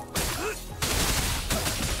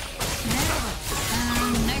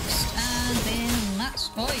 And next, and then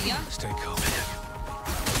last. Oh yeah. Stay calm.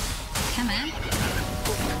 Come on.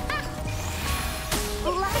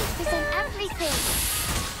 Life is in everything.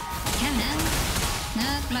 Come on.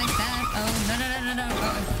 Not like that. Oh no.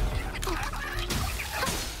 Oh.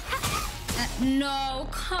 No,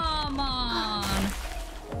 come on.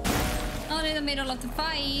 Not in the middle of the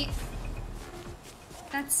fight.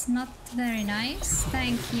 That's not very nice.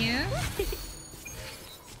 Thank you.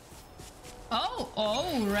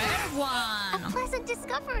 Oh, rare one. A pleasant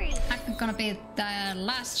discovery. I'm gonna be the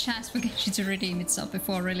last chance for Genji to redeem itself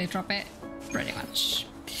before really drop it. Pretty much.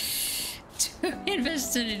 Too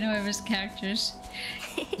invested in whoever's characters.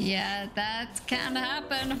 Yeah, that can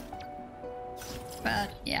happen.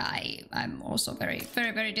 But yeah, I'm also very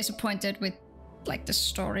disappointed with like the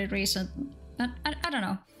story reason. I don't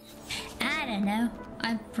know. I don't know.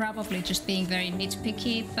 I'm probably just being very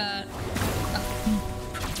nitpicky, but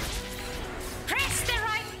press the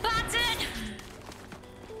right button.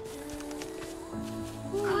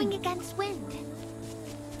 Going against wind.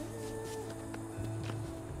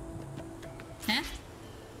 Huh?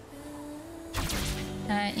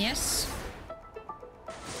 Yes.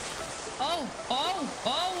 Oh,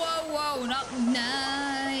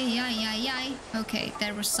 yeah. Okay,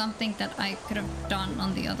 there was something that I could have done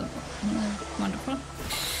on the other one. Wonderful.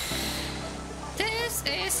 This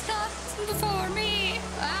is not for me.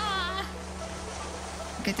 Ah.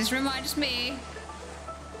 Okay, this reminds me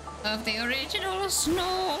of the original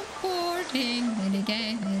snowboarding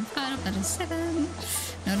minigame in Final Fantasy VII.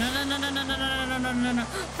 No.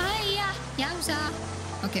 Hiya, yowza.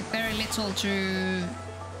 Okay, very little to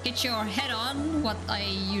get your head on, what I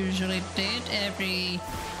usually did every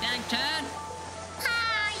dang turn.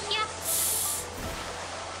 Hiya.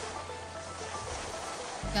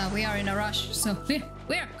 Yeah, we are in a rush, so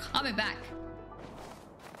we're coming back.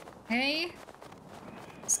 Hey,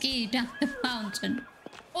 ski down the mountain.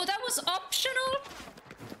 Oh, that was optional?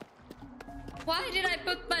 Why did I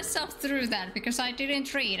put myself through that? Because I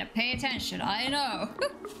didn't read and pay attention, I know.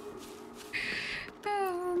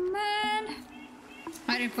 Oh man.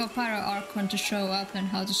 Waiting for Pyro Archon to show up and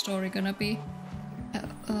how the story gonna be.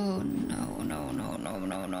 Oh no.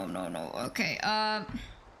 Okay,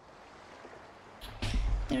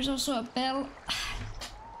 there's also a bell.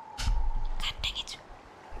 God dang it.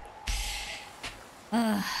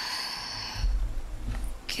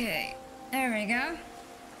 Okay, there we go.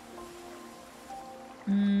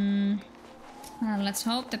 Well, let's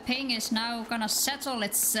hope the ping is now gonna settle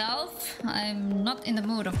itself. I'm not in the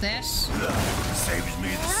mood of this. Saves me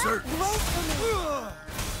the search.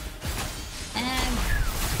 And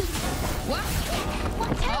what?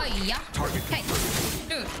 Oh yeah. Hey,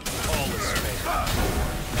 dude.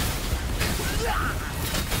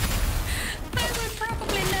 I would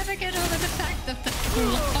probably never get over the fact that the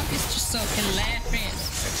clock is just so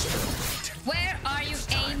hilarious. Where are you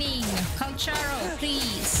aiming? Colcharo,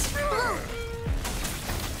 please.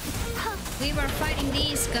 We were fighting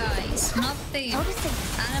these guys, not the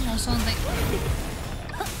animals on the...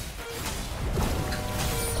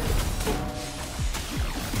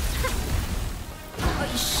 Oh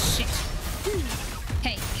shit.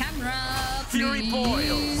 Hey, camera, please. Fury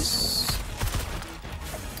boils.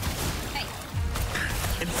 Hey.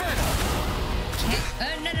 Inferno. Okay.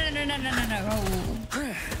 No. Oh.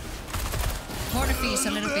 Morphe is a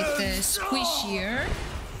little bit squishier.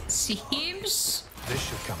 Seems. This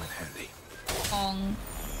should come in handy.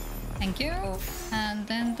 Thank you. And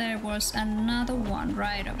then there was another one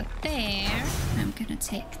right over there. I'm gonna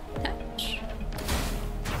take that.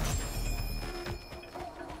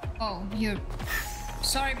 Oh, you're...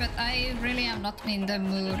 Sorry, but I really am not in the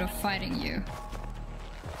mood of fighting you.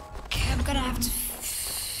 Okay, I'm gonna have to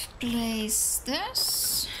place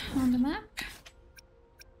this on the map.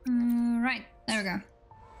 Right, there we go.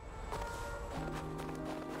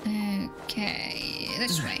 Okay,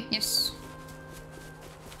 this way, yes.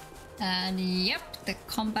 And yep, the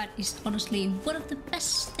combat is honestly one of the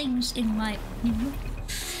best things in my opinion.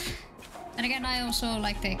 And again, I also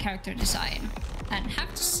like the character design. And have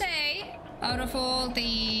to say, out of all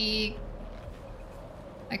the...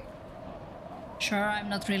 Like, sure, I'm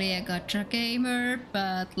not really a gacha gamer,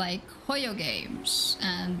 but like Hoyo games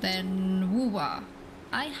and then Wuwa,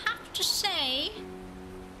 I have to say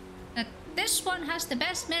that this one has the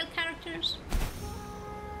best male characters.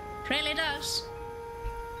 Really does.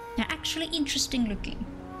 They're actually interesting looking.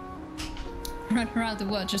 Run around the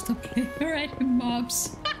world just to obliterate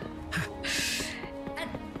mobs. And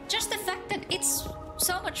just the fact that it's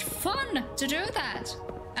so much fun to do that.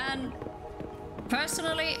 And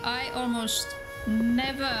personally, I almost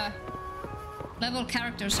never level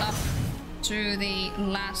characters up to the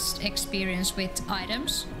last experience with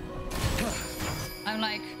items. I'm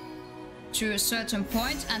like to a certain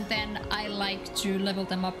point, and then I like to level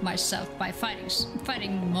them up myself by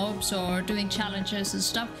fighting mobs or doing challenges and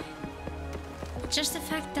stuff. Just the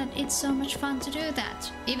fact that it's so much fun to do that,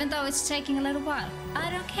 even though it's taking a little while, I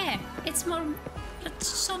don't care. It's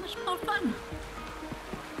so much more fun.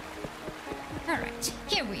 Alright,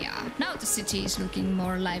 here we are. Now the city is looking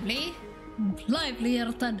more lively.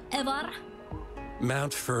 Livelier than ever.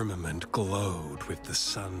 Mount Firmament glowed with the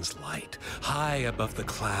sun's light, high above the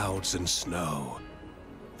clouds and snow.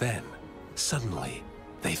 Then, suddenly,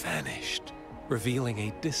 they vanished, revealing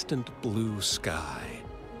a distant blue sky.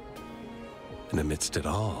 And amidst it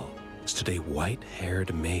all stood a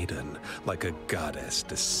white-haired maiden, like a goddess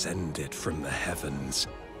descended from the heavens.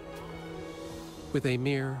 With a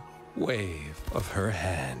mere wave of her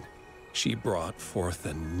hand, she brought forth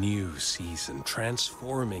a new season,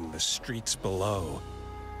 transforming the streets below.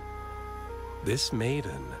 This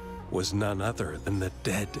maiden was none other than the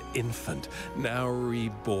dead infant, now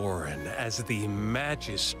reborn as the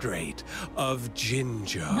magistrate of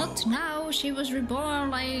Jinzhou. Not now, she was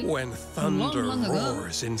reborn like... When thunder long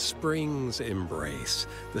roars in spring's embrace,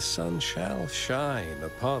 the sun shall shine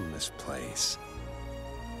upon this place.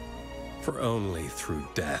 For only through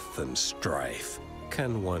death and strife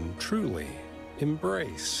can one truly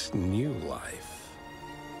embrace new life.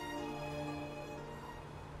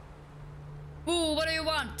 Ooh, what do you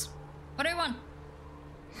want? What do you want?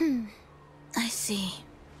 I see.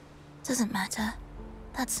 Doesn't matter.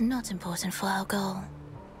 That's not important for our goal.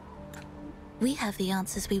 We have the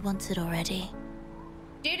answers we wanted already.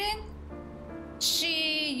 Didn't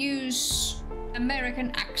she use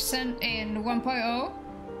American accent in 1.0?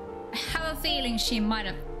 I have a feeling she might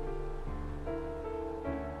have.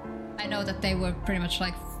 I know that they were pretty much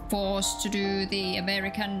like forced to do the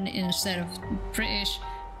American instead of British,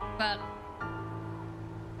 but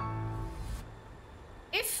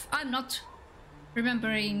if I'm not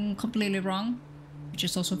remembering completely wrong, which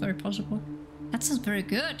is also very possible, that sounds very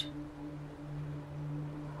good.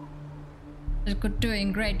 They're doing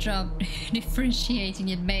a great job differentiating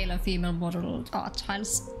in male and female model art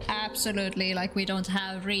styles. Absolutely, like we don't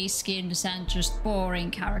have reskins and just boring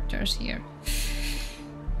characters here.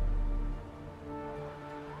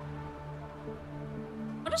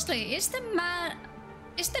 Honestly, is the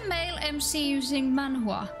male MC using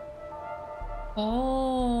manhwa?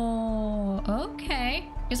 Oh, okay.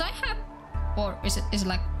 Because I have, or is it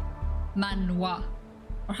like manhwa,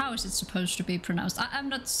 or how is it supposed to be pronounced? I'm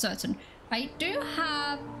not certain. I do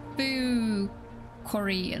have two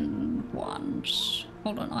Korean ones.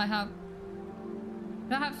 Hold on, I have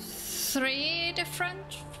 3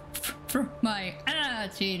 different from my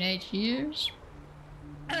teenage years.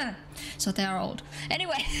 So they are old.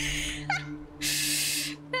 Anyway.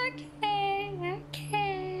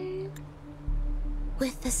 Okay.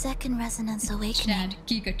 With the second resonance awakening,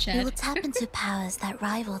 we will tap into powers that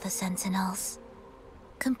rival the Sentinels.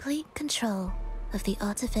 Complete control of the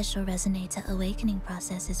artificial resonator awakening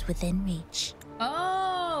process is within reach.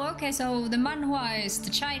 Oh, okay, so the manhwa is the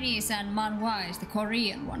Chinese and manhwa is the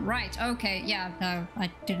Korean one. Right, okay, yeah, no, I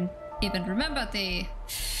didn't even remember the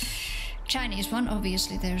Chinese one.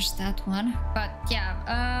 Obviously there's that one, but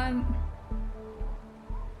yeah,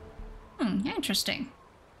 interesting.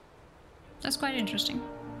 That's quite interesting.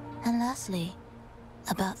 And lastly,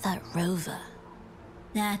 about that rover.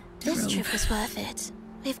 This trip was worth it.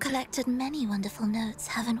 We've collected many wonderful notes,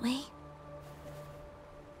 haven't we?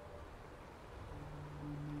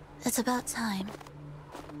 It's about time.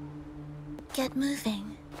 Get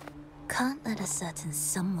moving. Can't let a certain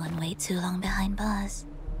someone wait too long behind bars.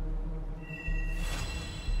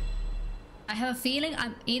 I have a feeling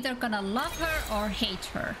I'm either gonna love her or hate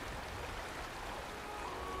her.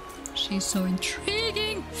 She's so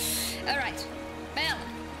intriguing. Alright, bell.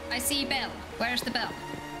 I see bell. Where's the bell?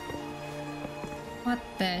 What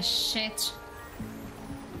the shit?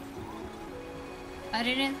 I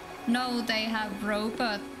didn't know they have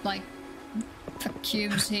robot like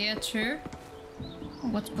vacuums here too.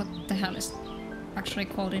 What the hell is it actually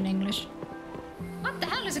called in English? What the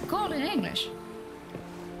hell is it called in English?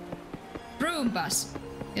 Broom bus,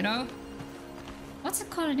 you know? What's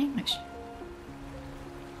it called in English?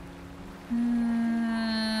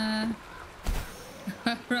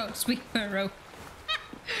 Road sweeper rope.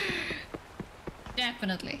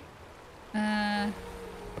 Definitely. Am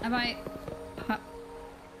I...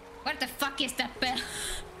 What the fuck is that bell?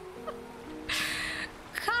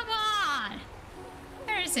 Come on!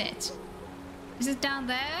 Where is it? Is it down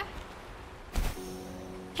there?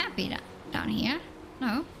 Can't be down here.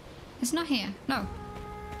 No. It's not here. No.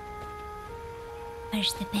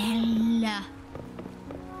 Where's the bell?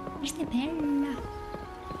 Where's the bell?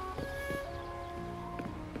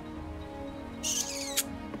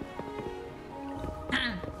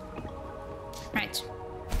 Right.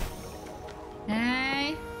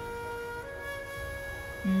 Hey.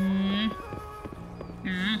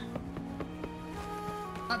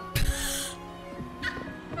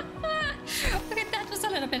 Okay, that was a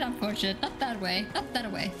little bit unfortunate. Not that way. Not that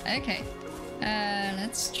way. Okay.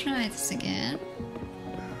 Let's try this again.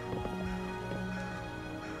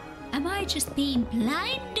 Am I just being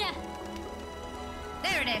blind?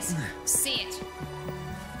 There it is. See it.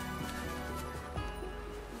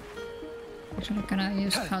 Actually, gonna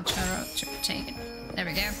use Culture to take it. There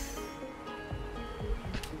we go.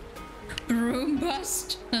 Broom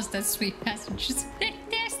bust. That's that sweet passenger's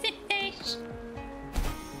destination.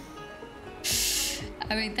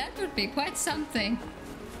 I mean, that would be quite something.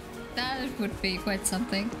 That would be quite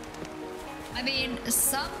something. I mean,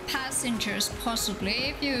 some passengers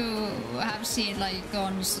possibly, if you have seen like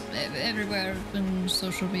on everywhere in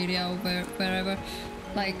social media or wherever,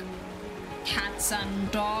 like cats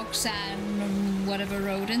and dogs and whatever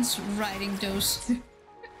rodents riding those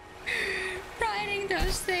riding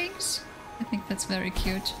those things. I think that's very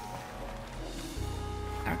cute.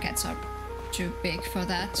 Our cats are too big for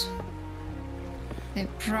that. They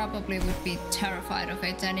probably would be terrified of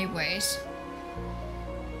it anyways.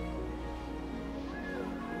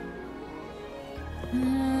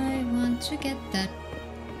 I want to get that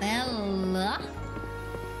bell.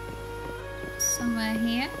 Somewhere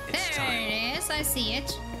here. There it is. I see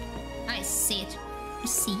it. I see it. I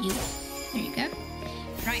see you. There you go.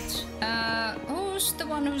 Right. Who's the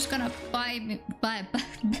one who's gonna buy me? Buy.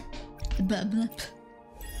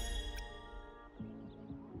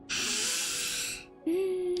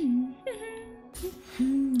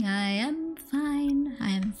 I am fine. I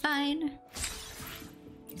am fine.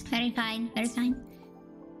 Very fine. Very fine.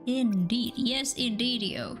 Indeed. Yes,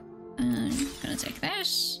 indeedio. I'm gonna take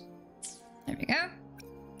this. There we go.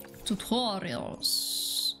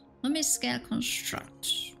 Tutorials. Let me scale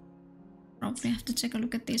construct. Probably have to take a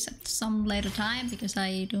look at this at some later time because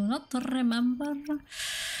I do not remember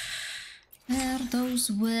where those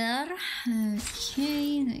were.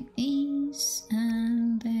 Okay, like these,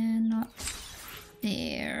 and then not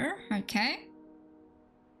there. Okay.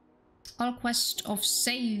 All quest of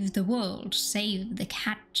save the world, save the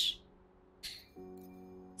cat.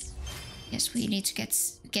 Yes, we need to get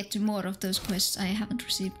to more of those quests. I haven't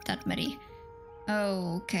received that many.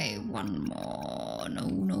 Okay, one more. No,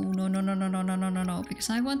 because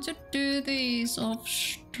I want to do these off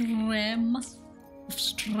stream.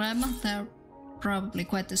 They're probably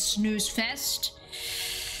quite a snooze fest.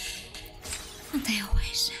 Aren't they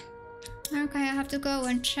always? Okay, I have to go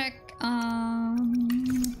and check.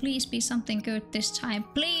 Please be something good this time.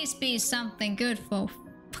 Please be something good for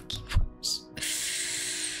fucking once.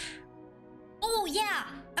 Oh yeah.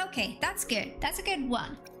 Okay, that's good. That's a good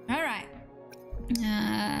one. All right.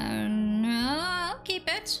 No, I'll keep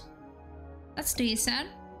it. That's decent.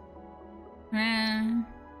 Right.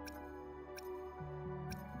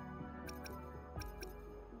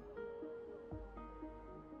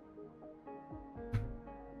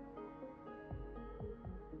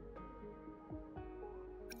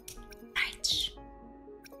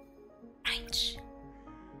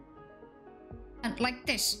 And like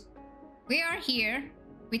this. We are here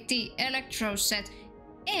with the electro set.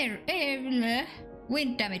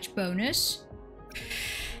 wind damage bonus.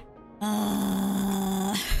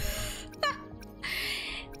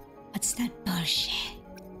 What's that bullshit?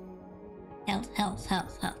 Health.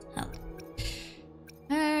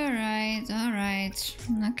 Alright.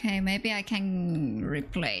 Okay, maybe I can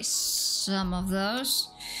replace some of those.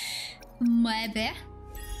 Maybe.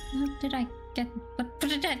 What did I get? What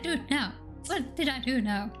did I do now? What did I do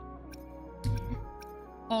now?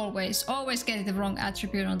 Always getting the wrong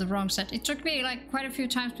attribute on the wrong set. It took me like quite a few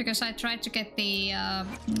times because I tried to get the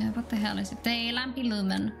what the hell is it? The Lampy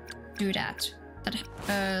Lumen do that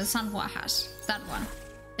Sanhua has. That one.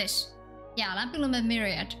 This. Yeah, Lampy Lumen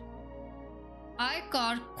Myriad. I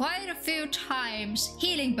got quite a few times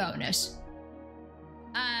healing bonus.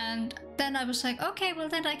 And then I was like, okay, well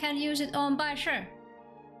then I can use it on Baisher.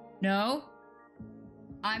 No.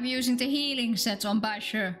 I'm using the healing sets on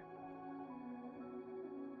Baisher.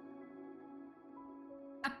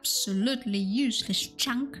 Absolutely useless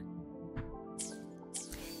chunk.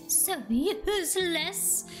 So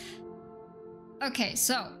useless. Okay,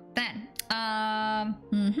 so then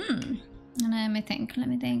let me think, let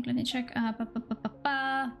me check.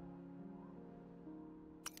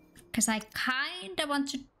 Because I kinda want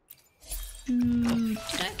to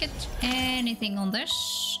did I get anything on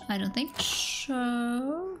this? I don't think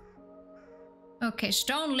so. Okay,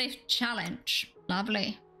 Stone Lift Challenge.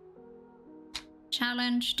 Lovely.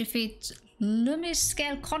 Challenge, defeat Lumi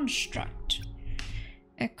Scale Construct.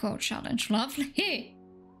 Echo Challenge. Lovely.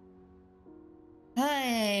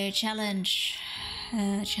 Hey, challenge.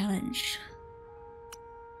 Challenge.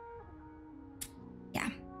 Yeah.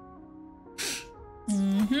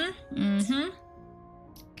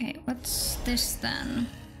 Okay, what's this then?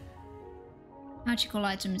 Magical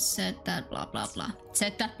item is said that blah blah blah.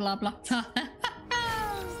 Said that blah blah.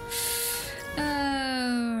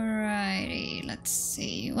 Alrighty, let's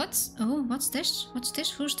see. What's this? What's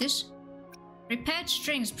this? Who's this? Repaired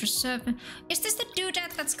strings, preserve. Is this the dude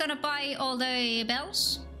that's gonna buy all the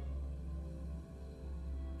bells?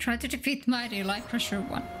 Try to defeat Mighty Light Pressure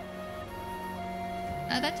 1.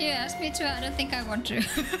 That you asked me to, I don't think I want to.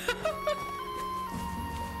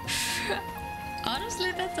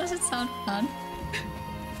 Honestly, that doesn't sound fun.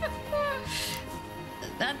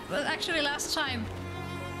 That was actually last time.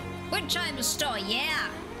 Wind Chime Store, yeah!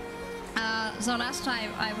 So last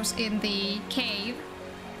time I was in the cave.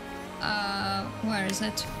 Where is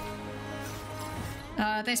it?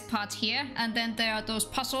 This part here, and then there are those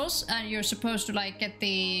puzzles, and you're supposed to like get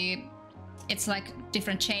the... It's like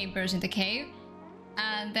different chambers in the cave.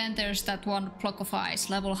 And then there's that one block of ice,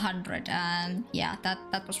 level 100, and yeah,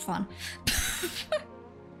 that was fun.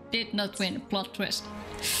 Did not win, plot twist.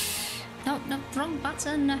 No, wrong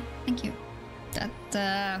button. Thank you.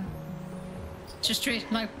 That just treat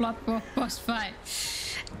like blood boss fight.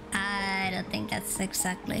 I don't think that's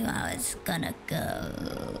exactly how it's gonna go.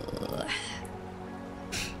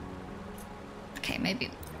 Okay, maybe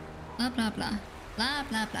blah blah blah blah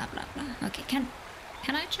blah blah blah blah. Okay, can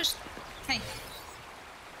I just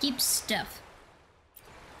keep stuff?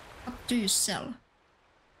 What do you sell?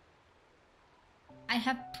 I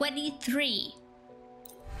have 23.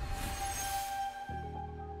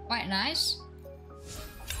 Quite nice.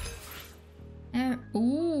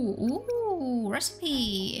 Ooh,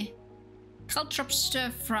 recipe. Caltrop stir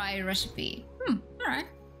fry recipe. Alright.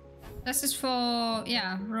 This is for,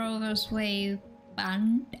 yeah, Rover's Wave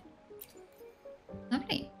Band.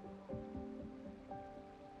 Lovely.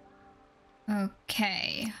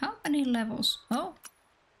 Okay, how many levels?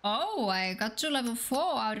 Oh, I got to level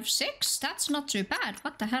 4 out of 6. That's not too bad.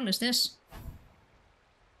 What the hell is this?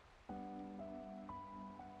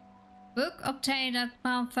 Book obtained at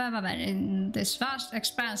Mount Firmament. In this vast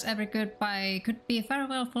expanse, every goodbye could be a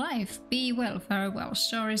farewell for life. Be well, farewell.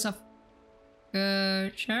 Stories of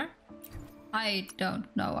Sure. I don't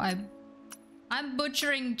know. I'm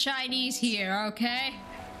butchering Chinese here, okay?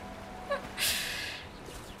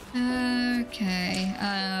 Okay,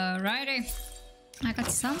 righty. I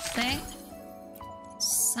got something.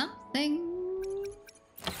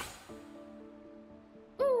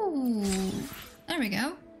 Ooh, there we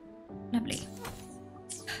go. Lovely.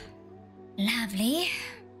 Lovely.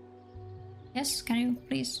 Yes, can you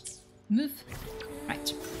please move?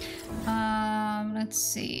 Right. Let's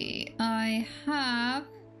see. I have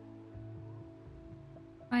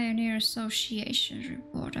Pioneer Association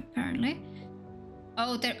report apparently.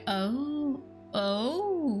 Oh, there. Oh.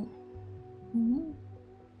 Ooh.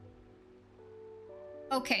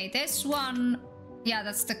 Okay, this one. Yeah,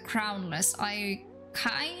 that's the crownless. I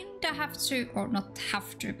kinda have to, or not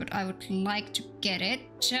have to, but I would like to get it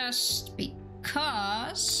just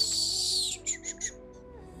because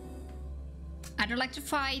I don't like to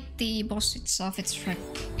fight the boss itself, it's a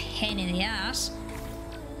pain in the ass.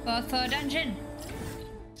 But for a dungeon,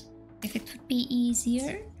 if it would be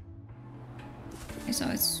easier. Okay, so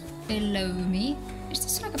it's below me. Is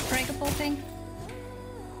this like a breakable thing?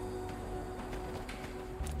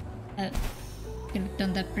 Could have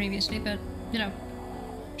done that previously, but you know,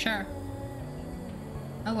 sure.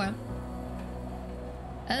 Oh well.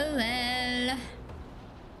 Oh well.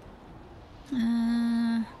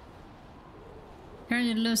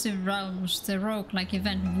 Currently losing rounds. The roguelike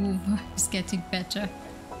event move is getting better.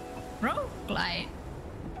 Roguelike?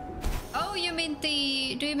 Oh, you mean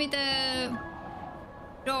the... Do you mean the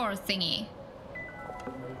door thingy?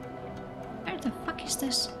 Where the fuck is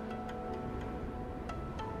this?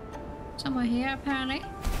 Somewhere here, apparently.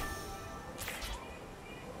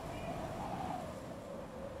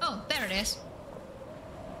 Oh, there it is.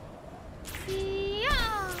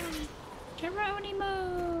 Yeah!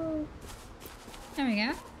 Geronimo! There we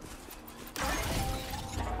go.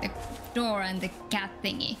 The door and the cat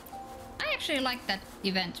thingy. I actually like that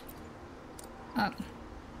event.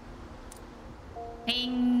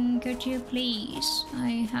 Ping, could you please?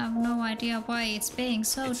 I have no idea why it's being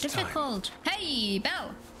so difficult. Time. Hey,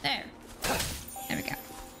 Belle! There. There we go.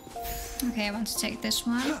 Okay, I want to take this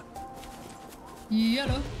one.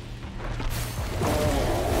 Yellow.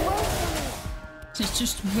 She's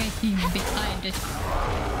just waiting behind it.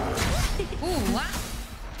 Ooh, what?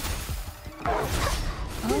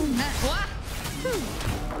 Oh, that. What?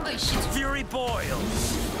 Oh, shit. Fury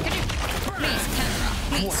boils. Can you please, camera?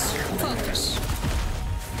 Please, focus.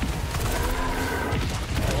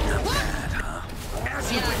 What?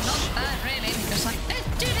 Yeah, not bad, really, because I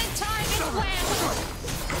didn't time it well.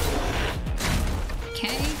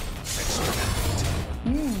 Okay.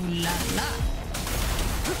 Ooh la la.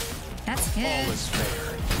 That's good. All is fair.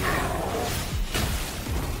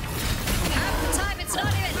 Half the time it's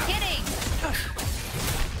not even hitting.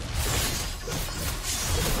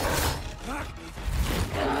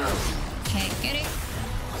 Okay, get it.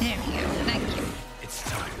 There we go. Thank you. It's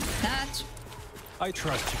time. That. I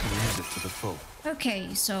trust you can use it to the full.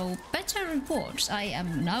 Okay, so better rewards. I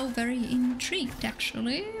am now very intrigued,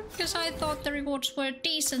 actually, because I thought the rewards were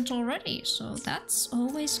decent already, so that's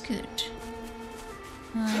always good.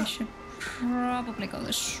 I should probably go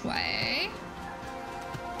this way.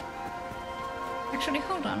 Actually,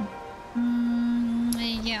 hold on.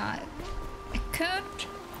 Yeah, I could...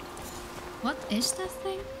 What is that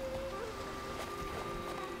thing?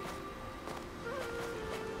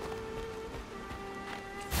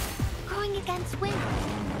 Going against wind.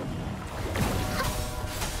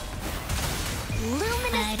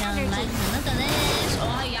 Luminous I don't energy. like the look of this.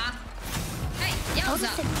 Oh yeah. Hey,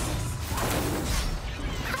 Yowza.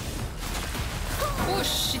 Oh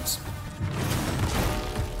shit.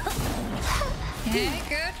 Okay,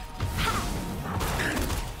 good.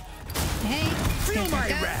 Hey, Feel my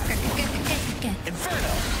wrath. Good.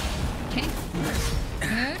 Inferno. Okay.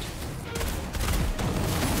 Good.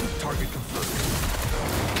 Target confirmed.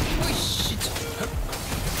 Oh shit.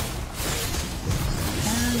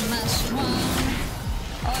 And last one.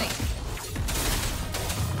 Oi.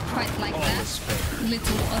 Quite like All that. is fair.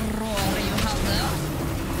 Little roar you have there.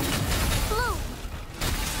 Blue.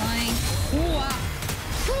 Fine. Ooh, ah.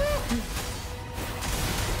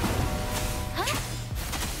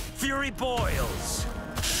 Fury boils.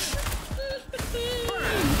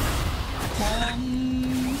 Ah.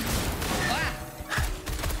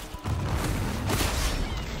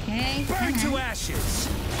 Okay. Burn to ashes.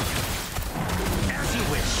 As you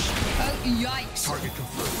wish. Oh, yikes. Target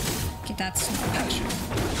confirmed. Okay, that's not actually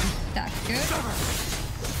that good.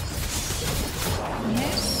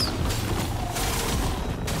 Yes.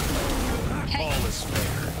 Hey. All is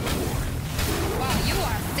fair. Wow, you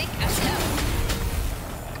are thick as hell.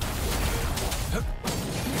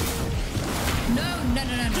 No.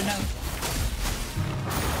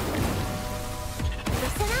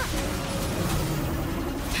 Listen up.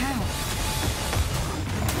 How?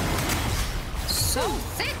 So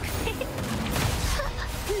thick.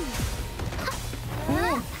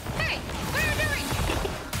 Ooh. Hey, what are you doing?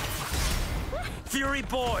 Fury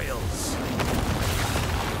boils.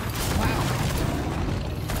 Wow.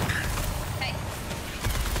 Hey.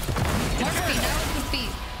 Okay, now it would be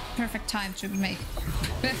perfect time to make.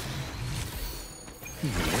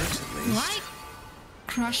 Light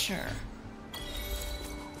Crusher.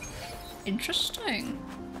 Interesting.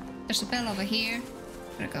 There's a bell over here.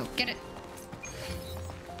 Gotta go get it.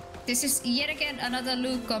 This is yet again another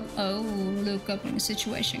Luke Goblin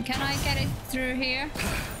situation. Can I get it through here?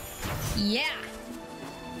 Yeah.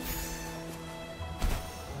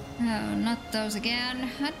 Oh, not those again.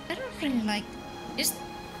 I don't really like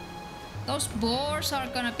Those boars are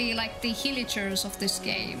gonna be like the villagers of this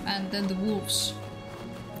game, and then the wolves.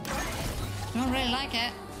 Don't really like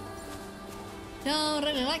it. Don't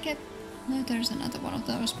really like it. No, there's another one of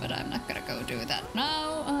those, but I'm not gonna go do that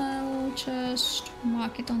now. I'll just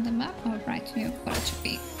mark it on the map. Alright, you want it to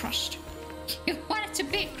be crushed. You want it to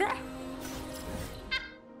be crushed?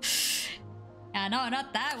 Yeah, no,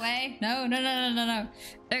 not that way. No.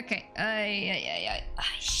 Okay,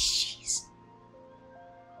 jeez.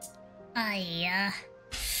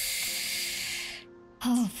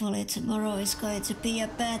 Hopefully tomorrow is going to be a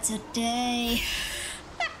better day.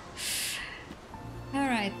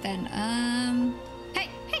 Alright then, hey!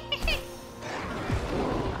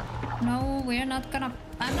 No, we're not gonna...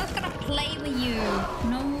 I'm not gonna play with you.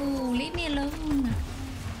 No, leave me alone.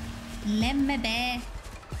 Let me be.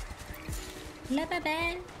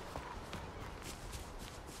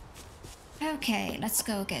 Okay, let's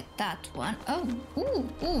go get that one. Oh,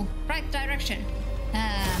 ooh, right direction.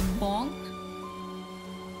 Bonk.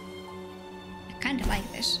 I kinda like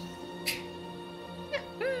this.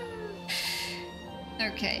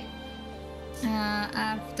 Okay.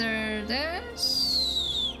 After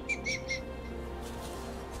this...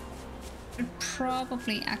 I'd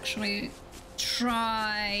probably actually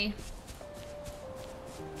try...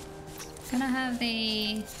 Gonna have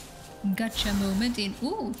the gotcha moment in...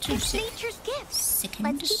 Ooh, it's nature's gift.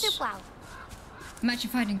 Seconds. Let's keep it wild. Imagine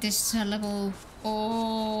finding this level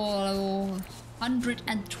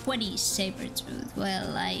 120 saber-tooth.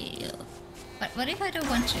 Well, But what if I don't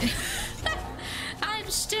want to? I'm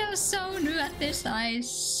still so new at this, I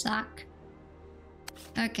suck.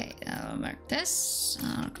 Okay, I'll mark this.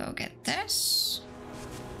 I'll go get this.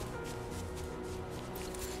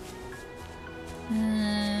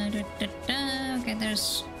 Okay,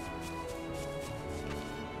 there's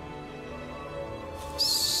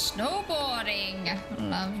snowboarding.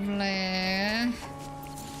 Lovely.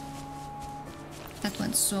 That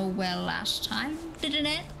went so well last time, didn't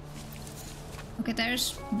it? Okay,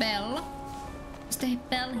 there's Belle. Is there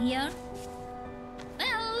Belle here?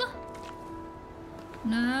 Belle?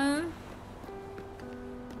 No.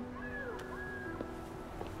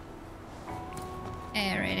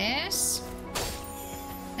 There it is.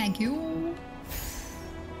 Thank you.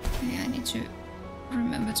 Okay, I need to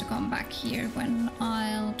remember to come back here when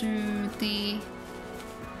I'll do the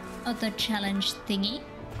other challenge thingy.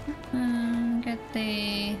 Get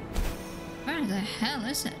the... Where the hell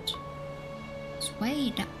is it? It's way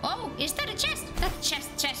down. Oh, is that a chest? That's chest.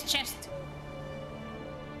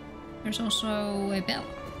 There's also a bell.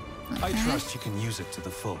 Okay. I trust you can use it to the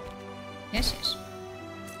full. Yes.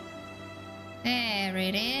 There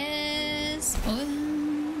it is.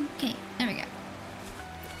 Okay, there we go.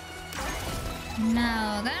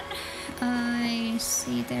 Now then, I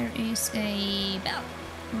see there is a bell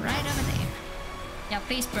right over there. Yeah,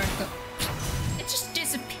 please, bird, go. It just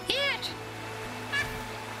disappeared.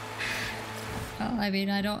 Well, I mean,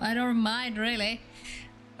 I don't mind really.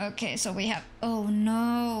 Okay, so we have. Oh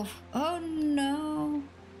no! Oh no!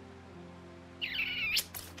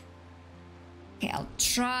 Okay, I'll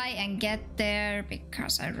try and get there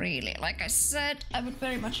because I really, like I said, I would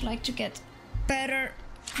very much like to get better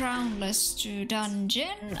crownless to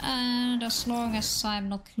dungeon, and as long as I'm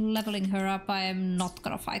not leveling her up, I am not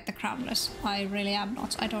gonna fight the crownless. I really am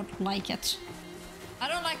not. I don't like it. I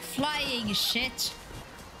don't like flying shit.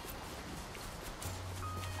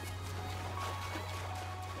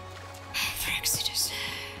 Fraxidus.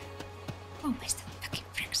 Oh, where's the fucking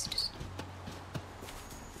Fraxidus?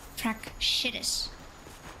 Fraxidus.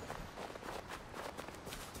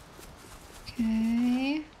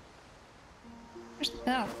 Okay. Where's the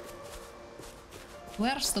bell?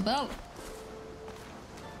 Where's the bell?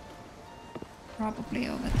 Probably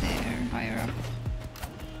over there, higher up.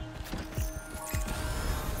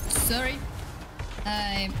 Sorry.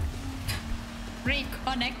 I'm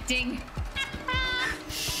reconnecting.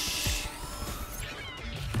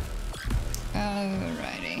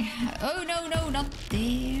 Alrighty. Oh no, not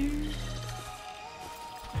there.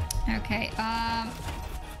 Okay, how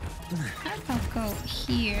about go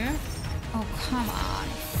here? Oh, come on.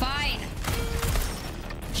 Fine.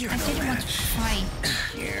 I didn't want to fight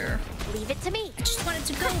here. Leave it to me. I just wanted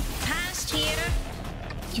to go past here.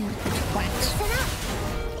 You twat.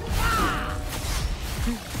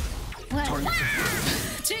 Well,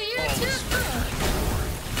 to you too.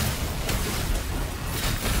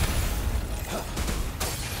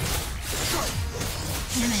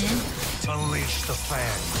 Unleash the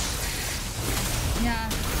fan. Yeah.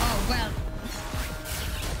 Oh well.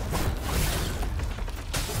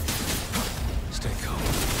 Stay calm.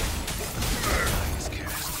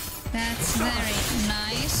 That's Very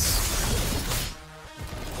nice.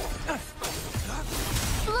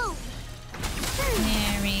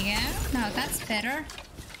 There we go. Now that's better.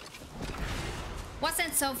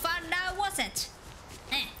 Wasn't so fun now, was it?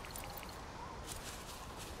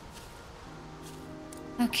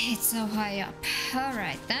 Okay, it's so high up.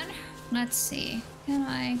 Alright then. Let's see. Can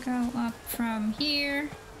I go up from here?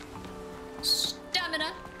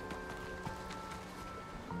 Stamina!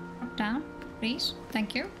 Drop down, please.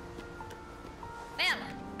 Thank you. Well,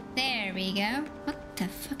 there we go. What the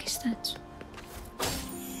fuck is that? There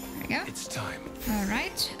we go. It's time.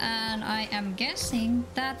 Alright, and I am guessing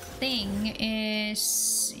that thing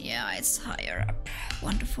is... yeah, it's higher up.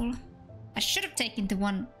 Wonderful. I should have taken the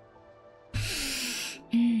one...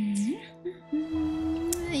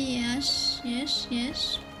 Yes, yes,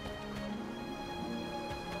 yes.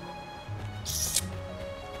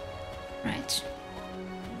 Right.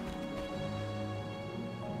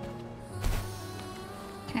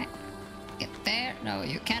 Okay. Get there. No,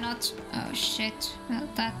 you cannot. Oh shit. Well,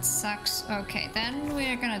 that sucks. Okay, then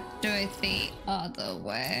we're gonna do it the other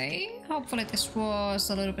way. Hopefully this was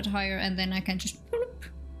a little bit higher and then I can just bloop.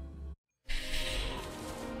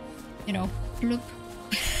 You know, bloop.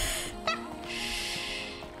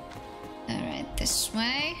 Alright, this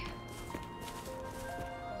way.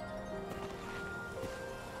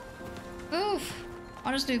 Oof.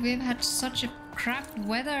 Honestly, we've had such a crap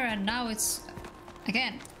weather and now it's...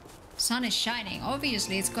 again, sun is shining.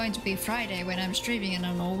 Obviously, it's going to be Friday when I'm streaming and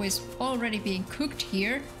I'm already being cooked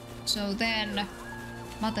here. So then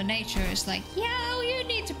Mother Nature is like, yo, you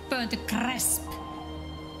need to burn the crisp.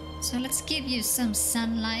 So let's give you some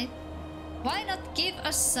sunlight. Why not give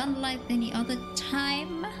us sunlight any other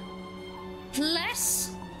time?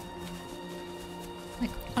 Less?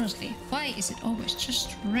 Like, honestly, why is it always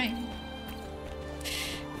just rain?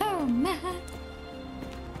 Oh man.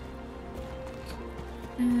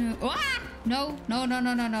 Ah! No, no, no,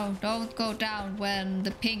 no, no, no. Don't go down when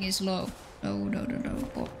the ping is low. No, no, no, no.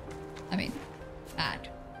 Oh, I mean, bad.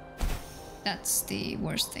 That's the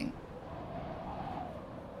worst thing.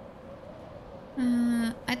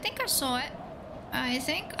 I think I saw it. I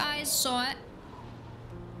think I saw it.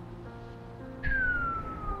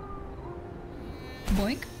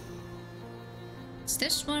 Boink. It's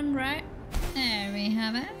this one, right? There we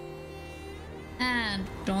have it. And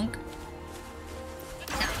donk.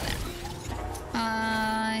 Now then.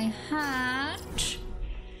 I had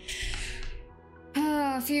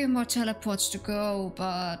a few more teleports to go,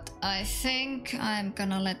 but I think I'm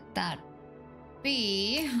gonna let that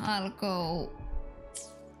be. I'll go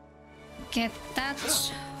get that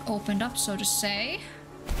opened up, so to say.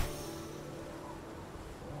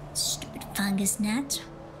 Stupid fungus gnat.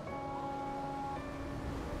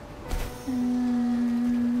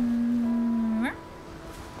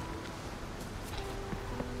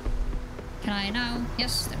 Can I now?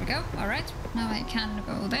 Yes, there we go. Alright, now I can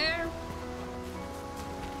go there.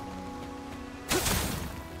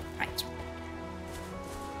 Right.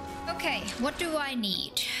 Okay, what do I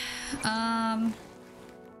need?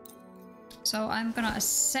 So I'm gonna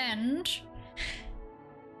ascend.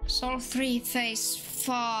 Sol 3 phase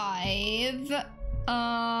 5.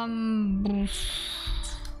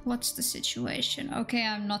 What's the situation? Okay,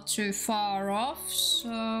 I'm not too far off, so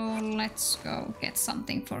let's go get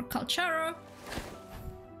something for Calcharo.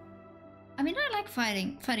 I mean, I like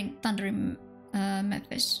fighting Thunder in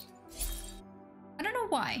Memphis. I don't know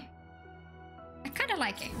why. I kind of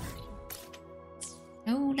like it.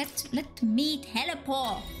 No, let me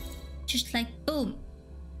teleport. Just like boom.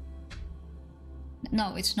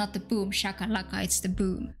 No, it's not the boom shakalaka, it's the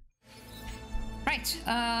boom. Right,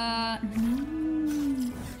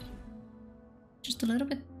 just a little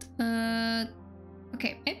bit,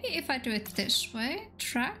 okay, maybe if I do it this way,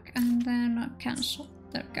 track, and then cancel,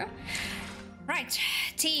 there we go. Right,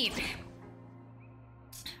 team.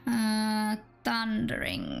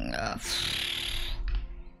 Thundering.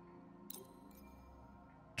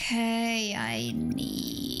 Okay, I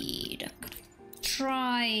need a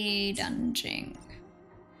tridunging.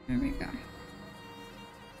 There we go.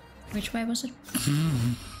 Which way was it?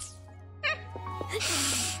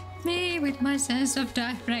 Me with my sense of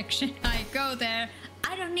direction. I go there.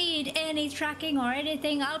 I don't need any tracking or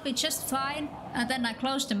anything. I'll be just fine. And then I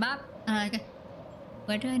close the map and I go,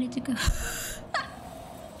 where do I need to go?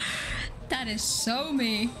 That is so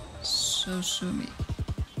me. So me.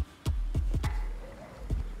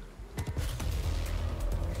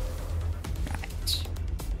 Right.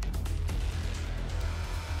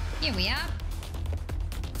 Here we are.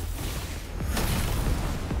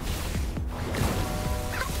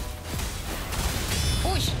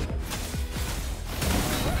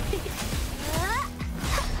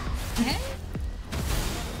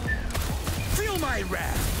 my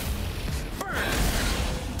wrath. Burn!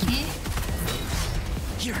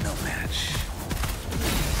 You're no match.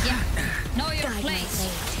 Yeah, know your place.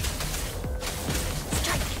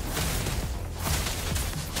 Strike.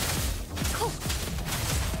 Cool.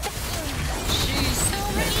 She's so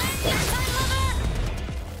relentless. I love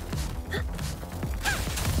her.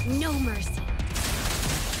 No mercy.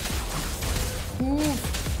 Ooh.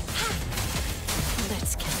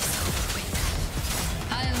 Let's get this over with.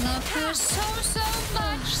 I love her so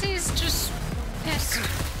much. She's just pissed.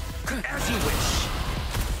 As you wish.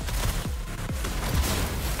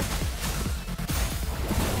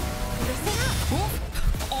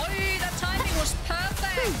 Oi, that timing was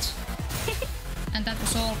perfect. And that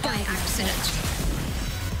was all by accident.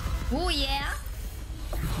 Oh yeah.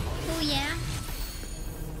 Oh yeah.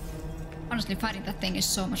 Honestly, fighting that thing is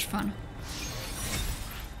so much fun.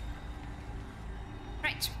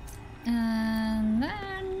 Right. And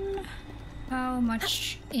then how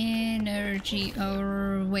much energy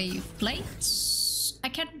or wave plates? I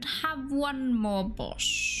can have one more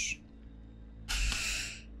boss.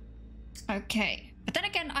 Okay. But then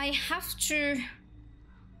again, I have to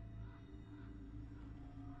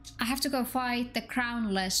go fight the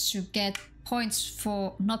Crownless to get points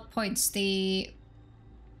for, not points, the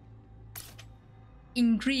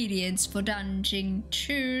ingredients for dungeon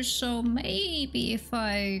 2, so maybe if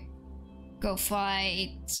I go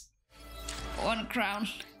fight one crown.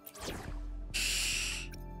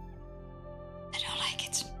 I don't like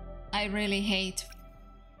it. I really hate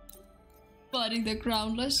fighting the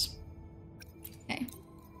Crownless. Okay,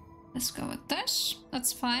 let's go with this.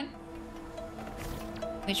 That's fine.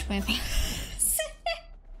 Which way?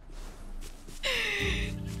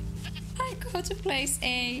 I go to place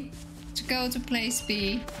A to go to place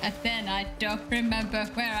B, and then I don't remember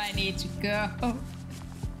where I need to go.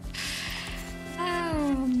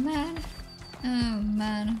 Oh man. Oh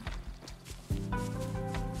man.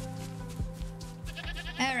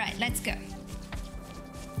 Alright, let's go.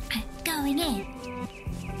 I'm going in.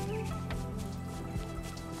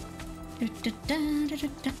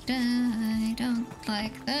 I don't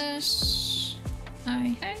like this.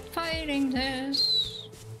 I hate fighting this.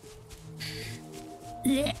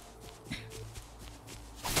 Blech.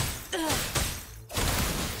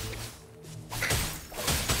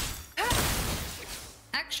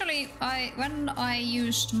 Actually, when I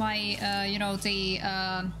used my you know, the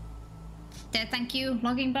thank you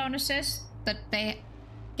logging bonuses that they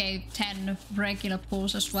gave 10 regular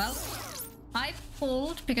pulls as well, I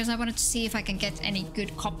pulled because I wanted to see if I can get any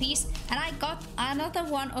good copies, and I got another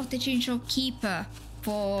one of the Jinzhou Keeper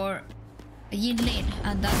for Yinlin,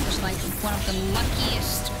 and that was like one of the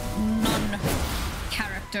luckiest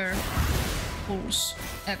non-character pulls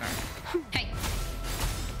ever. Hey,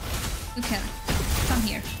 okay, come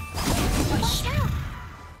here. Push.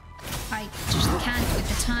 I just can't with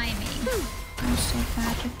the timing. I'm so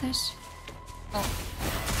bad with this. Oh.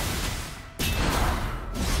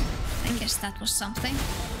 I guess that was something.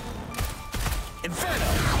 Inferno!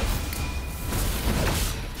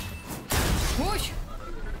 Whoosh!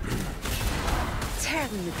 Tear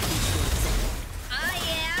them to pieces. Ah,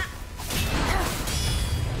 yeah!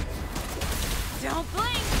 Don't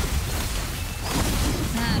blink!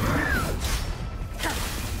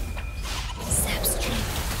 Substrate.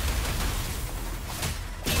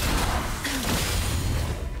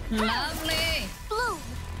 Lovely! Bloom.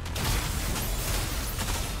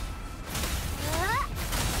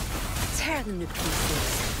 Tear them to pieces.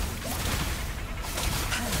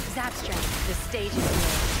 Zapstrike, the stage is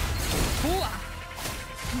yours.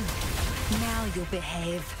 Now you'll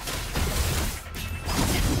behave.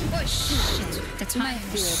 Oh shit! The time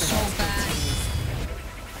was so bad.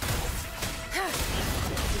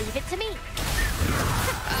 Leave it to me.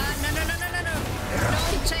 No.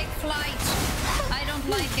 Don't take flight. I don't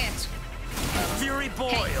like it. Fury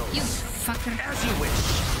boils. Hey, you fucker. As you wish.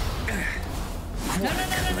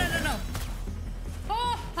 No.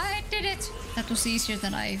 Oh, I did it. That was easier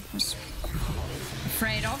than I was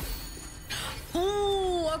afraid of.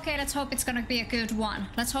 Ooh, okay, let's hope it's gonna be a good one.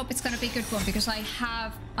 Let's hope it's gonna be a good one, because I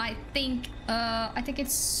think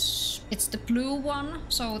it's the blue one,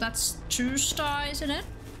 so that's 2-star, isn't it?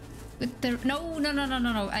 With the no,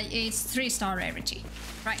 it's 3-star rarity.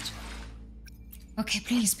 Right. Okay,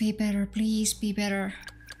 please be better, please be better.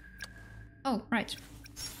 Oh, right.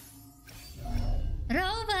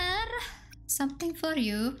 Rover, something for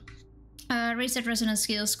you. Reset resonance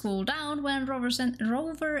skills cool down when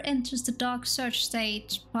Rover enters the dark search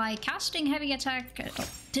state by casting heavy attack.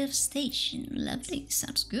 Devastation. Lovely.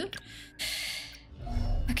 Sounds good.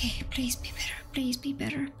 Okay, please be better. Please be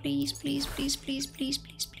better. Please.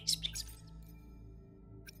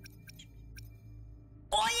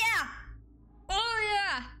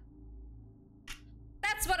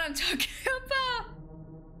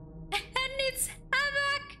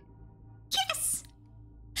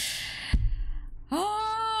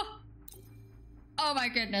 Oh my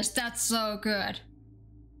goodness, that's so good.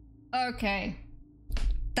 Okay.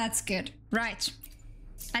 That's good. Right.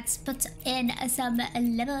 Let's put in some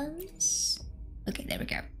levels. Okay, there we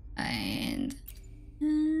go. And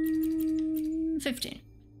 15.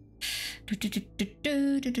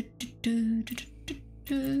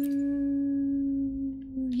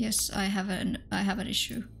 Yes, I have an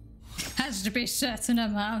issue. Has to be a certain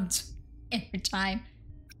amount every time.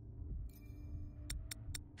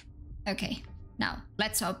 Okay, now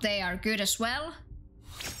let's hope they are good as well.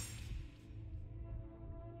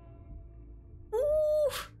 Ooh.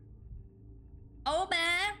 Oh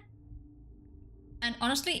man. And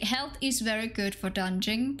honestly, health is very good for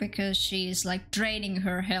dungeon because she's like draining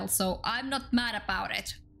her health, so I'm not mad about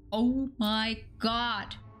it. Oh my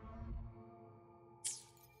god.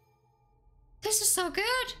 This is so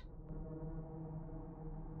good.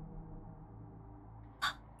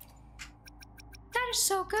 That is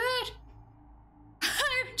so good.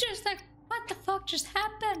 I'm just like, what the fuck just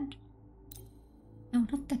happened? No,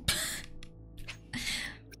 not that.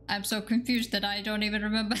 I'm so confused that I don't even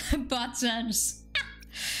remember the buttons.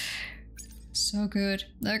 So good.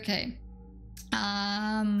 Okay.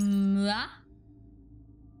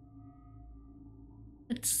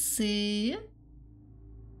 Let's see.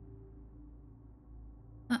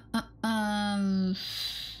 Wow.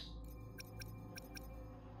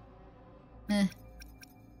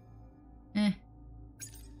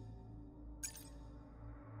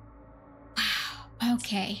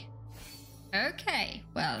 Okay. Okay.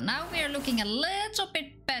 Well, now we are looking a little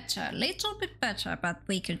bit better. But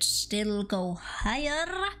we could still go higher.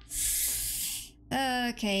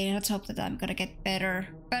 Okay, let's hope that I'm gonna get better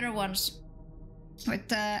ones with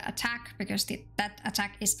the attack, because that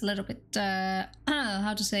attack is a little bit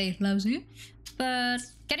how to say, lousy, but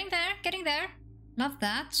getting there. Love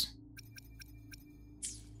that.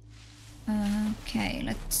 Okay,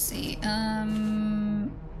 let's see. I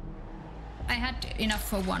had enough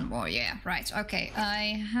for one more. Yeah, right. Okay,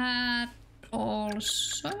 I had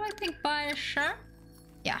also, I think, Baisha.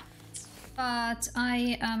 Yeah, but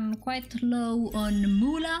I am quite low on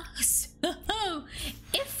moolah. So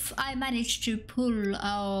if I manage to pull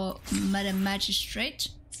our Madam Magistrate,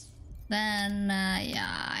 then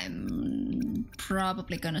yeah, I'm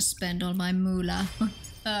probably gonna spend all my moolah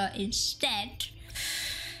instead.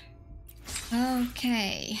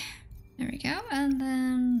 Okay, there we go. And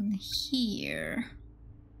then here,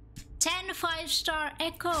 10 5-star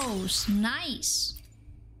echoes. Nice,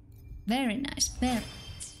 very nice, very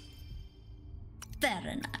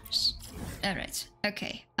nice. All right,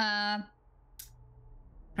 okay.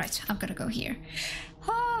 Right, I'm gonna go here.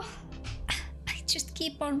 Oh, I just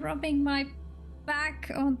keep on rubbing my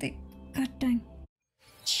back on the goddamn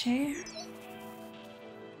chair.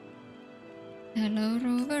 Hello,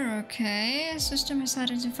 Rover. Okay, system has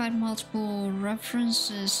identified multiple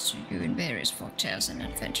references to you in various folktales and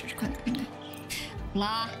adventures.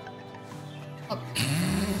 Blah. Oh.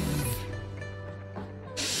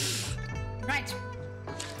 Right.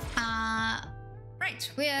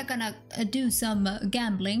 Right. We are gonna do some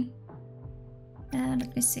gambling.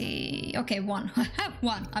 Let me see. Okay, one.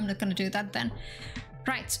 One. I'm not gonna do that then.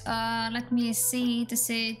 Right. Let me see the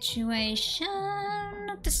situation.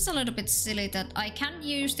 This is a little bit silly that I can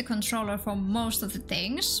use the controller for most of the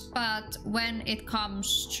things, but when it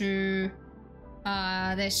comes to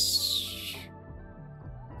this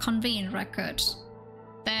convene records,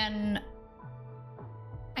 then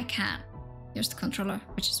I can't use the controller,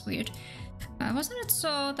 which is weird. Wasn't it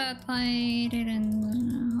so that I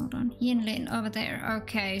didn't... Hold on. Yinlin over there.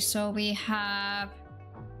 Okay, so we have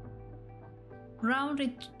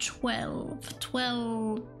rounded 12.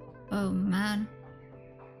 12. Oh man.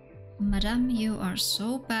 Madame, you are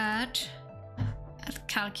so bad at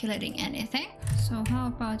calculating anything. So how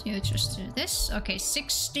about you just do this? Okay,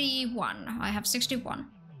 61. I have 61.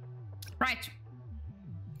 Right.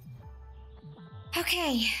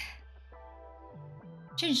 Okay.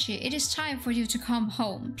 Jinshi, it is time for you to come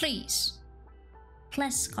home, please.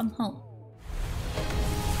 Please come home.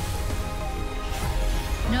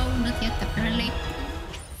 No, not yet, apparently.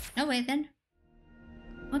 No way then.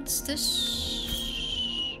 What's this?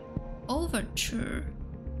 Overture.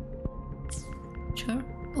 Sure.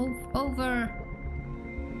 Over.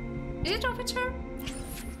 Is it overture?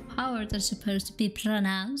 How are they supposed to be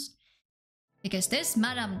pronounced? Because this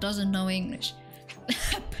madam doesn't know English.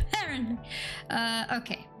 Apparently.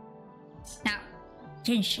 Okay. Now,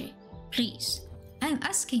 Jinshi, please. I'm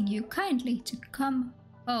asking you kindly to come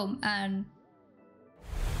home, and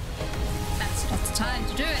that's not the time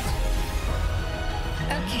to do it.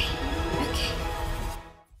 Okay. Okay.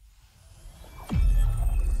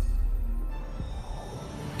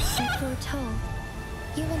 foretold.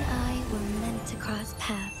 You and I were meant to cross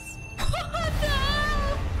paths. No!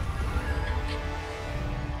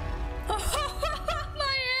 Oh,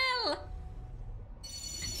 my hell!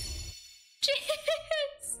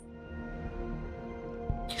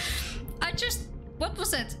 Jeez! What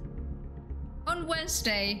was it? On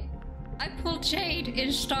Wednesday, I pulled Jade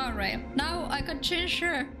in Star Rail. Now I got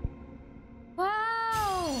Ginger.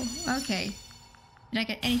 Wow! Okay. Did I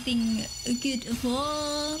get anything good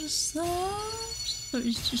for stars? Or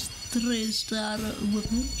is just 3-star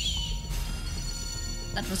weapons?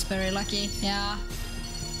 That was very lucky, yeah.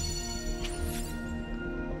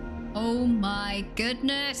 Oh my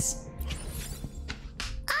goodness!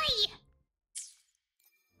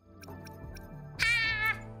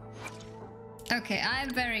 Okay, I'm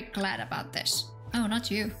very glad about this. Oh, not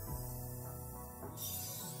you.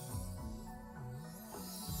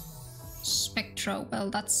 Spectro, well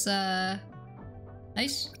that's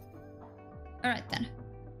nice. Alright then.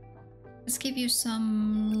 Let's give you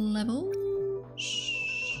some levels.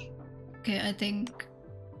 Okay, I think...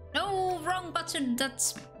 No, wrong button,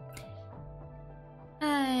 that's...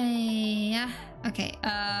 yeah. Okay,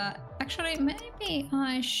 actually maybe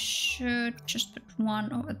I should just put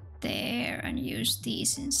one over there and use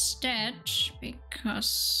these instead,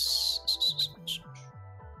 because...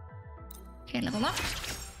 Okay, level up.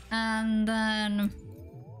 And then...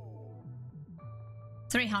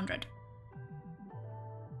 300.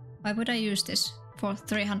 Why would I use this for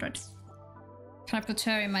 300? Can I put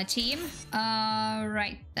her in my team?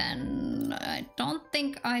 Right then. I don't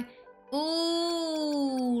think I...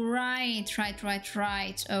 Ooh, right.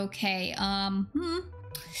 Okay, well.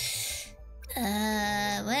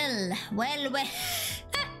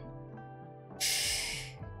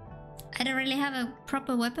 I don't really have a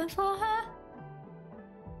proper weapon for her.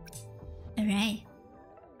 Alright.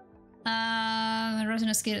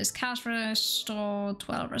 Resonance skill is cast restore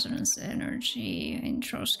 12 resonance energy.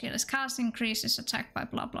 Intro skill is cast increases attack by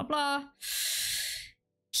blah blah blah.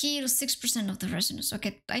 Heal 6% of the resonance.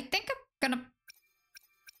 Okay, I think I'm gonna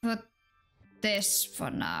put this for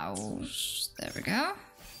now. There we go.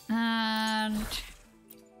 And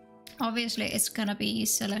obviously it's gonna be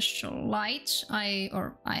celestial light. I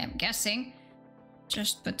am guessing.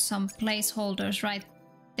 Just put some placeholders right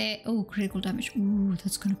there. Oh, critical damage. Ooh,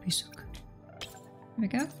 that's gonna be so good. There we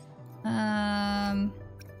go.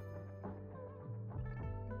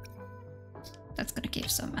 That's gonna give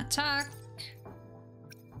some attack.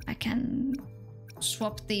 I can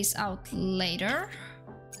swap these out later.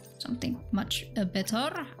 Something much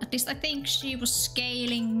better. At least I think she was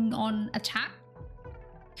scaling on attack.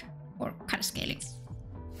 Or kind of scaling.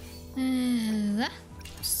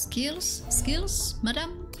 Skills,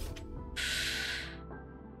 madam.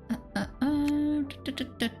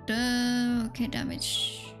 Okay,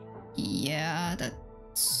 damage. Yeah,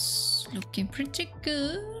 that's looking pretty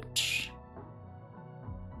good.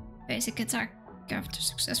 Basic attack after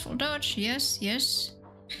successful dodge. Yes. Yes.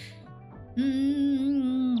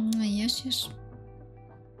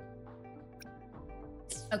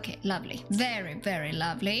 Okay, lovely. Very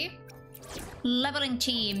lovely. Leveling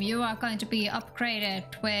team, you are going to be upgraded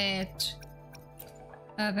with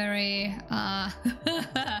a very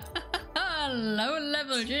low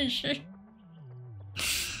level Ginger.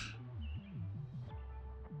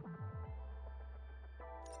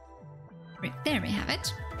 Right, there we have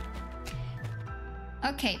it.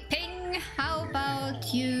 Okay, Ping, how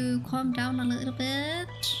about you calm down a little bit?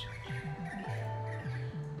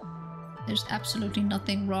 There's absolutely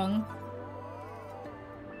nothing wrong.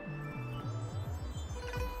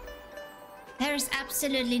 There's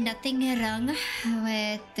absolutely nothing wrong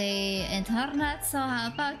with the internet, so how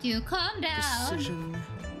about you calm down? Precision,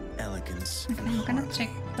 elegance. I'm gonna check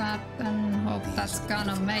that and hope that's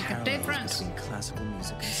gonna make a difference. Classical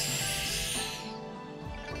music and science.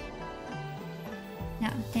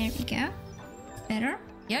 Now, there we go. Better?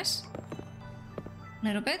 Yes? A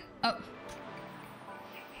little bit? Oh.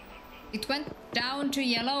 It went down to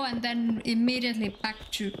yellow and then immediately back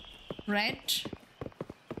to red.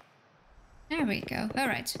 There we go.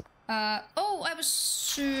 Alright. Oh, I was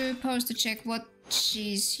supposed to check what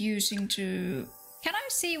she's using to... Can I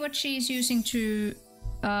see what she's using to...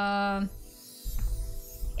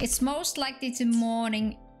 It's most likely the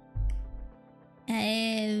morning...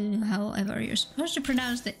 however you're supposed to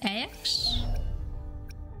pronounce the X.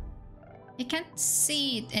 I can't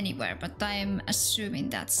see it anywhere, but I'm assuming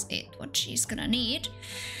that's it, what she's gonna need.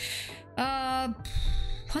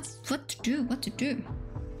 What to do?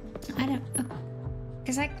 I don't...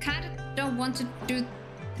 because I kind of don't want to do...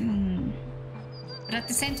 But at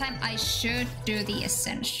the same time, I should do the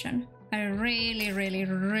Ascension. I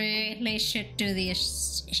really should do the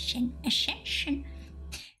ascension.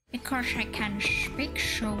 Because I can speak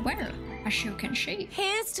so well, as you can see.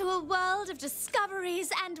 Here's to a world of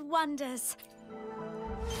discoveries and wonders.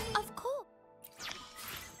 Of course.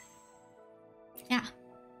 Yeah.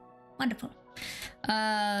 Wonderful.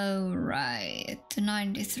 Right.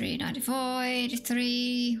 93, 94,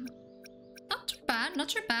 83. Not too bad, not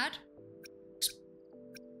too bad.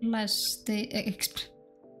 Less the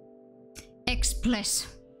Express.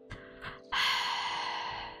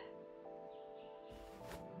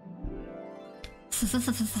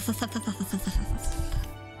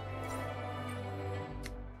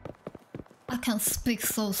 I can speak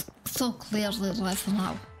so clearly right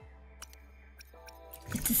now.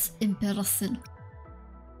 It is embarrassing.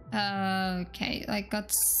 Okay, I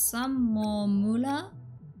got some more moolah.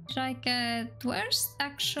 Did I get... Where's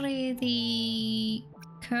actually the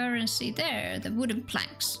currency there? The wooden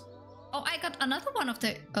planks. Oh, I got another one of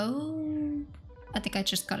the... Oh, I think I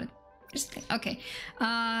just got it. Okay,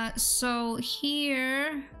 so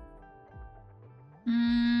here...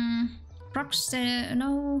 Rocksteady...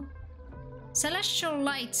 No... Celestial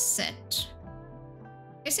Light set.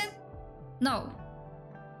 Is it? No.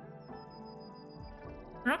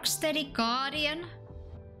 Rocksteady Guardian?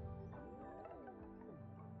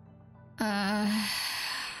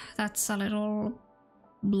 That's a little...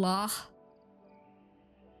 blah.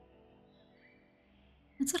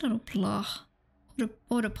 It's a little blah.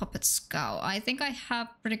 Or the Puppet Scout. I think I have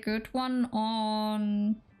pretty good one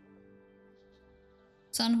on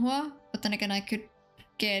Sanhua, but then again I could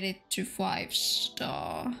get it to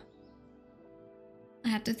 5-star. I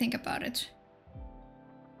have to think about it.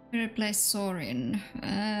 Replace Sorin.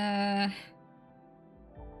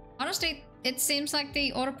 Honestly, it seems like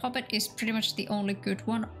the Auto Puppet is pretty much the only good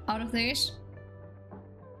one out of these.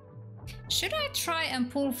 Should I try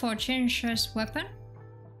and pull for Jinsha's weapon?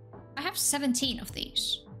 I have 17 of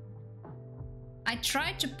these. I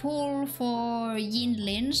tried to pull for Yin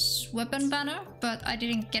Lin's weapon banner, but I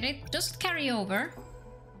didn't get it. Does it carry over?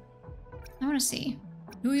 I wanna see.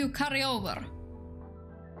 Do you carry over?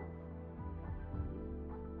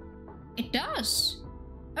 It does.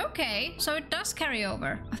 Okay, so it does carry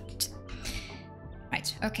over.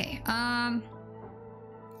 Right, okay.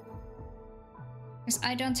 Because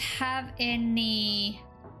I don't have any...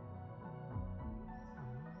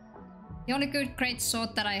 The only good great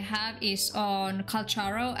sword that I have is on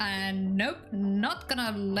Kalcharo, and nope, not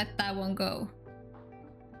gonna let that one go.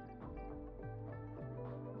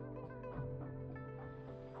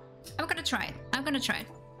 I'm gonna try it. I'm gonna try it.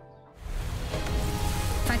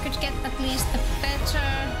 If I could get at least a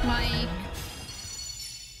better, like...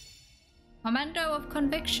 Commando of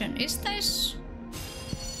Conviction. Is this...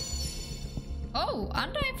 Oh,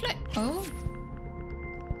 under-inflict... Oh.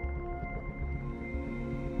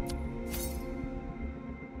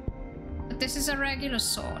 But this is a regular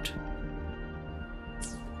sword.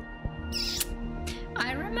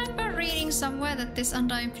 I remember reading somewhere that this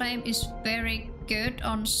Undying Flame is very good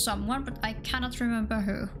on someone, but I cannot remember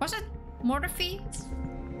who. Was it Morphe?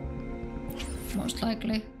 Most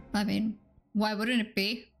likely. I mean, why wouldn't it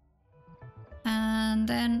be? And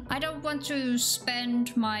then I don't want to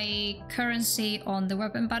spend my currency on the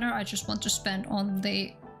weapon banner, I just want to spend on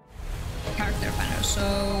the character banner,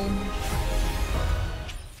 so...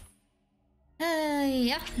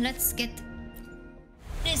 yeah, let's get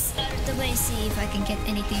this out of the way, see if I can get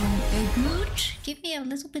anything good. Give me a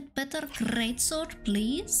little bit better greatsword,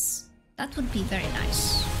 please. That would be very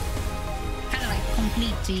nice. Kind of like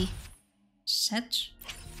complete the set.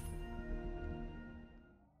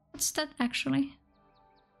 What's that actually?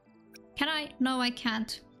 Can I? No, I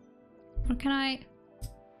can't. Or can I?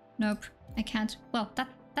 Nope, I can't. Well,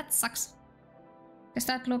 that sucks. Because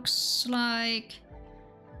that looks like...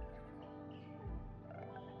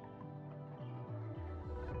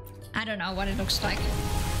 I don't know what it looks like.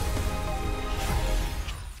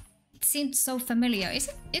 It seems so familiar. Is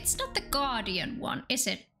it? It's not the Guardian one, is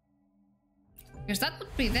it? Because that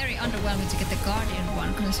would be very underwhelming to get the Guardian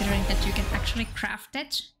one, considering that you can actually craft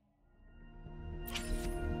it.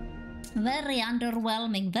 Very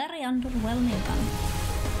underwhelming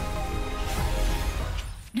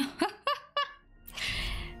one.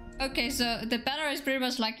 Okay, so the banner is pretty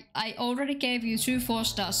much like, I already gave you 2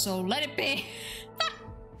 4-stars, so let it be.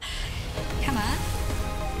 Come on.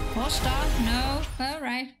 4-star? No.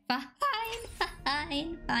 Alright. Fine.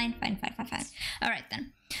 Alright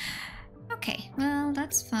then. Okay, well,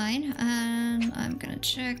 that's fine. And I'm gonna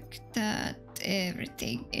check that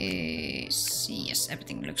everything is... Yes,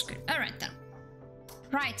 everything looks good. Alright then.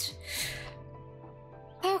 Right.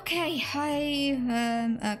 Okay, I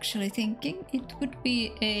am actually thinking it would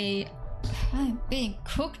be a... I'm being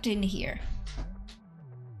cooked in here.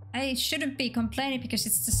 I shouldn't be complaining because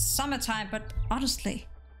it's the summertime, but honestly,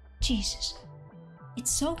 Jesus,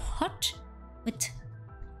 it's so hot with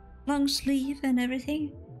long sleeve and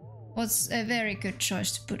everything. Was a very good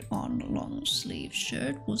choice to put on a long sleeve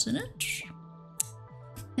shirt, wasn't it?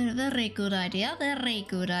 A very good idea, very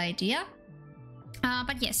good idea.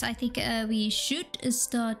 But yes, I think we should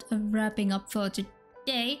start wrapping up for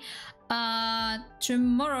today.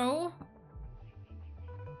 Tomorrow,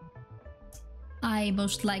 I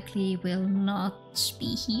most likely will not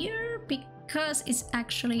be here because it's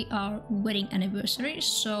actually our wedding anniversary.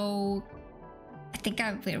 So I think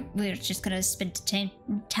we're just gonna spend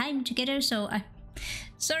time together. So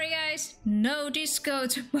sorry guys, no disco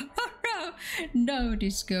tomorrow. No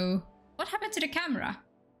disco. What happened to the camera?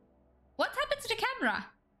 What happened to the camera?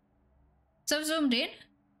 So zoomed in?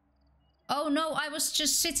 Oh no, I was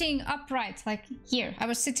just sitting upright, like here. I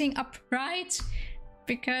was sitting upright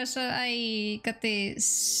because I got the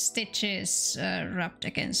stitches rubbed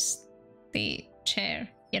against the chair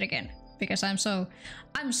yet again. Because I'm so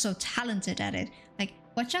talented at it. Like,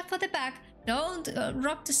 watch out for the back. Don't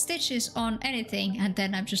rub the stitches on anything. And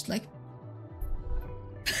then I'm just like...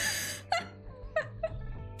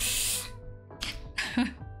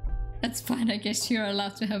 That's fine, I guess you're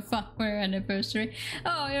allowed to have fun for your anniversary.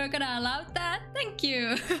 Oh, you're gonna allow that? Thank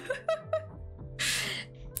you!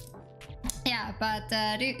 Yeah, but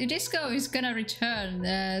disco is gonna return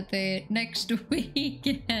the next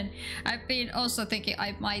week. And I've been also thinking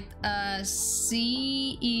I might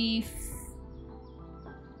see if...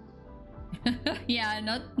 Yeah,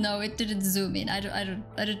 no, it didn't zoom in. I don't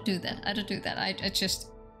do that. I don't do that.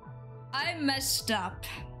 I messed up.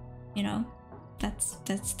 You know? That's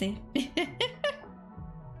the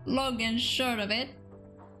long and short of it.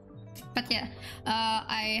 But yeah,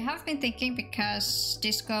 I have been thinking because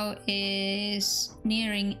disco is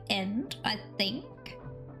nearing end, I think.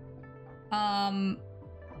 And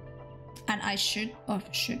I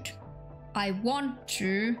want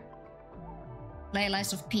to play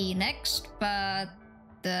Lies of P next, but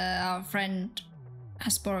our friend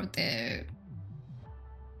has borrowed the...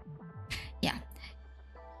 Yeah.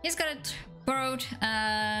 He's got it borrowed,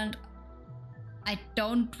 and I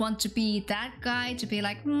don't want to be that guy to be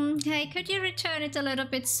like, hey, could you return it a little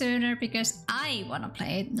bit sooner because I want to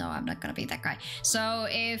play it. No, I'm not gonna be that guy. So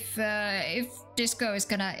if disco is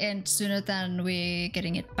gonna end sooner than we're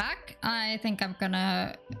getting it back, I think I'm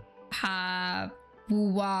gonna have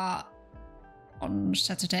Wuwa on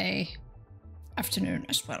Saturday afternoon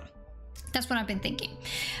as well. That's what I've been thinking.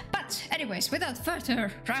 But anyways, without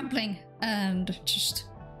further rambling and just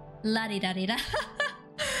la-di-da-di-da,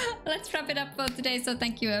 let's wrap it up for today. So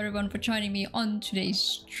thank you everyone for joining me on today's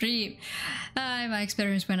stream. My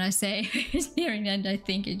experience when I say it's nearing the end, I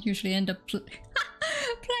think it usually end up playing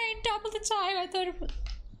double the time. I thought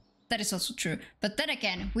that is also true. But then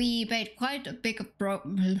again, we made quite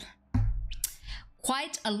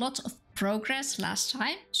a lot of progress last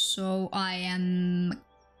time. So I am...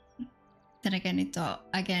 Then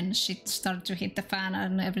again, shit started to hit the fan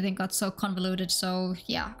and everything got so convoluted. So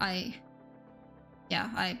yeah, I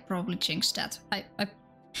probably jinxed that. I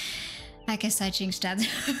guess I jinxed that.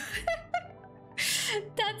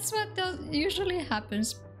 That's what usually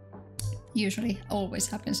happens. Usually, always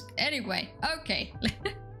happens. Anyway, okay.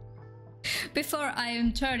 Before I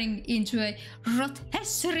am turning into a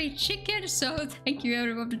rotisserie chicken. So thank you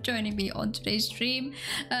everyone for joining me on today's stream.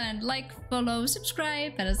 And like, follow,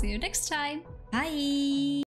 subscribe, and I'll see you next time. Bye!